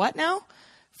terminology for what now?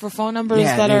 For phone numbers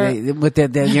Yeah, that are...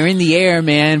 you're in the air,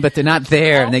 man, but they're not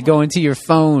there, and they go into your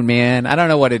phone, man. I don't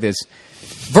know what it is.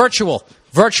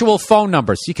 Virtual phone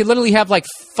numbers. You can literally have like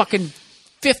fucking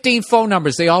 15 phone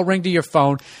numbers. They all ring to your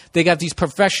phone. They got these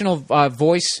professional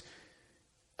voice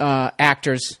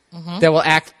actors that will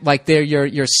act like they're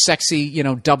your sexy,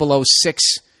 006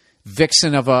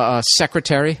 vixen of a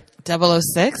secretary.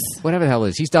 006? Whatever the hell it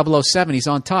is. He's 007. He's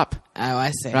on top. Oh,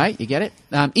 I see. Right? You get it?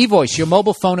 eVoice, your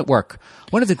mobile phone at work.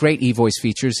 One of the great eVoice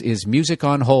features is music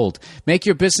on hold. Make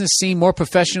your business seem more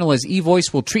professional as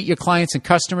eVoice will treat your clients and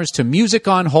customers to music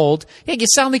on hold. Hey, you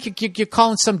sound like you're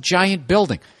calling some giant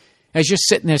building as you're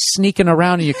sitting there sneaking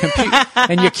around in your computer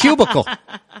in your cubicle.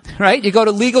 Right? You go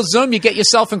to LegalZoom, you get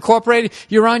yourself incorporated,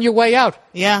 you're on your way out.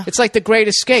 Yeah. It's like the Great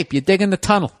Escape. You dig in the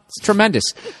tunnel. It's tremendous.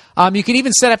 You can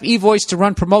even set up eVoice to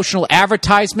run promotional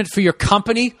advertisement for your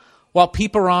company while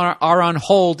people are on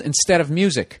hold instead of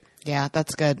music. Yeah,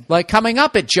 that's good. Like coming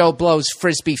up at Joe Blow's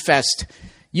Frisbee Fest,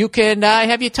 you can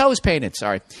have your toes painted.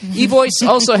 Sorry. eVoice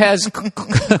also has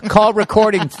call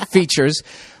recording features,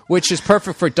 which is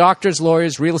perfect for doctors,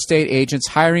 lawyers, real estate agents,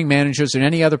 hiring managers, and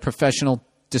any other professional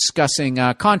discussing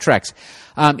contracts.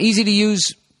 Easy to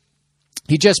use.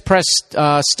 You just press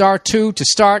 *2 to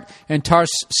start and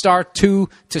 *2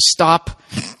 to stop.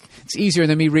 It's easier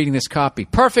than me reading this copy.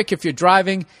 Perfect if you're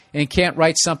driving and can't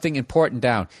write something important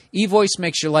down. eVoice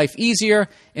makes your life easier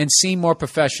and seem more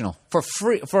professional. For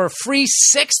a free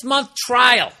 6-month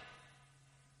trial.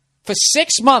 For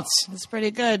 6 months. That's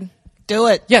pretty good. Do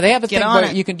it. Yeah, they have a Get thing on where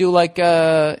it. you can do like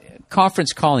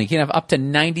conference calling. You can have up to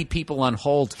 90 people on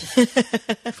hold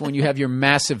for when you have your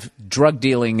massive drug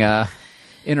dealing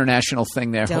international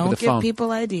thing there over Don't the give phone.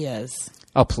 people ideas.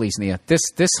 Oh, please, Nia.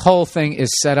 This whole thing is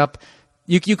set up.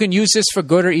 You can use this for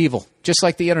good or evil, just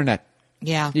like the internet.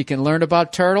 Yeah. You can learn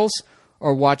about turtles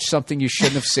or watch something you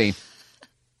shouldn't have seen.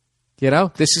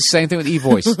 This is the same thing with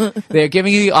eVoice. They're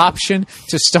giving you the option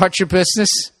to start your business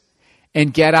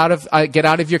and get out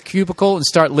of your cubicle and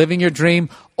start living your dream,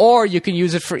 or you can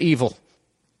use it for evil.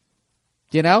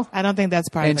 I don't think that's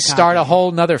part of and the start a copy.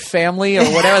 whole nother family or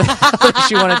whatever the hell it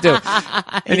is you want to do.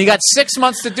 And you got 6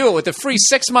 months to do it. With a free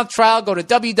 6-month trial, go to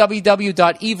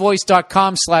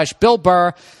www.evoice.com/Bill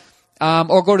Burr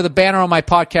or go to the banner on my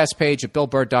podcast page at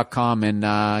billburr.com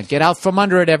and get out from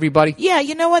under it, everybody. Yeah,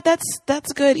 you know what?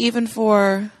 That's good even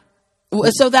for...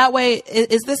 So that way,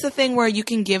 is this a thing where you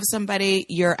can give somebody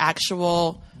your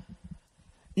actual...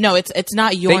 No, it's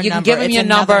not your number. You can give them it's your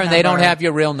another number, and they don't have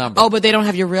your real number. Oh, but they don't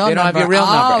have your real number. They don't have your real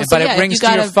number. So But yeah, it rings you to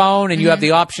your gotta- phone, and you have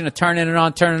the option to turn it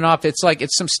on, turn it off. It's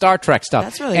some Star Trek stuff.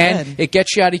 That's really and good. it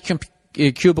gets you out of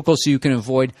your cubicle so you can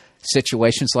avoid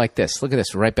situations like this. Look at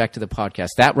this. Right back to the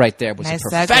podcast. That right there was Nice a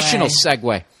professional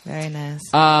segue. Very nice.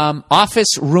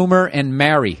 Office, rumor, and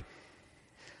marry.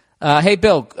 Hey,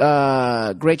 Bill.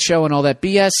 Great show and all that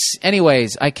BS.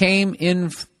 Anyways, I came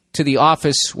in to the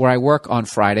office where I work on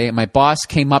Friday, and my boss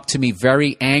came up to me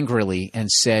very angrily and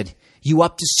said, "You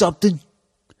up to something?"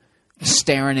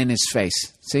 Staring in his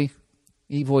face. See?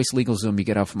 eVoice LegalZoom, you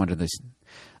get out from under this.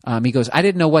 He goes, I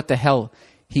didn't know what the hell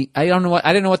I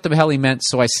didn't know what the hell he meant,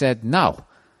 so I said, no.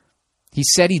 He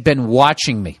said he'd been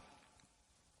watching me.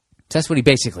 That's what he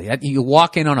basically... You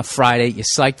walk in on a Friday, you're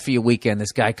psyched for your weekend,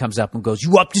 this guy comes up and goes,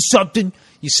 "You up to something?"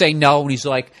 You say no, and he's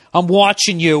like, "I'm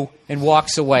watching you," and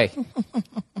walks away.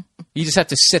 You just have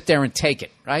to sit there and take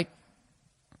it, right?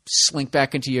 Slink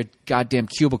back into your goddamn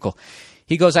cubicle.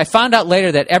 He goes, "I found out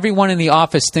later that everyone in the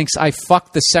office thinks I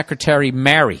fucked the secretary,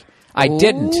 Mary. I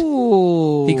didn't."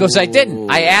 Ooh. He goes, "I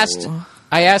didn't. I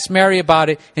asked Mary about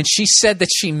it, and she said that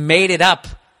she made it up."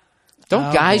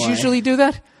 Don't guys boy. usually do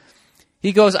that?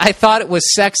 He goes, "I thought it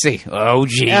was sexy." Oh,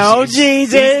 Jesus. Oh,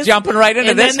 Jesus. He's jumping right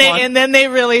into this one. And then they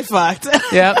really fucked.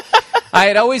 Yeah. I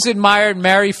had always admired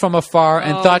Mary from afar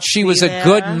and thought she was a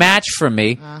good match for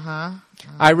me.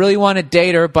 I really want to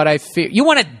date her, but I fear... You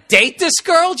want to date this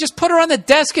girl? Just put her on the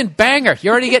desk and bang her.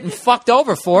 You're already getting fucked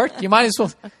over for it. You might as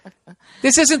well...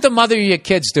 This isn't the mother of your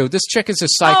kids, dude. This chick is a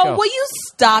psycho. Oh, will you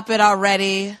stop it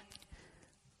already?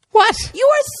 What? You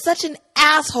are such an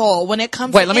asshole when it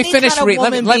comes Wait, to let me any finish kind of reading.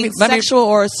 woman Let me- being let me- sexual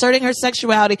or asserting her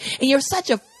sexuality, and you're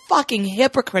such a fucking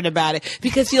hypocrite about it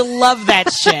because you love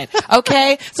that shit,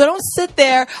 okay? So don't sit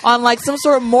there on like some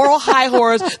sort of moral high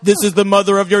horse. This is the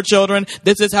mother of your children.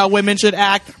 This is how women should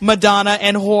act. Madonna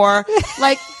and whore.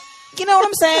 Like, you know what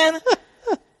I'm saying?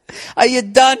 Are you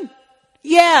done?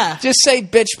 Yeah. Just say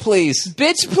bitch, please.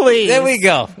 Bitch, please. There we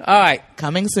go. All right.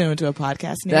 Coming soon to a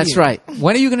podcast near That's you. right.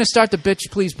 When are you going to start the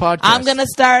Bitch Please podcast? I'm going to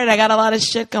start it. I got a lot of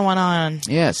shit going on.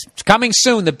 Yes. It's coming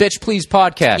soon, the Bitch Please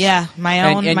podcast. Yeah,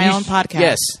 my own you podcast.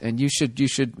 Yes, and you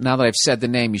should, now that I've said the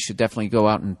name, you should definitely go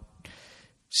out and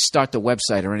start the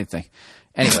website or anything.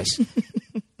 Anyways,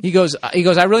 He goes,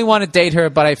 I really want to date her,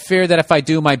 but I fear that if I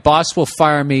do, my boss will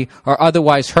fire me or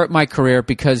otherwise hurt my career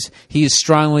because he is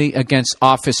strongly against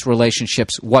office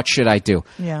relationships. What should I do?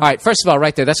 Yeah. All right, first of all,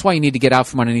 right there, that's why you need to get out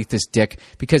from underneath this dick,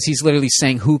 because he's literally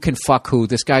saying who can fuck who.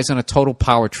 This guy's on a total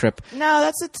power trip. No,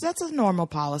 that's a normal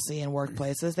policy in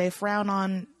workplaces. They frown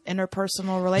on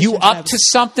interpersonal relationships. You up to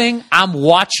something? I'm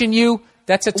watching you.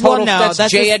 That's a total. That's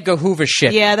J. Edgar Hoover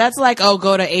shit. Yeah, that's like, go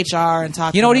to HR and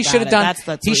talk. You know what he should have done?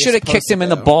 He should have kicked him in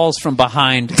the balls from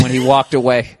behind when he walked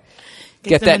away.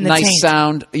 Get that nice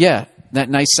sound. Yeah, that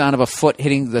nice sound of a foot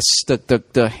hitting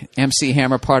the MC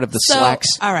Hammer part of the slacks.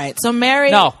 All right, so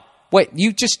Mary. No, wait.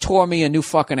 You just tore me a new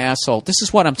fucking asshole. This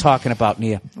is what I'm talking about,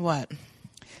 Nia. What?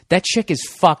 That chick is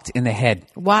fucked in the head.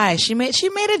 Why? She made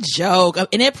a joke, an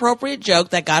inappropriate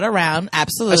joke that got around.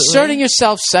 Absolutely. Asserting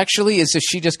yourself sexually is if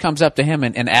she just comes up to him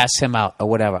and asks him out or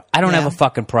whatever. I don't have a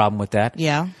fucking problem with that.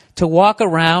 Yeah. To walk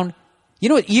around, you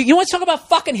know what? You want to talk about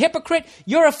fucking hypocrite?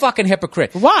 You're a fucking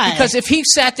hypocrite. Why? Because if he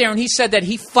sat there and he said that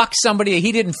he fucked somebody that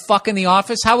he didn't fuck in the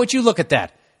office, how would you look at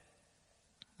that?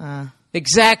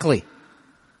 Exactly.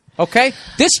 Okay.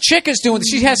 This chick is doing.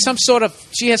 She has some sort of.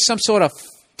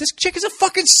 This chick is a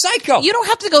fucking psycho. You don't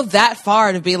have to go that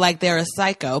far to be like they're a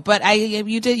psycho, but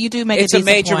you do make it's a decent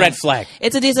major point. red flag.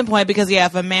 It's a decent point because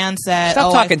if a man said,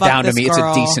 "Stop talking down to me," girl,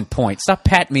 it's a decent point. Stop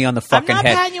patting me on the fucking I'm not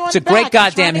head. patting you on It's a the great back. I'm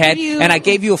goddamn trying to head, give you- and I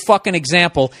gave you a fucking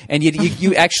example, and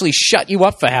you actually shut you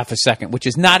up for half a second, which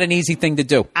is not an easy thing to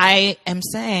do. I am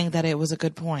saying that it was a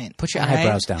good point. Put your all right?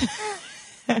 eyebrows down.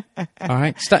 All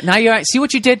right, stop. Now you see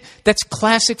what you did. That's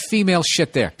classic female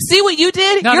shit. There. See what you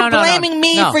did? No, You're no, blaming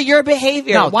me no. for your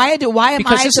behavior. No. Why am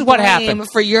Because I this to is what blame happened.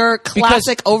 for your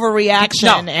classic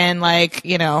overreaction No.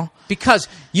 and Because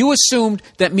you assumed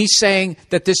that me saying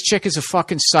that this chick is a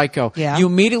fucking psycho. Yeah. You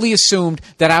immediately assumed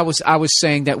that I was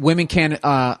saying that women can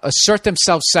assert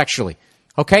themselves sexually.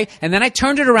 Okay, and then I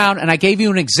turned it around and I gave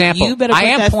you an example. You better put I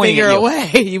am that pointing figure at you.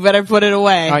 away. You better put it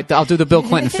away. All right, I'll do the Bill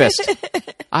Clinton fist.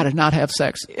 I did not have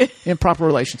sex. Improper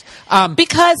relations.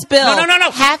 Because, Bill,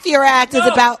 No. half your act is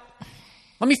about...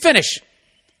 Let me finish.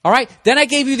 All right? Then I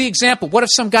gave you the example. What if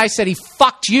some guy said he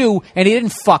fucked you and he didn't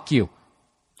fuck you?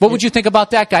 What would you think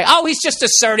about that guy? Oh, he's just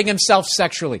asserting himself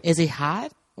sexually. Is he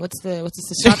hot? What's the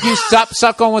situation?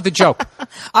 Stop going with the joke.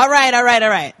 All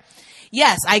right.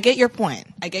 Yes, I get your point.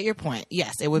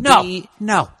 Yes, it would be...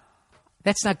 No.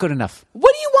 That's not good enough.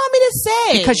 What do you want me to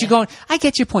say? Because you're going, I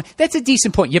get your point. That's a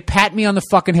decent point. You pat me on the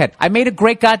fucking head. I made a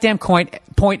great goddamn point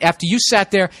after you sat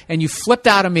there and you flipped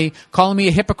out of me, calling me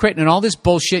a hypocrite and all this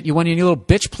bullshit. You went in your little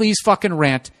bitch please fucking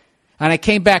rant. And I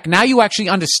came back. Now you actually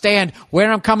understand where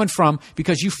I'm coming from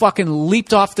because you fucking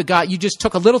leaped off the guy. You just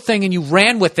took a little thing and you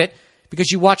ran with it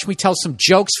because you watched me tell some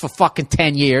jokes for fucking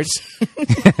 10 years.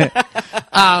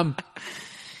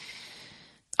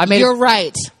 You're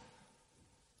right.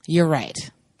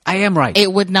 I am right.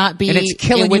 It would not be. And it's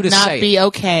killing you to say it. It would not be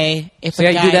okay if See a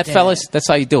how guy you do that, did fellas? it. That's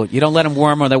how you do it. You don't let them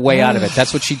worm their way out of it.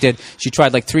 That's what she did. She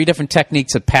tried like 3 different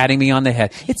techniques of patting me on the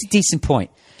head. It's a decent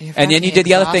point. And then you did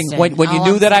the other thing. When you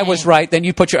knew that I was right, then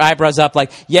you put your eyebrows up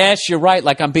like, yes, you're right,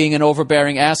 like I'm being an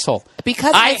overbearing asshole.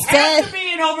 Because I have to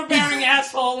be an overbearing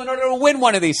asshole in order to win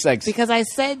one of these things. Because I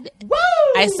said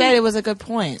it was a good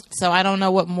point. So I don't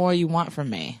know what more you want from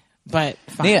me. But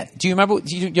fine. Nia, do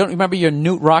you don't remember your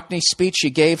Newt Rockney speech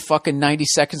you gave fucking 90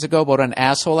 seconds ago about an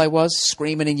asshole I was,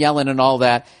 screaming and yelling and all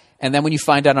that? And then when you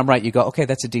find out I'm right, you go, okay,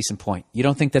 that's a decent point. You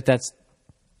don't think that's,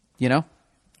 Yeah,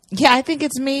 I think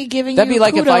it's me giving That'd you be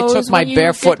like if I took my kudos bare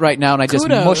when foot you right now and I just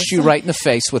kudos. mushed you right in the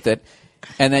face with it,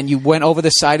 and then you went over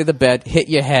the side of the bed, hit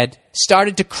your head,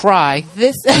 started to cry.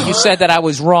 And you said that I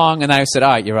was wrong, and I said, all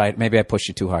right, you're right. Maybe I pushed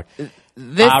you too hard.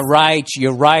 All right,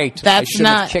 you're right. I shouldn't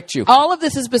have kicked you. All of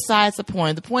this is besides the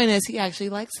point. The point is he actually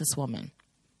likes this woman.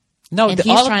 No, and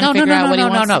he's trying to figure out what he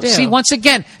wants to do. See, once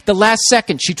again, the last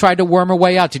second she tried to worm her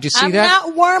way out. Did you see I'm that?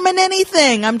 not worming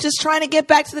anything. I'm just trying to get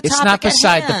back to the topic. It's not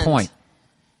beside at the hand. point.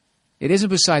 It isn't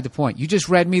beside the point. You just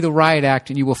read me the riot act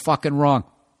and you were fucking wrong.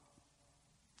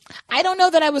 I don't know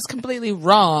that I was completely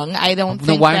wrong. I don't think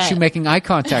Then why aren't you making eye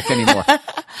contact anymore?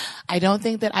 I don't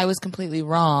think that I was completely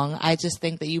wrong. I just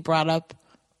think that you brought up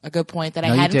a good point that No,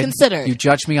 I you hadn't didn't. considered. You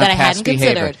judged me on that I past hadn't behavior.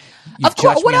 considered. You Of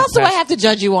course. judged What me on else do I past- have to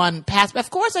judge you on past? Of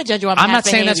course, I judge you on past I'm not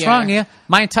saying behavior. that's wrong, yeah.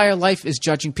 My entire life is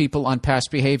judging people on past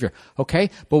behavior, okay?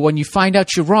 But when you find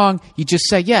out you're wrong, you just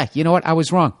say, yeah, you know what, I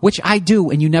was wrong, which I do,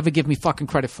 and you never give me fucking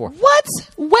credit for. What?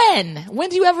 When? When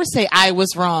do you ever say I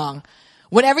was wrong?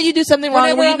 Whenever you do something wrong,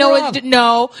 Whenever when you I'm know wrong. what to do,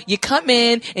 no, you come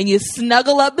in and you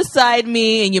snuggle up beside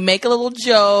me and you make a little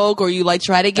joke or you like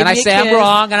try to give And I me a say I'm kiss.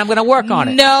 wrong and I'm going to work on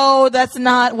it. No, that's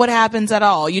not what happens at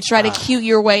all. You try to cute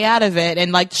your way out of it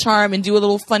and like charm and do a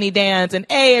little funny dance and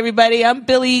hey everybody, I'm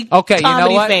Billy. Okay, you know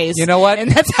comedy what? face. You know what?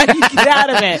 And that's how you get out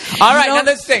of it. All right, You now know,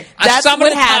 this thing. That's some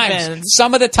what of the happens. Times,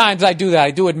 some of the times I do that.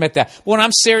 I do admit that. But when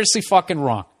I'm seriously fucking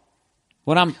wrong.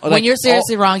 When you're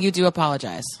seriously wrong, you do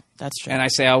apologize. That's true. And I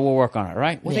say, we'll work on it,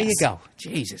 right? Well, there you Yes. go.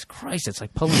 Jesus Christ, it's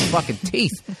like pulling fucking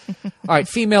teeth. All right,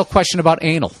 female question about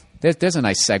anal. There's a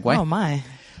nice segue. Oh my.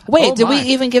 Wait, Oh, did we my.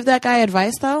 even give that guy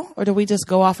advice though? Or did we just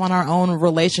go off on our own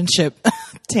relationship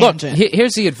Look, tangent?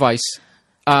 here's the advice.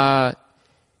 Don't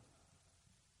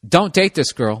date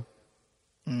this girl.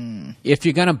 If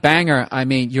you're going to bang her, I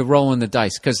mean, you're rolling the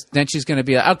dice because then she's going to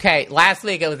be like, okay, last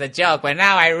week it was a joke, but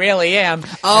now I really am.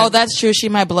 Oh, that's true. She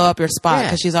might blow up your spot Yeah.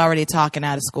 because she's already talking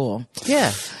out of school.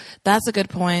 Yeah. That's a good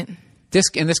point. This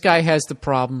guy has the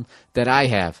problem that I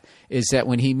have is that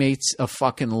when he meets a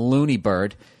fucking loony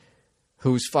bird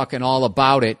who's fucking all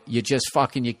about it, you just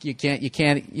fucking you can't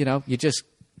you just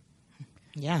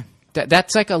Yeah.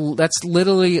 that's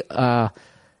literally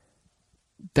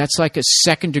that's like a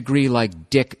second degree like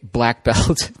dick black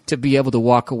belt to be able to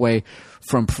walk away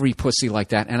from free pussy like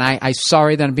that. And I'm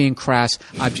sorry that I'm being crass.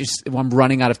 I'm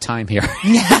running out of time here.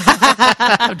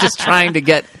 I'm just trying to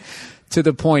get to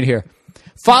the point here.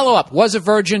 Follow up. Was a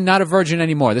virgin, not a virgin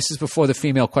anymore. This is before the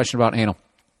female question about anal.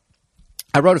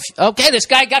 I wrote okay, this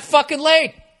guy got fucking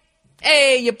laid.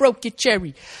 Hey, you broke your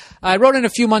cherry. I wrote in a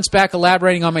few months back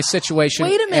elaborating on my situation.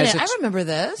 Wait a minute. as I remember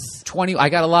this. 20. I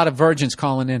got a lot of virgins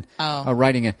calling in,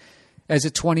 writing in. As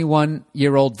a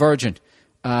 21-year-old virgin.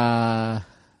 I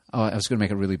was going to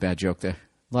make a really bad joke there.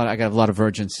 I got a lot of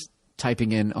virgins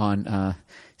typing in on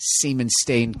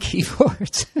semen-stained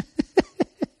keyboards.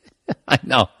 I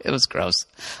know. It was gross.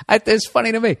 It's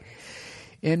funny to me.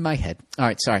 In my head. All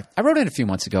right, sorry. I wrote in a few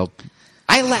months ago.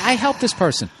 I helped this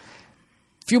person.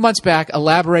 A few months back,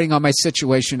 elaborating on my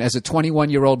situation as a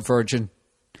 21-year-old virgin,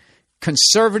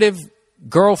 conservative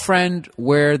girlfriend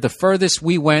where the furthest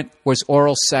we went was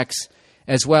oral sex,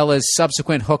 as well as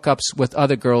subsequent hookups with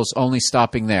other girls, only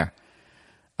stopping there.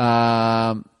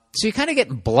 So you're kind of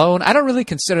getting blown. I don't really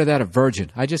consider that a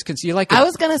virgin. I just consider you like. I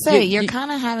was gonna say you're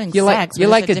kind of having you sex. You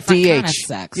but like it's a different DH. kind of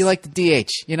sex. You like the DH.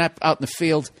 You're not out in the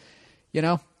field. You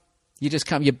know, you just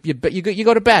come. You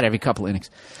go to bat every couple innings.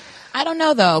 I don't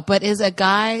know though, but is a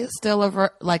guy still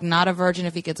not a virgin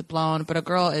if he gets blown, but a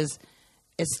girl is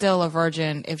still a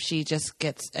virgin if she just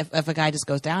gets if a guy just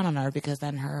goes down on her because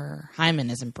then her hymen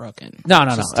isn't broken. No.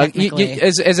 Technically-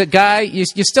 As a guy, you're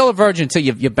still a virgin until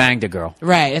you banged a girl.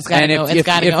 Right, it's got to go. It's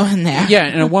got to go in there. Yeah,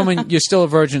 and a woman, you're still a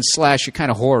virgin / you're kind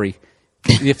of hoary,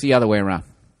 if the other way around.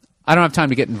 I don't have time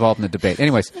to get involved in the debate.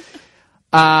 Anyways,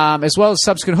 as well as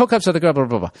subsequent hookups with the girl, blah,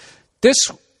 blah, blah. This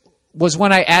was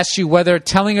when I asked you whether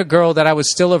telling a girl that I was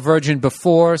still a virgin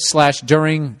before /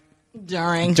 during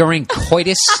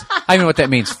coitus, I don't know what that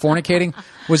means, fornicating,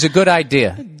 was a good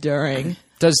idea. During.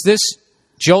 Does this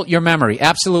jolt your memory?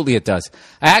 Absolutely it does.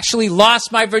 I actually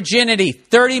lost my virginity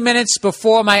 30 minutes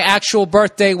before my actual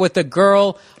birthday with a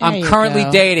girl I'm currently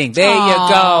dating. There you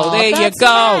go. There you that's go.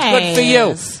 nice. Good for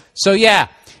you. So yeah,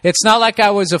 it's not like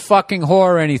I was a fucking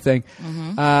whore or anything.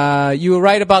 You were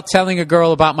right about telling a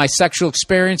girl about my sexual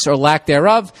experience or lack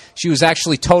thereof. She was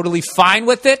actually totally fine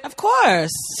with it. Of course.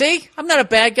 See, I'm not a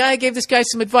bad guy. I gave this guy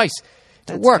some advice.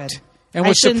 It worked. good. And I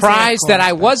was shouldn't say of surprised that course,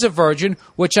 I but- was a virgin,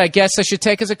 which I guess I should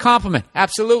take as a compliment.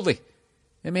 Absolutely.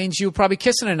 It means you were probably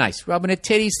kissing her nice, rubbing her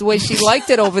titties the way she liked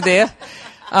it over there.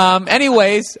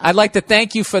 Anyways, I'd like to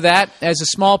thank you for that. As a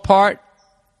small part,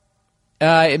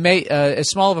 as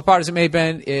small of a part as it may have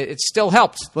been, it still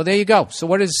helped. Well, there you go. So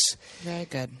what is... Very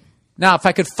good. Now, if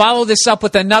I could follow this up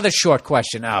with another short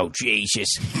question. Oh, Jesus.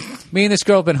 Me and this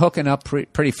girl have been hooking up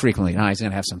pretty frequently. Now he's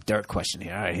going to have some dirt question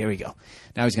here. All right, here we go.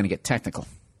 Now he's going to get technical.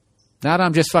 Now that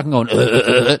I'm just fucking going,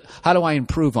 how do I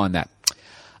improve on that?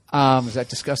 Is that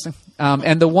disgusting?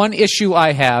 And the one issue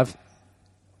I have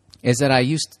is that I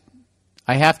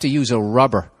have to use a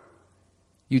rubber.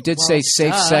 You did say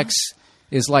safe sex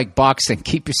is like boxing.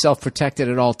 Keep yourself protected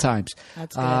at all times.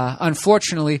 That's good.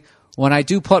 Unfortunately, when I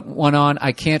do put one on,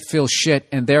 I can't feel shit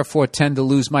and therefore tend to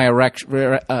lose my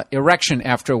erection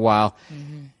after a while.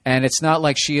 Mm-hmm. And it's not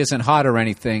like she isn't hot or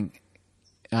anything.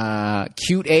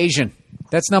 Cute Asian.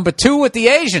 That's number 2 with the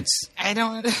Asians. I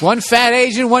don't... One fat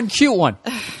Asian, one cute one.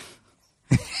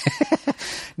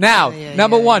 Now,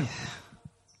 number 1.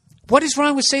 What is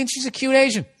wrong with saying she's a cute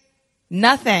Asian?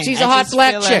 Nothing. She's I a hot just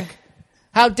black feel chick.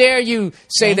 How dare you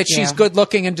say Thank that she's you. good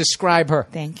looking and describe her?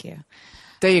 Thank you.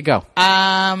 There you go.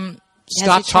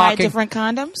 Stop Has you tried talking. different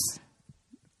condoms?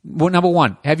 Well, number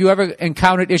one, have you ever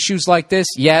encountered issues like this?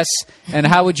 Yes. And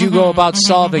how would you go about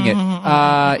solving it?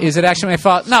 Is it actually my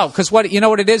fault? No, because you know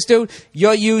what it is, dude?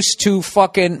 You're used to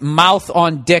fucking mouth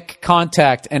on dick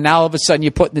contact, and now all of a sudden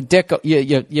you're putting the dick,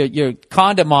 your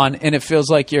condom on, and it feels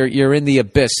like you're in the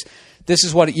abyss. This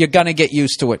is what you're gonna get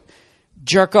used to it.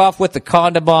 Jerk off with the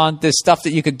condom on. There's stuff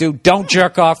that you could do. Don't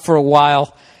jerk off for a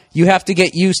while. You have to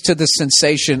get used to the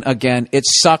sensation again. It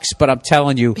sucks, but I'm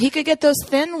telling you. He could get those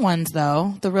thin ones,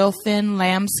 though. The real thin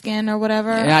lambskin or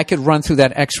whatever. And I could run through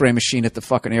that x-ray machine at the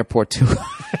fucking airport, too.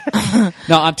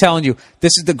 No, I'm telling you.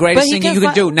 This is the greatest thing you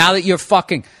can do now that you're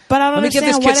fucking. But I don't Let me give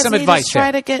understand. this Why kid some doesn't he advice just try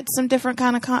here. to get some different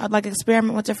kind of like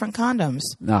experiment with different condoms?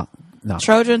 No.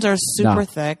 Trojans are super No.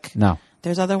 thick. No.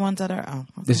 There's other ones that are. Oh, okay.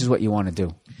 This is what you want to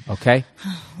do, okay?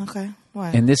 Okay.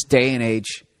 Why? In this day and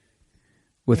age,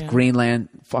 with Greenland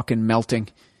fucking melting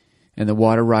and the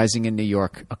water rising in New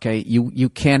York, okay? You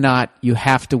cannot, you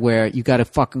have to wear, you got to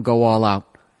fucking go all out.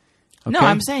 Okay? No,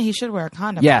 I'm saying he should wear a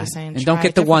condom. Yeah, I'm saying and don't try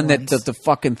get the one different that ones. the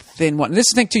fucking thin one. And this is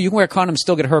the thing, too. You can wear a condom and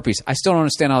still get herpes. I still don't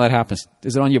understand how that happens.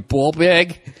 Is it on your ball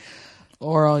bag?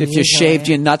 Oral. If you shaved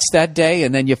your nuts that day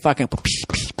and then you fucking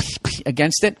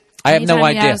against it? I have no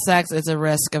Anytime you idea. have sex, it's a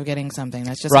risk of getting something.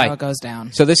 That's just Right. how it goes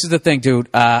down. So this is the thing, dude.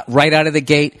 Right out of the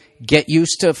gate, get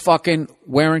used to fucking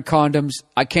wearing condoms.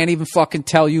 I can't even fucking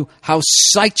tell you how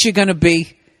psyched you're going to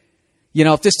be. You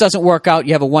know, if this doesn't work out,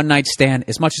 you have a one-night stand.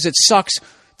 As much as it sucks,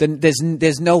 then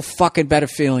there's no fucking better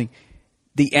feeling.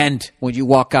 The end when you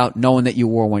walk out knowing that you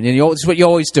wore one. And this is what you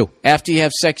always do. After you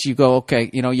have sex, you go, okay,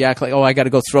 you act like, oh, I got to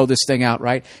go throw this thing out,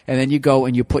 right? And then you go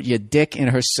and you put your dick in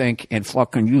her sink and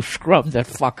fucking you scrub that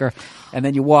fucker. And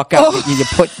then you walk out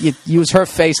and you use her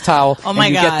face towel Oh my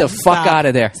and you God. get the fuck Stop. out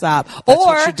of there. Stop. That's Or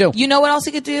what you do. You know what else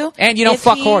he could do? And you don't If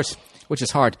fuck he- whores, which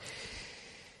is hard.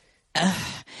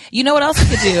 You know what else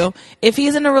he could do? If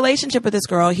he's in a relationship with this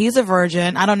girl, he's a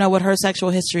virgin. I don't know what her sexual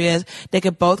history is. They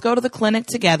could both go to the clinic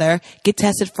together, get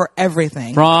tested for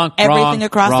everything. Everything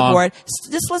across the board.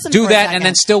 Just listen. Do for a that second. and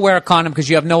then still wear a condom because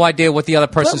you have no idea what the other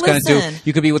person's going to do. listen.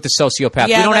 You could be with the sociopath.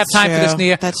 Yeah, we don't have that's time for this, true.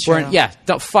 Nia. That's We're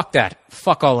true. fuck that.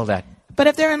 Fuck all of that. But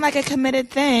if they're in like a committed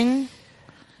thing,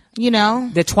 you know.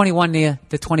 They're 21, Nia.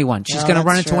 They're 21. She's Oh, going to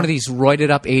run that's into one of true. these roided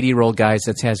up 80-year-old guys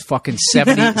that has fucking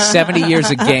 70 years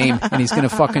of game, and he's going to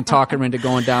fucking talk her into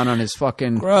going down on his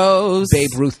fucking Gross. Babe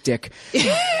Ruth dick.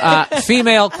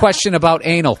 Female question about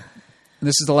anal. And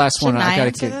this is the last one. Shouldn't I I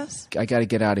answer this? got to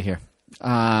get out of here.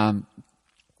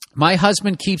 My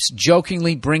husband keeps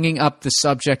jokingly bringing up the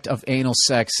subject of anal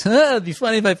sex. It'd be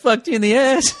funny if I fucked you in the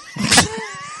ass.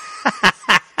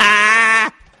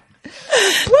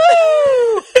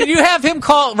 Woo! Can you have him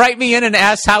write me in and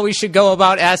ask how we should go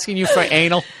about asking you for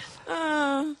anal?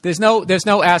 There's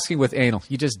no asking with anal.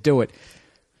 You just do it.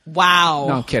 Wow.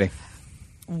 No, I'm kidding.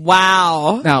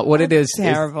 Wow. Now, what it is,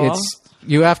 terrible. it's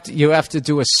you have to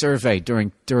do a survey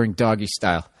during doggy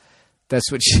style.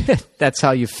 That's what that's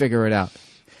how you figure it out.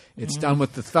 It's done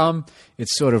with the thumb.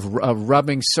 It's sort of a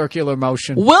rubbing circular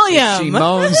motion. William! She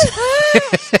moans.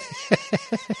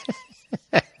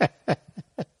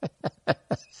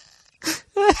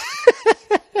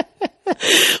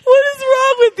 What is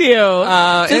wrong with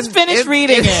you? Just finish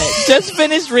reading it- it. Just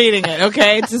finish reading it,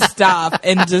 okay? Just stop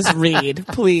and just read.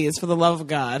 Please, for the love of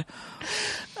God.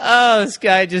 Oh, this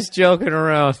guy just joking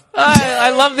around.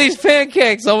 I love these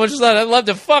pancakes so much that I'd love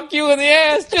to fuck you in the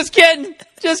ass. Just kidding.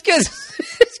 Just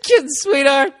kidding,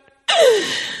 sweetheart.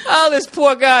 Oh, this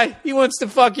poor guy. He wants to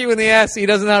fuck you in the ass. He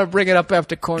doesn't know how to bring it up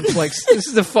after cornflakes. This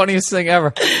is the funniest thing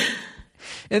ever.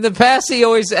 In the past, he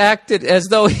always acted as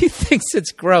though he thinks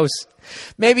it's gross.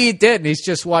 Maybe he did, and he's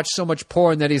just watched so much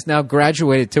porn that he's now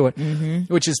graduated to it,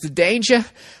 which is the danger.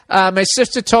 My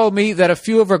sister told me that a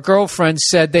few of her girlfriends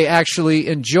said they actually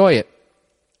enjoy it.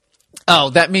 Oh,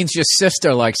 that means your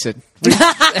sister likes it.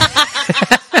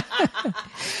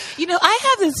 You know, I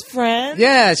have this friend.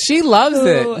 Yeah, she loves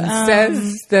it Who, and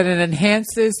says that it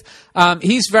enhances.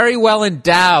 He's very well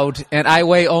endowed, and I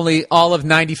weigh only all of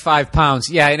 95 pounds.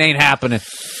 Yeah, it ain't happening.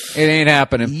 It ain't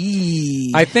happening.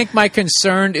 I think my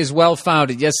concern is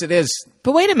well-founded. Yes, it is.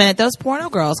 But wait a minute. Those porno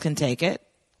girls can take it.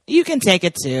 You can take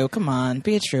it too. Come on.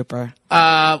 Be a trooper.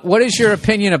 What is your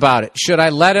opinion about it? Should I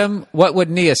let him? What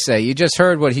would Nia say? You just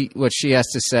heard what she has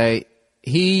to say.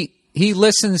 He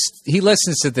listens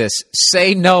to this.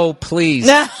 Say no, please.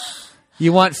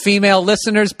 You want female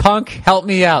listeners, punk? Help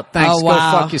me out. Thanks. Oh,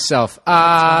 wow. Go fuck yourself.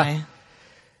 Sorry.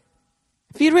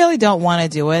 If you really don't want to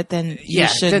do it, then you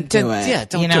shouldn't do it. Yeah,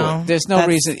 don't you know? do it. There's no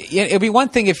reason. It'd be one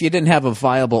thing if you didn't have a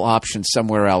viable option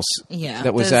somewhere else. Yeah,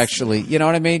 that was there's- actually, you know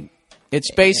what I mean?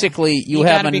 It's basically you You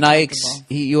have gotta a be nice,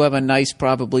 comfortable. you have a nice,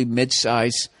 probably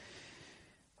mid-size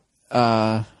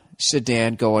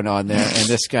sedan going on there, and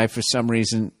this guy, for some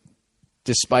reason,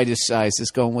 despite his size,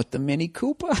 is going with the Mini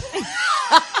Cooper.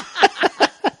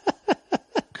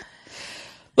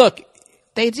 Look,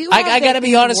 They do. I got to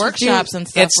be honest with you. Workshops and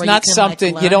stuff. It's where not you can,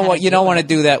 something like, you don't learn want. how You to don't do want to it.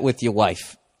 do that with your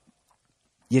wife.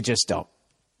 You just don't.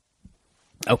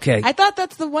 Okay. I thought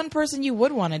that's the one person you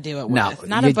would want to do it with. No,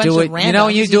 Not you a bunch do of it. randoms. You know,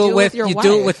 you do it with your you wife.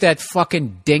 do it with that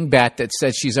fucking dingbat that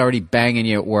says she's already banging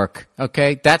you at work.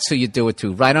 Okay, that's who you do it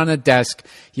to. Right on the desk,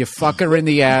 you fuck her in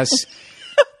the ass,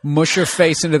 mush her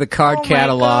face into the card Oh my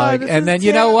catalog, God, this and is then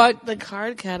you know terrible. what? The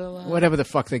card catalog. Whatever the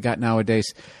fuck they got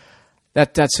nowadays.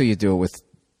 That's who you do it with.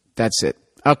 That's it.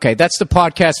 Okay, that's the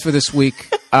podcast for this week.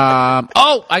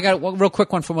 I got one real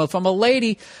quick one from a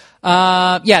lady.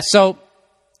 So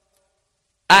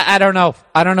I don't know.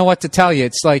 I don't know what to tell you.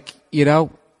 It's like, you're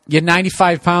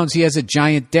 95 pounds. He has a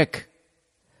giant dick.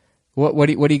 What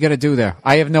are you going to do there?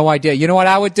 I have no idea. You know what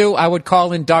I would do? I would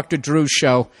call in Dr. Drew's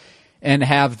show and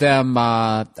have them.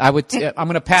 I'm going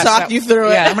to pass. Talk you through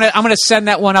it. Yeah, I'm going to send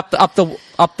that one up the.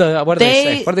 What do they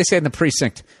say? What do they say in the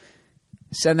precinct?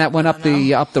 Send that one up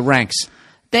the ranks.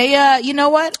 They, you know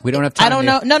what? We don't have time I don't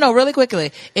know. No, really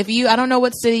quickly. I don't know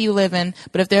what city you live in,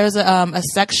 but if there's a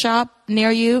sex shop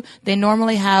near you, they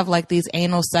normally have like these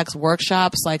anal sex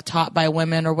workshops, like taught by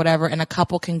women or whatever, and a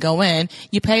couple can go in.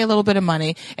 You pay a little bit of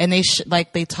money, and they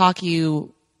talk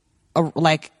you,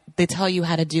 they tell you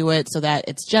how to do it so that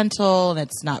it's gentle and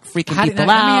it's not freaking people out. Let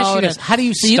me ask you this. How do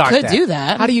you start that? You could do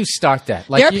that. How do you start that?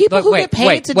 There are people who get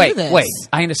paid to do this. Wait,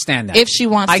 I understand that. If she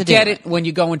wants to do it. I get it when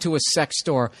you go into a sex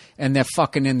store and they're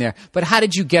fucking in there. But how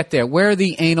did you get there? Where are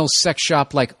the anal sex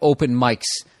shop, open mics?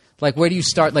 Where do you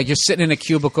start? You're sitting in a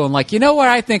cubicle and you know where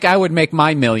I think I would make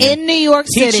my million? In New York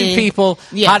City. Teaching people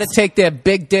Yes. how to take their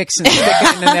big dicks and stick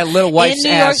it in their little wife's ass.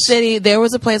 In New York City, there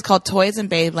was a place called Toys and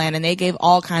Babeland, and they gave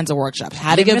all kinds of workshops.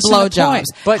 How to You're give missing the blowjobs, point.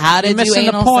 But how to you're do missing the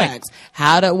anal point. sex,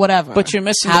 how to whatever. But you're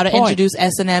missing how the to point. introduce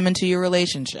S&M into your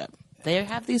relationship. They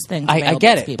have these things. I available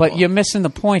get to it, people. but you're missing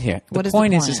the point here. What The is the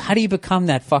point is point? how do you become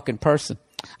that fucking person?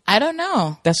 I don't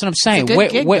know. That's what I'm saying. It's a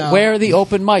good gig, though. Where are the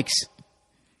open mics?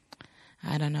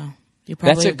 I don't know. You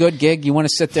probably, That's a good gig. You want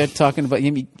to sit there talking about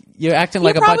you're acting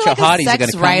like a bunch of hotties are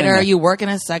going to come in writer. there. You work in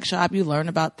a sex shop. You learn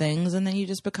about things, and then you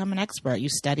just become an expert. You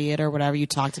study it or whatever. You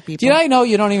talk to people. Did I know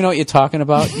you don't even know what you're talking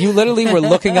about? You literally were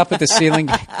looking up at the ceiling,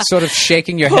 sort of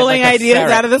shaking your Pulling head like a ideas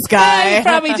ferret. out of the sky. Yeah, you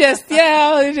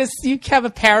probably you have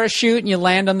a parachute and you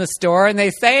land on the store and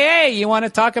they say, "Hey, you want to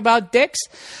talk about dicks?"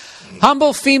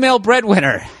 Humble female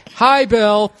breadwinner. Hi,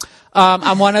 Bill.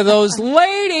 I'm one of those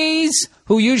ladies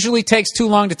who usually takes too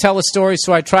long to tell a story,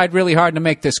 so I tried really hard to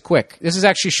make this quick. This is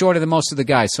actually shorter than most of the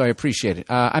guys, so I appreciate it.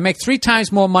 I make 3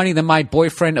 times more money than my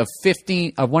boyfriend of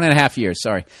 1.5 years.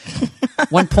 Sorry,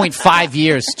 1.5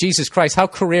 years. Jesus Christ, how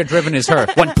career-driven is her?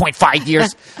 1.5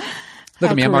 years.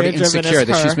 Look at me, I'm already insecure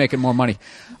that she's making more money.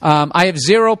 I have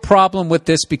zero problem with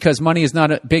this because money is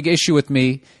not a big issue with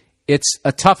me. It's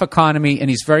a tough economy, and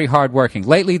he's very hardworking.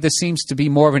 Lately, this seems to be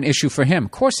more of an issue for him.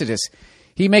 Of course it is.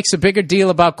 He makes a bigger deal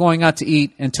about going out to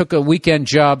eat and took a weekend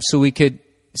job so we could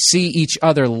see each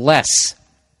other less.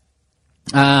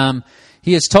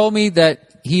 He has told me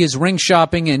that he is ring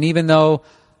shopping, and even though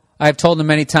I've told him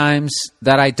many times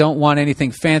that I don't want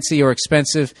anything fancy or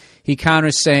expensive, he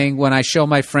counters saying, when I show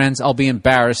my friends, I'll be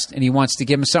embarrassed, and he wants to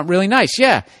give him something really nice.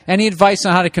 Yeah. Any advice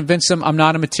on how to convince him I'm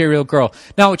not a material girl?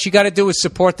 No, what you got to do is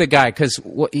support the guy, because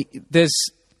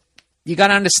you got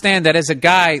to understand that as a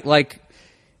guy,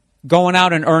 going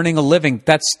out and earning a living,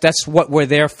 that's what we're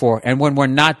there for. And when we're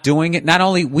not doing it, not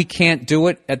only we can't do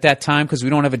it at that time because we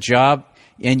don't have a job,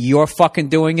 and you're fucking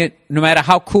doing it, no matter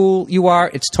how cool you are,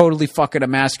 it's totally fucking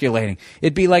emasculating.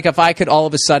 It'd be like if I could all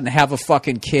of a sudden have a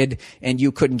fucking kid and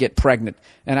you couldn't get pregnant,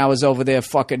 and I was over there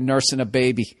fucking nursing a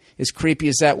baby. As creepy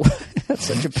as that was, that's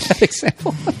such a bad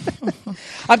example.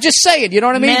 I'm just saying, you know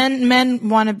what I mean? Men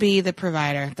want to be the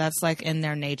provider. That's in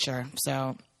their nature.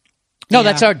 So no,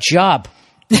 that's our job.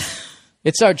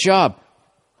 It's our job.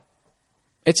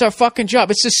 It's our fucking job.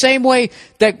 It's the same way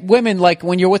that women,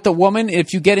 when you're with a woman,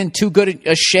 if you get in too good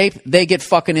a shape, they get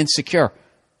fucking insecure.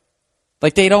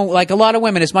 They don't, a lot of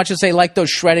women, as much as they like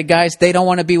those shredded guys, they don't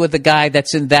want to be with a guy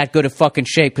that's in that good of fucking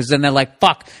shape, because then they're like,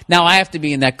 fuck, now I have to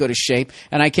be in that good of shape,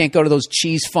 and I can't go to those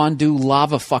cheese fondue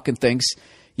lava fucking things,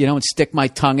 and stick my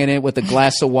tongue in it with a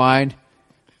glass of wine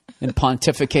and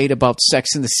pontificate about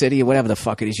Sex in the City or whatever the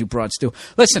fuck it is you broads do.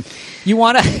 Listen, you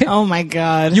want to... Oh, my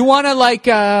God. You want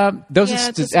to, those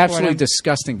Yeah, are absolutely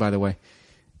disgusting, by the way.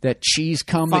 That cheese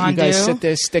cum that you guys Fondue? sit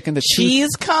there sticking the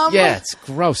Cheese cum? Yeah, it's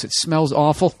gross. It smells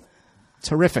awful. It's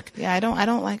horrific. Yeah, I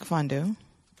don't like fondue.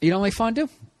 You don't like fondue?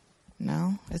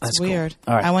 No, it's That's cool. weird.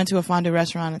 All right. I went to a fondue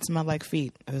restaurant. It smelled like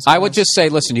feet. It was I would gross. just say,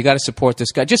 listen, you got to support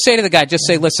this guy. Just say to the guy,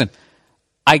 say, listen,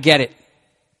 I get it.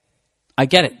 I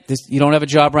get it. You don't have a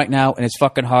job right now, and it's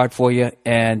fucking hard for you.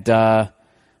 And I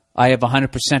have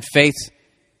 100% faith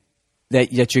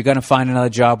that you're going to find another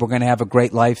job. We're going to have a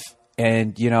great life.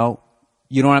 And, you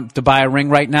don't have to buy a ring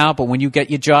right now, but when you get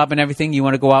your job and everything, you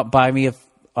want to go out and buy me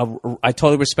I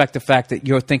totally respect the fact that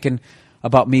you're thinking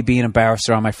about me being embarrassed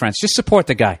around my friends. Just support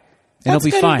the guy, and That's he'll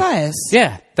be good fine. advice.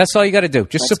 Yeah, that's all you got to do.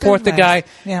 Just That's support good the guy,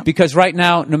 advice. Yeah. because right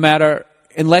now,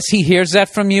 unless he hears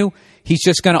that from you, he's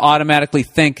just going to automatically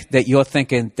think that you're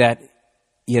thinking that,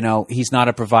 he's not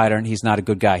a provider and he's not a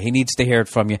good guy. He needs to hear it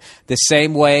from you. The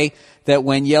same way that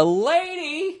when your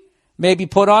lady maybe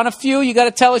put on a few, you got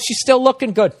to tell her she's still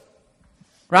looking good.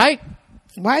 Right?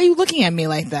 Why are you looking at me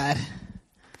like that?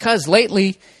 Because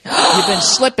lately, you've been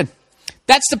slipping.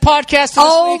 That's the podcast for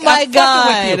this Oh, week. my I'm fucking with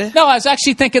God. you. No, I was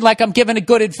actually thinking like I'm giving a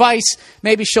good advice.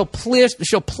 Maybe she'll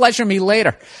pleasure me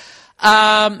later. You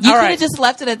all could have right. just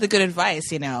left it at the good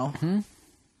advice, You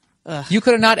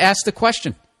could have not asked the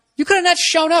question. You could have not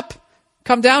shown up.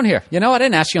 Come down here. I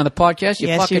didn't ask you on the podcast. You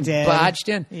Yes, you fucking did. barged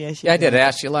in. Yes, you yeah, I did. did. I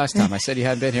asked you last time. I said you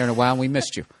hadn't been here in a while, and we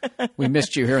missed you. We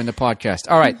missed you here in the podcast.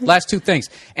 All right, last two things.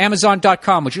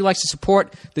 Amazon.com. Would you like to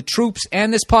support the troops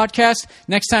and this podcast?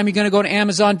 Next time you're going to go to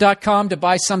Amazon.com to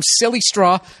buy some silly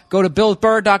straw, go to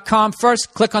BillBurr.com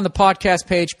first. Click on the podcast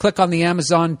page. Click on the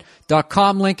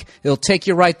Amazon.com link. It'll take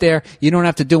you right there. You don't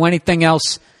have to do anything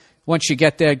else. Once you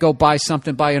get there, go buy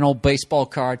something. Buy an old baseball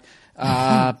card.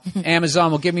 Amazon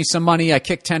will give me some money. I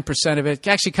kick 10% of it.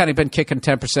 Actually, kind of been kicking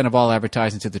 10% of all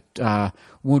advertising to the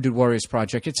Wounded Warriors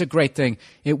Project. It's a great thing.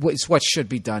 It's what should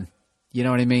be done. You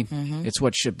know what I mean? Mm-hmm. It's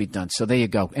what should be done. So there you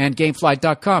go. And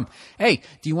Gamefly.com. Hey,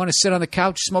 do you want to sit on the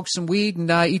couch, smoke some weed,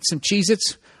 and eat some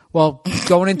Cheez-Its while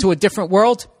going into a different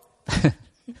world?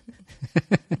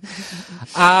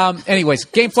 Anyways,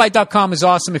 Gamefly.com is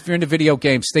awesome if you're into video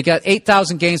games. They got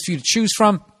 8,000 games for you to choose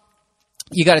from.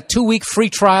 You got a 2-week free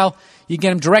trial. You get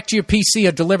them direct to your PC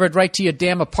or delivered right to your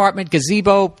damn apartment,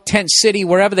 gazebo, tent city,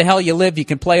 wherever the hell you live. You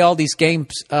can play all these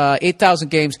games, 8,000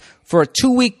 games, for a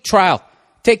 2-week trial.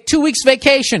 Take 2 weeks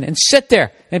vacation and sit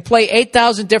there and play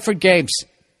 8,000 different games.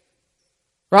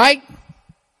 Right?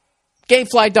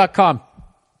 Gamefly.com.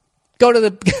 Go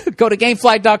to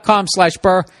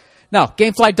Gamefly.com/Burr. No,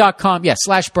 Gamefly.com,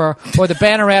 /Burr, or the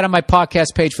banner ad on my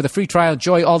podcast page for the free trial.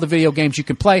 Enjoy all the video games you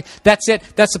can play. That's it.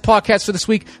 That's the podcast for this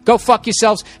week. Go fuck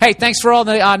yourselves. Hey, thanks for all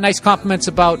the nice compliments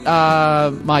about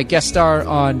my guest star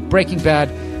on Breaking Bad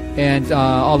and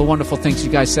all the wonderful things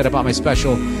you guys said about my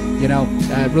special.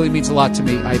 It really means a lot to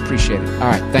me. I appreciate it. All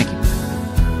right, thank you.